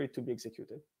 waiting for it to be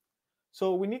executed.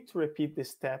 So we need to repeat this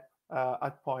step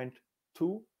at point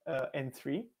 2 and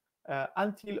 3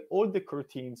 until all the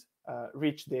coroutines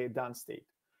reach the done state.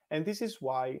 And this is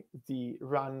why the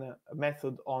run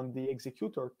method on the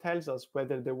executor tells us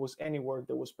whether there was any work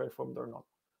that was performed or not,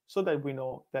 so that we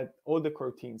know that all the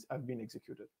coroutines have been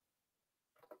executed.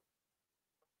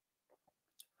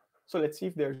 So let's see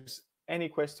if there's any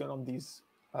question on this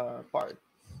part.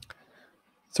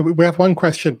 So we have one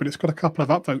question, but it's got a couple of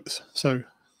upvotes. So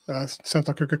sounds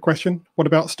like a good question. What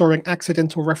about storing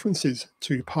accidental references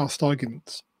to past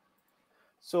arguments?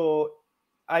 So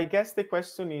I guess the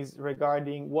question is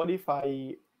regarding what if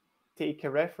I take a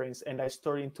reference and I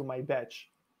store it into my batch,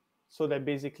 so that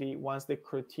basically once the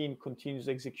coroutine continues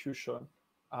execution,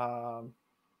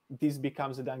 this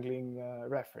becomes a dangling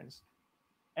reference.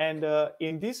 And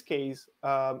in this case,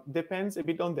 depends a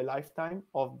bit on the lifetime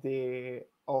of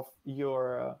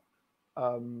your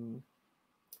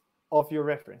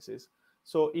references.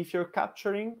 So if you're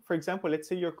capturing, for example, let's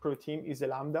say your coroutine is a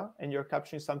lambda and you're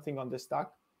capturing something on the stack,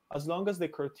 as long as the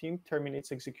coroutine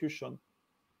terminates execution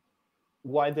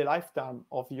while the lifetime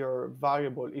of your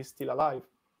variable is still alive,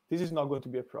 this is not going to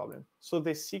be a problem. So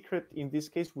the secret in this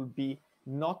case would be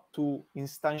not to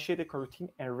instantiate a coroutine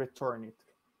and return it.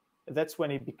 That's when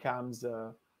it becomes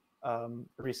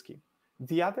risky.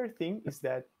 The other thing is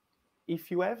that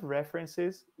if you have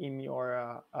references in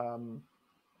your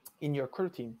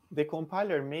coroutine, the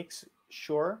compiler makes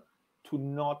sure to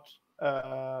not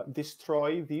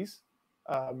destroy these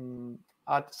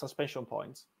at suspension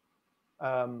points.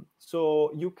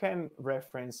 So you can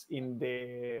reference in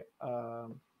the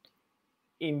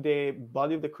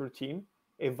body of the coroutine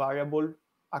a variable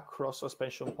across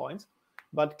suspension points,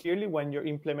 but clearly when you're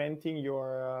implementing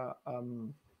your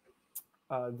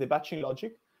the batching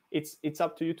logic, it's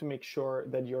up to you to make sure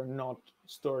that you're not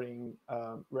storing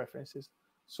references.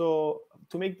 So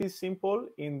to make this simple,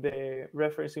 in the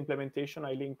reference implementation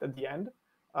I linked at the end,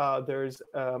 there's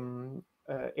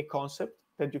a concept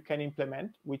that you can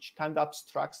implement, which kind of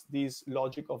abstracts this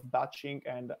logic of batching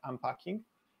and unpacking.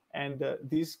 And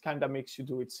this kind of makes you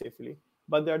do it safely.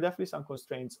 But there are definitely some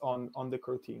constraints on the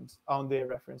coroutines, on the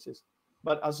references.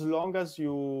 But as long as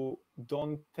you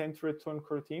don't tend to return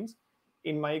coroutines,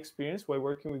 in my experience, while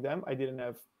working with them, I didn't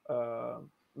have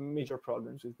major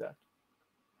problems with that.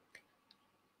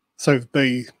 So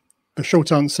the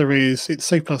short answer is it's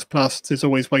C++. There's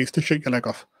always ways to shoot your leg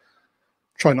off.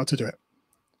 Try not to do it.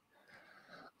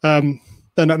 Then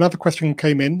another question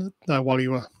came in while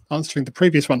you were answering the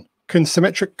previous one. Can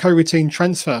symmetric coroutine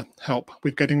transfer help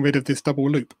with getting rid of this double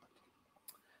loop?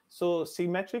 So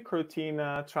symmetric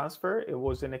coroutine transfer, it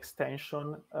was an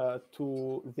extension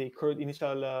to the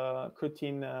initial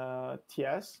coroutine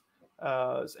TS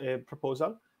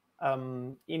proposal,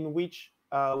 in which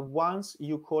once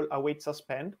you call await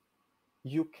suspend,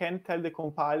 you can tell the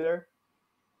compiler,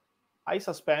 I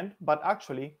suspend, but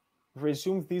actually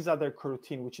resume this other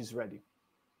coroutine which is ready.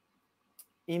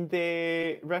 In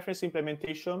the reference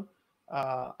implementation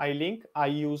I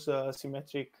use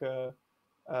symmetric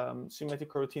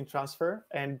coroutine transfer,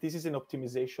 and this is an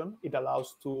optimization. It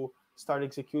allows to start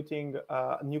executing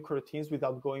new coroutines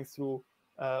without going through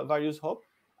various hops.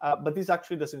 But this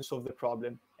actually doesn't solve the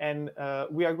problem. And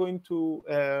we are going to,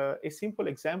 a simple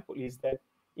example is that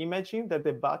imagine that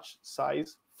the batch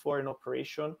size for an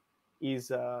operation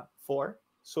is 4.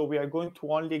 So we are going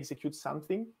to only execute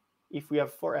something if we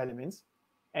have 4 elements,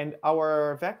 and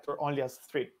our vector only has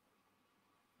 3.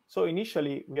 So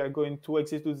initially, we are going to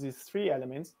execute these 3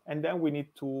 elements, and then we need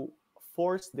to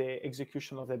force the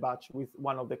execution of the batch with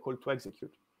one of the call to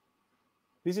execute.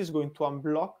 This is going to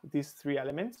unblock these 3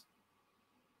 elements,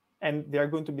 and they are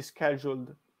going to be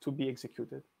scheduled to be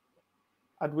executed,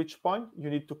 at which point you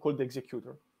need to call the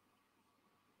executor.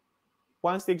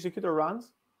 Once the executor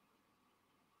runs,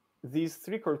 these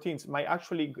 3 coroutines might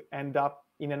actually end up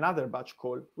in another batch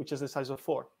call, which is the size of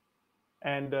 4.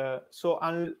 And so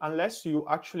unless you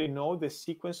actually know the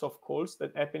sequence of calls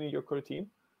that happen in your coroutine,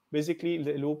 basically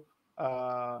the loop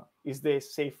is the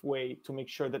safe way to make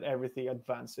sure that everything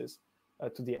advances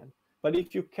to the end. But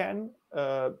if you can,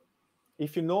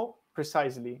 if you know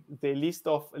precisely the list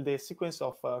of the sequence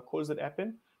of calls that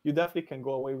happen, you definitely can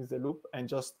go away with the loop and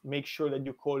just make sure that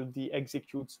you call the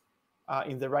executes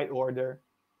in the right order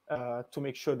to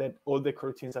make sure that all the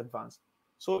coroutines advance.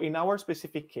 So in our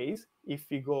specific case, if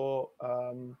we go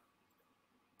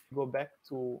back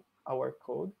to our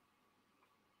code.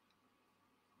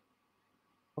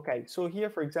 Okay, so here,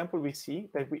 for example, we see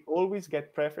that we always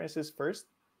get preferences first,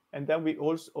 and then we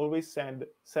also always send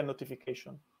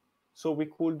notification. So we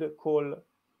could call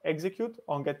execute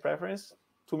on get preference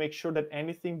to make sure that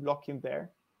anything blocking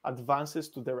there advances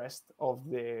to the rest of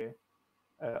the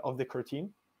coroutine,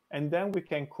 and then we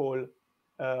can call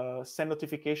send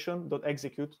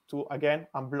notification.execute to again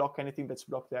unblock anything that's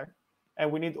blocked there.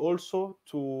 And we need also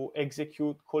to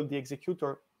call the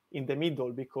executor in the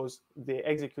middle, because the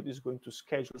execute is going to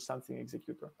schedule something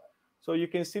executor. So you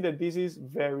can see that this is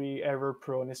very error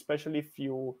prone, especially if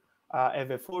you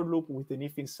have a for loop with an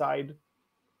if inside.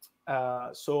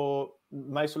 So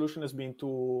my solution has been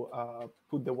to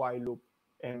put the while loop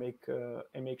and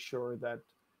make sure that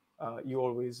you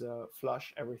always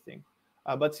flush everything.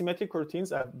 But symmetric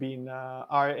routines are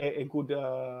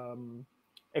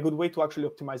a good way to actually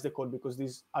optimize the code, because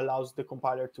this allows the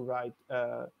compiler to write.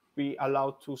 We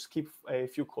allow to skip a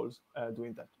few calls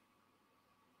doing that.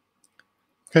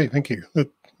 Okay, thank you.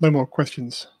 No more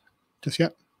questions just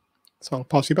yet, so I'll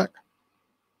pass you back.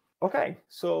 Okay,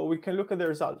 so we can look at the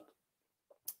result.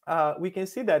 We can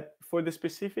see that for the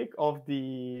specific of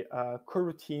the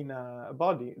coroutine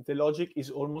body, the logic is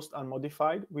almost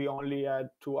unmodified. We only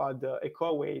had to add a core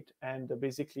await and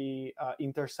basically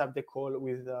intercept the call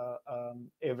with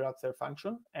a wrapper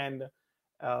function, and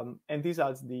this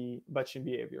adds the batching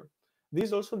behavior. This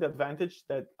is also the advantage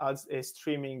that adds a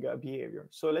streaming behavior.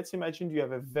 So let's imagine you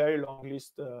have a very long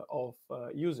list of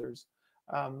users.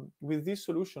 With this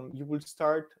solution, you will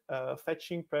start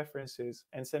fetching preferences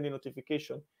and sending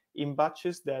notification in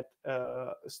batches that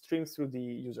stream through the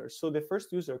users. So the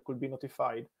first user could be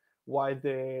notified while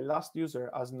the last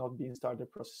user has not been started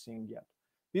processing yet.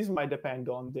 This might depend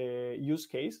on the use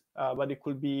case, but it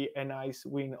could be a nice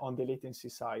win on the latency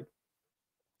side.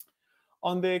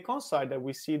 On the cons side,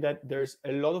 we see that there's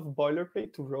a lot of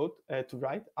boilerplate to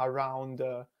write around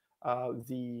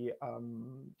the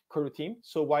coroutine.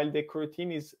 So while the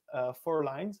coroutine is 4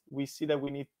 lines, we see that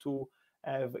we need to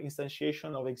have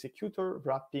instantiation of executor,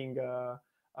 wrapping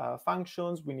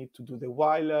functions. We need to do the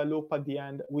while loop at the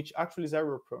end, which actually is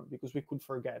error prone because we could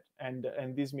forget. And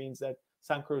this means that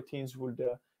some coroutines would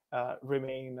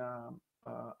remain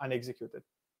unexecuted.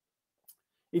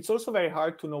 It's also very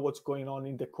hard to know what's going on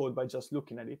in the code by just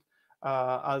looking at it.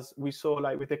 As we saw,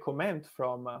 like with a comment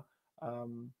from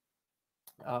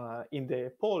in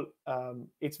the poll,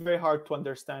 it's very hard to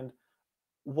understand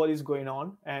what is going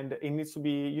on, and you need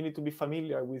to be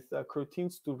familiar with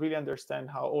coroutines to really understand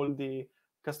how all the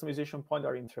customization points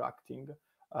are interacting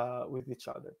with each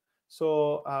other.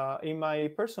 So in my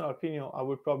personal opinion, I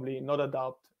would probably not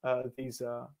adopt this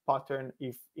pattern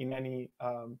if in any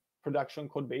production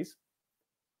code base.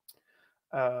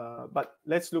 But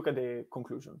let's look at the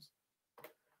conclusions.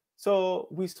 So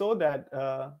we saw that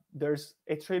there's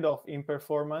a trade-off in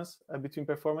performance between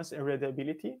performance and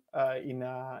reliability in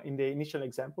the initial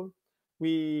example.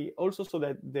 We also saw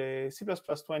that the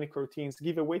C++20 coroutines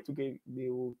give a way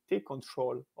to take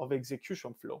control of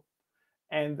execution flow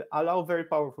and allow very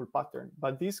powerful pattern,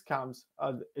 but this comes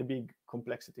at a big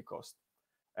complexity cost.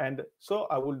 And so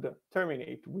I would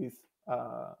terminate with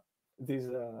this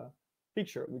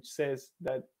picture, which says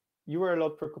that you were a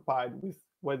lot preoccupied with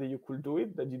whether you could do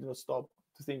it, that you did not stop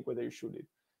to think whether you should it.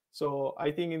 So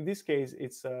I think in this case,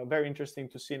 it's very interesting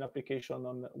to see an application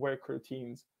on where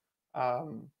coroutines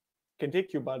can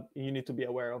take you, but you need to be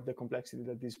aware of the complexity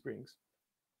that this brings.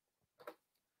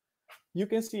 You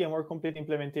can see a more complete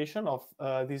implementation of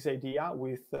this idea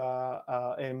with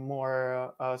a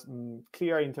more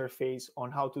clear interface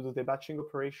on how to do the batching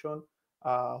operation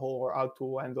or how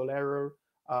to handle error.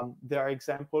 There are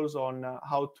examples on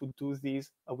how to do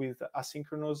this with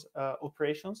asynchronous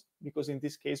operations, because in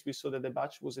this case, we saw that the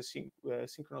batch was a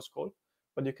synchronous call,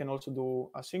 but you can also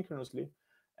do asynchronously.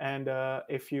 And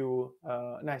a few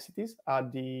niceties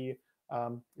at the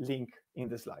link in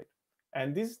the slide.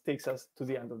 And this takes us to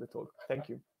the end of the talk. Thank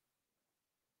you.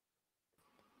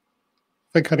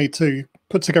 I think I need to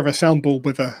put together a soundboard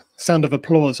with a sound of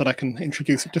applause that I can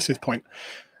introduce at just this point.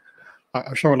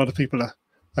 I'm sure a lot of people are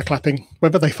clapping,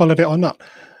 whether they followed it or not.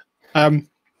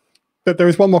 But there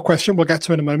is one more question we'll get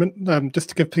to in a moment, just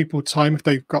to give people time if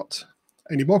they've got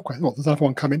any more questions. Well, there's another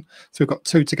one coming, so we've got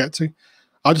 2 to get to.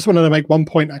 I just wanted to make one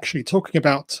point, actually, talking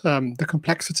about the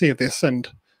complexity of this and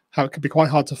how it can be quite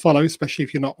hard to follow, especially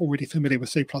if you're not already familiar with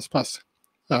C++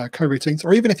 coroutines,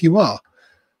 or even if you are.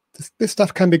 this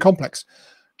stuff can be complex.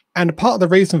 And part of the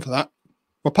reason for that,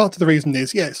 well, part of the reason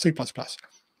is, yeah, it's C++.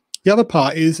 The other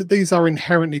part is that these are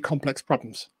inherently complex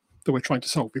problems that we're trying to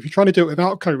solve. If you're trying to do it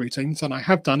without coroutines, and I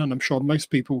have done, and I'm sure most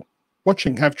people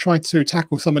watching have tried to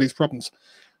tackle some of these problems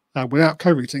without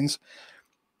coroutines,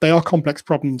 they are complex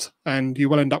problems, and you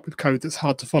will end up with code that's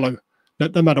hard to follow,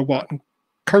 no matter what. And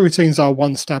coroutines are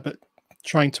one stab at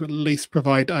trying to at least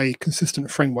provide a consistent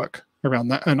framework around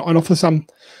that, and offer some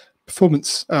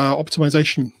performance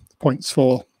optimization points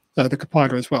for the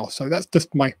compiler as well. So that's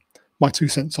just my 2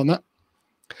 cents on that.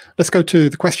 Let's go to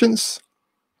the questions.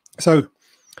 So,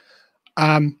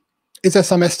 is there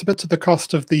some estimate to the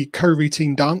cost of the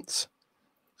coroutine dance?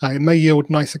 It may yield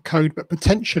nicer code, but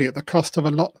potentially at the cost of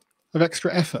a lot of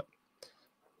extra effort.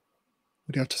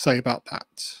 What do you have to say about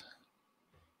that?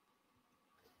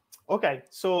 Okay,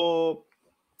 so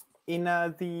in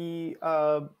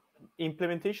the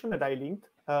implementation that I linked,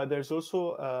 there's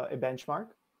also a benchmark,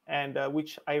 and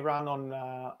which I run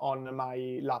on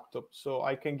my laptop. So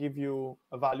I can give you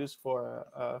values for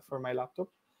my laptop.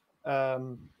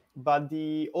 But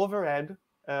the overhead,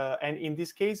 and in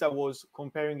this case, I was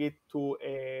comparing it to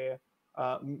a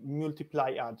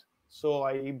multiply add. So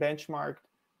I benchmarked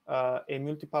a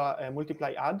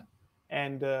multiply add,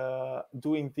 and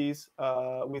doing this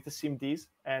with the SIMDs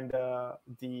and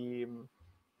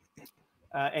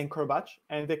and Corobatch,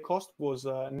 and the cost was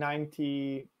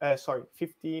 50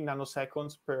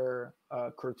 nanoseconds per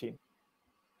coroutine.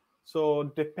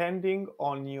 So depending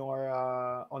on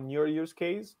your use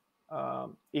case,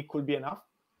 it could be enough.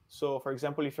 So for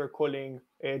example, if you're calling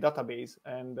a database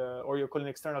and or you're calling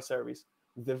external service,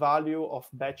 the value of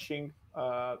batching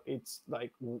it's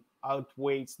like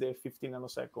outweighs the 15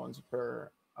 nanoseconds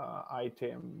per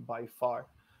item by far.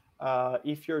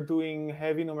 If you're doing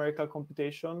heavy numerical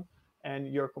computation and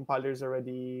your compiler is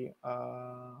already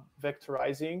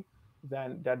vectorizing,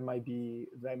 then that might be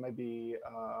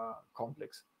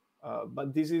complex.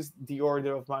 But this is the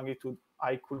order of magnitude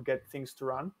I could get things to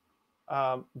run.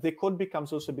 The code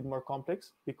becomes also a bit more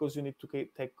complex because you need to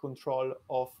take control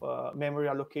of memory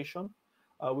allocation,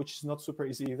 which is not super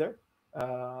easy either,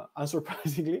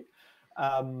 unsurprisingly.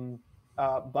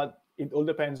 But it all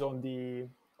depends on the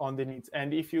needs.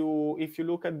 And if you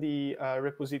look at the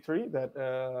repository that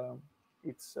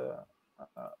it's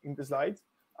in the slides,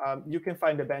 you can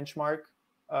find a benchmark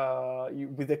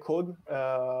with the code.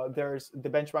 There's the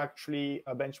benchmark actually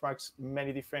benchmarks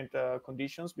many different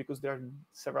conditions because there are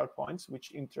several points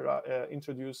which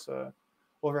introduce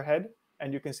overhead,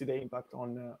 and you can see the impact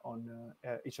on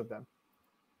each of them.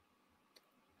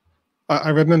 I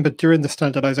remember during the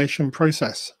standardization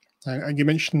process, and you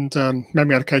mentioned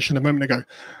memory allocation a moment ago,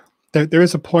 there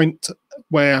is a point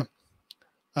where,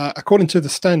 according to the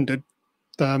standard,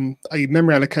 a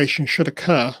memory allocation should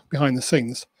occur behind the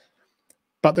scenes,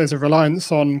 but there's a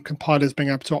reliance on compilers being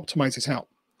able to optimize it out.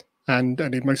 And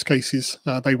in most cases,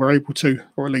 they were able to,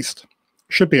 or at least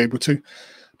should be able to,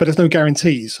 but there's no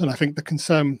guarantees. And I think the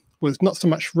concern was not so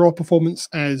much raw performance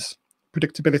as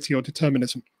predictability or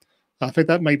determinism. I think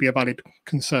that may be a valid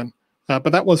concern,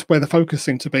 but that was where the focus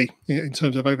seemed to be in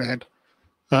terms of overhead,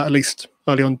 at least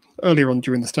earlier on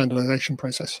during the standardization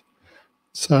process.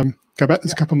 So go back,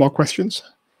 there's a couple more questions.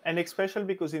 And especially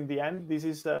because in the end, this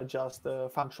is just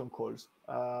function calls.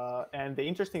 And the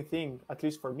interesting thing, at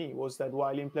least for me, was that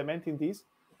while implementing this,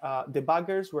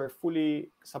 debuggers were fully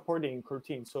supporting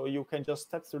coroutine. So you can just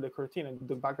step through the coroutine and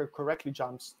the debugger correctly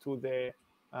jumps to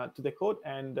the code.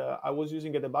 And I was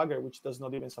using a debugger which does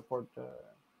not even support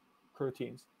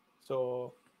coroutines.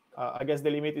 So I guess the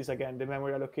limit is, again, the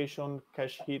memory allocation,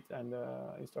 cache hit, and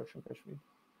instruction cache hit,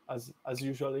 as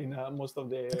usual in most of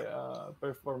the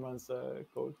performance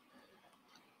code.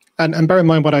 And bear in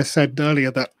mind what I said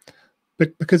earlier, that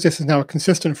because this is now a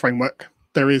consistent framework,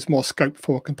 there is more scope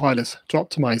for compilers to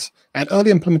optimize. And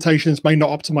early implementations may not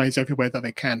optimize everywhere that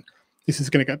they can. This is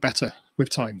going to get better with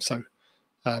time. So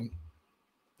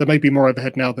there may be more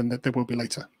overhead now than there will be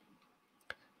later.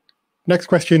 Next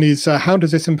question is, how does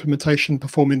this implementation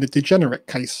perform in the degenerate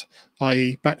case,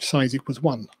 i.e. batch size equals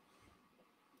 1?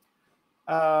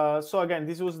 So again,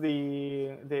 this was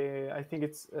I think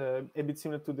it's a bit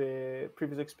similar to the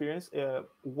previous experience.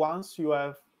 Once you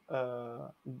have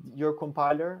your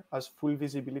compiler has full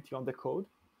visibility on the code,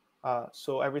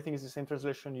 so everything is the same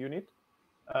translation unit.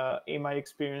 In my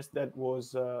experience, that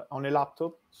was on a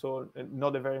laptop, so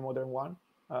not a very modern one.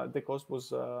 The cost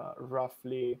was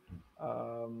roughly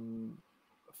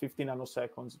 50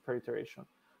 nanoseconds per iteration.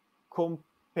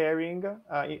 Comparing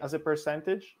as a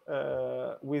percentage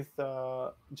with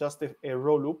just a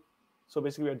row loop. So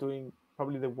basically, we're doing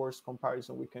probably the worst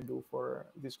comparison we can do for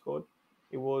this code.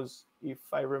 it was, if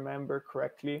I remember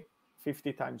correctly,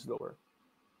 50 times lower.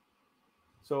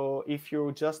 So if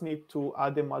you just need to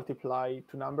add and multiply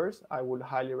two numbers, I would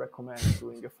highly recommend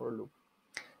doing a for loop.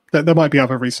 There might be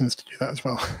other reasons to do that as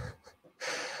well.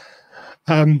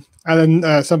 And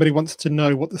then somebody wants to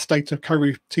know what the state of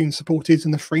coroutine support is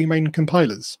in the three main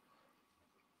compilers.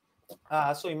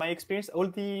 So in my experience, all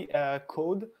the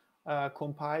code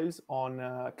compiles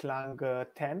on Clang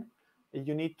 10.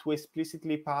 You need to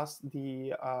explicitly pass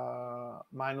the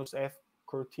 -f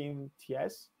coroutine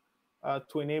TS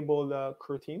to enable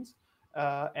coroutines.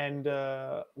 And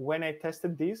when I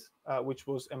tested this, which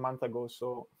was a month ago,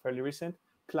 so fairly recent,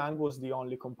 Clang was the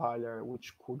only compiler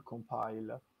which could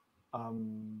compile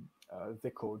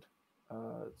the code.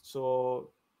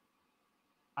 So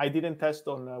I didn't test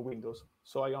on Windows,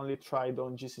 so I only tried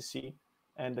on GCC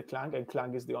and the Clang, and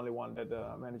Clang is the only one that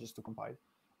manages to compile.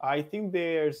 I think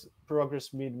there's progress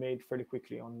being made fairly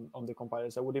quickly on the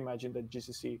compilers. I would imagine that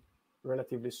GCC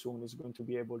relatively soon is going to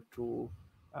be able to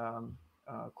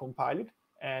compile it.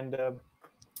 And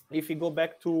if we go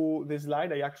back to the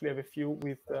slide, I actually have a few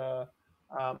with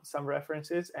some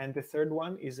references. And the third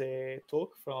one is a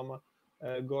talk from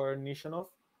Gor Nishanov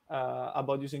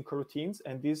about using coroutines.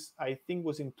 And this, I think,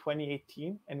 was in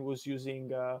 2018 and was using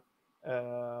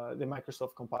the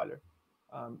Microsoft compiler.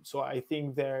 So I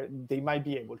think they might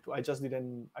be able to. I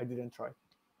didn't try.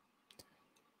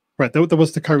 Right, there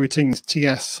was the coroutines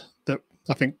TS that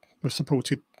I think was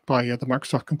supported by the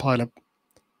Microsoft compiler,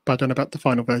 but I don't know about the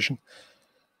final version.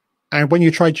 And when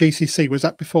you tried GCC, was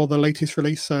that before the latest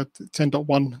release?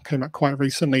 10.1 came out quite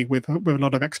recently with a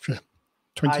lot of extra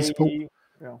 20 support.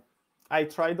 I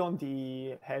tried on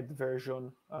the head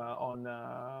version on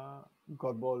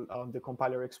Godball on the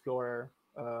Compiler Explorer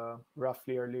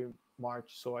roughly early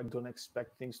March, so I don't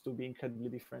expect things to be incredibly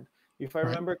different. If I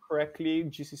remember correctly,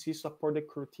 GCC supported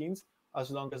coroutines as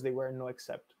long as they were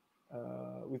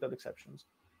without exceptions.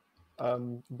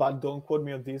 But don't quote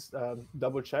me on this,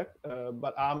 double check.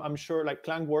 But I'm sure like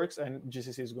Clang works and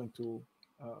GCC is going to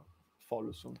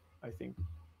follow soon, I think.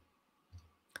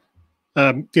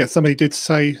 Yeah, somebody did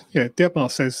say, Dietmar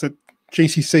says that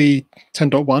GCC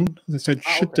 10.1, as I said,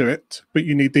 should do it, but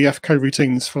you need the F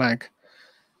coroutines flag.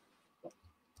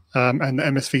 And the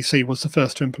MSVC was the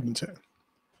first to implement it.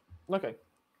 Okay.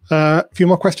 A few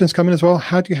more questions coming as well.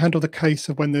 How do you handle the case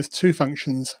of when there's two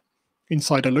functions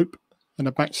inside a loop and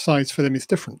a batch size for them is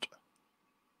different?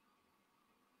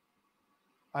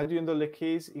 How do you handle the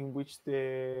case in which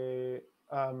the...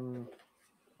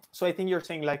 So I think you're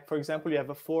saying, like, for example, you have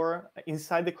a for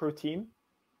inside the coroutine,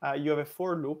 you have a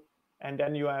for loop, and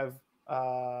then you have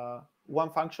one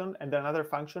function and then another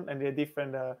function and a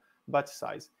different batch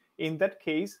size. In that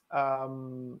case,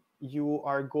 you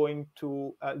are going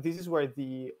to, this is where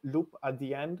the loop at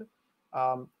the end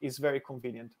is very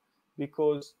convenient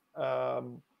because,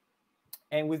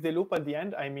 and with the loop at the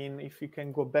end, I mean, if you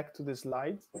can go back to the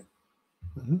slides,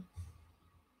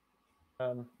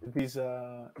 this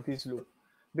loop.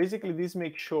 Basically, this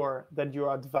makes sure that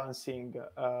you're advancing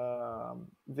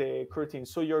the coroutine.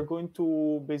 So you're going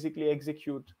to basically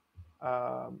execute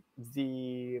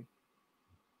the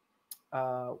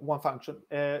one function.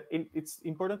 It's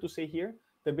important to say here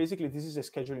that basically this is a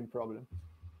scheduling problem.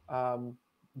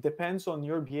 Depends on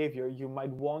your behavior, you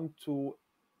might want to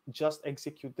just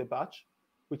execute the batch,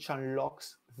 which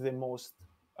unlocks the most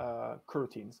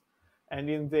coroutines. And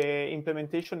in the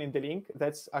implementation in the link,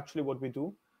 that's actually what we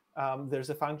do. There's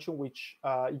a function which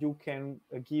you can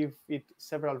give it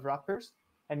several wrappers,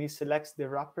 and it selects the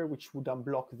wrapper which would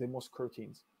unblock the most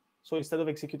coroutines. So instead of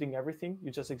executing everything,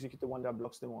 you just execute the one that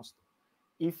blocks the most.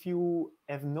 If you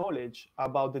have knowledge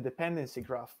about the dependency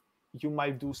graph, you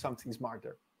might do something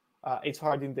smarter. It's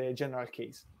hard in the general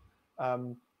case.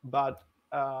 But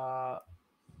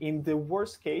in the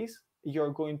worst case,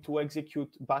 you're going to execute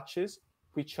batches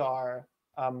which are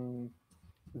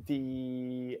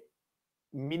the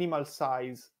minimal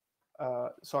size,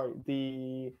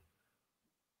 they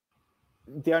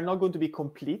are not going to be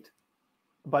complete,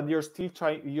 but you're still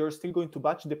going to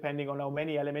batch depending on how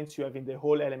many elements you have in the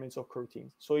whole elements of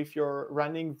coroutines. So if you're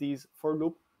running these for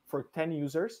loop for 10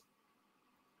 users,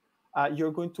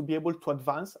 you're going to be able to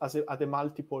advance at a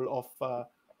multiple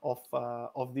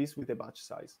of this with the batch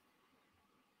size.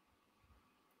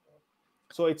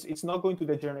 So it's not going to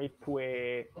degenerate to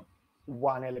a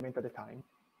one element at a time,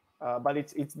 but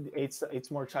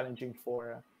it's more challenging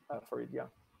for it. Yeah.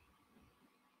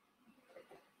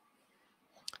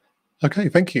 Okay,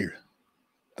 thank you.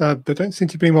 There don't seem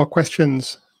to be more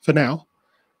questions for now.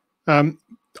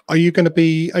 Are you going to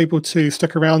be able to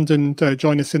stick around and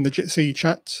join us in the Jitsi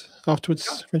chat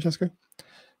afterwards, Francesco?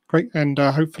 Great, and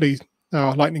hopefully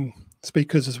our Lightning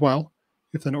speakers as well,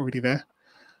 if they're not already there.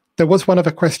 There was one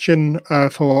other question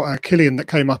for Killian that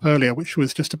came up earlier, which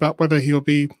was just about whether he'll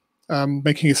be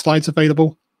making his slides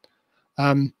available.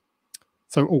 So,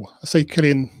 I see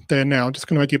Killian there now. I'm just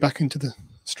going to add you back into the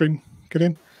stream,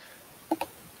 Killian.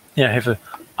 Yeah, hey Phil.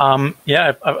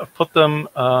 Yeah, I put them.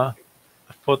 I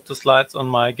put the slides on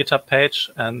my GitHub page,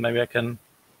 and maybe I can.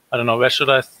 I don't know. Where should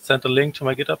I send a link to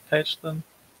my GitHub page then?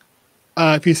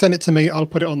 If you send it to me, I'll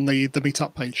put it on the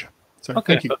meetup page. So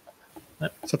okay, thank you.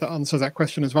 Yep. So that answers that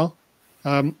question as well.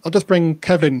 I'll just bring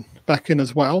Kevin back in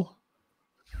as well.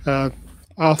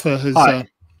 Arthur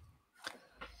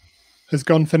has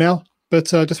gone for now, but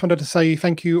just wanted to say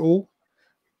thank you all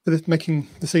for making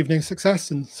this evening a success,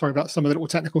 and sorry about some of the little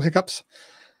technical hiccups.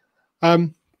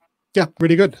 Yeah,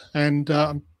 really good. And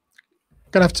I'm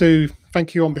going to have to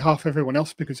thank you on behalf of everyone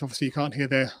else, because obviously you can't hear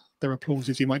their applause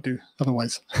as you might do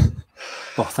otherwise.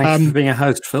 Well, thank you for being a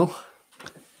host, Phil.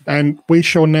 And we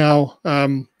shall now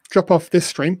drop off this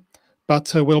stream,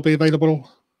 but we'll be available,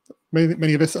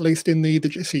 many of us at least, in the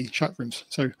Jitsi chat rooms.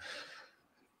 So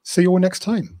see you all next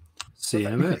time. See you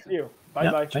in a bit. Thank you.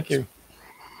 Bye-bye. Thank you.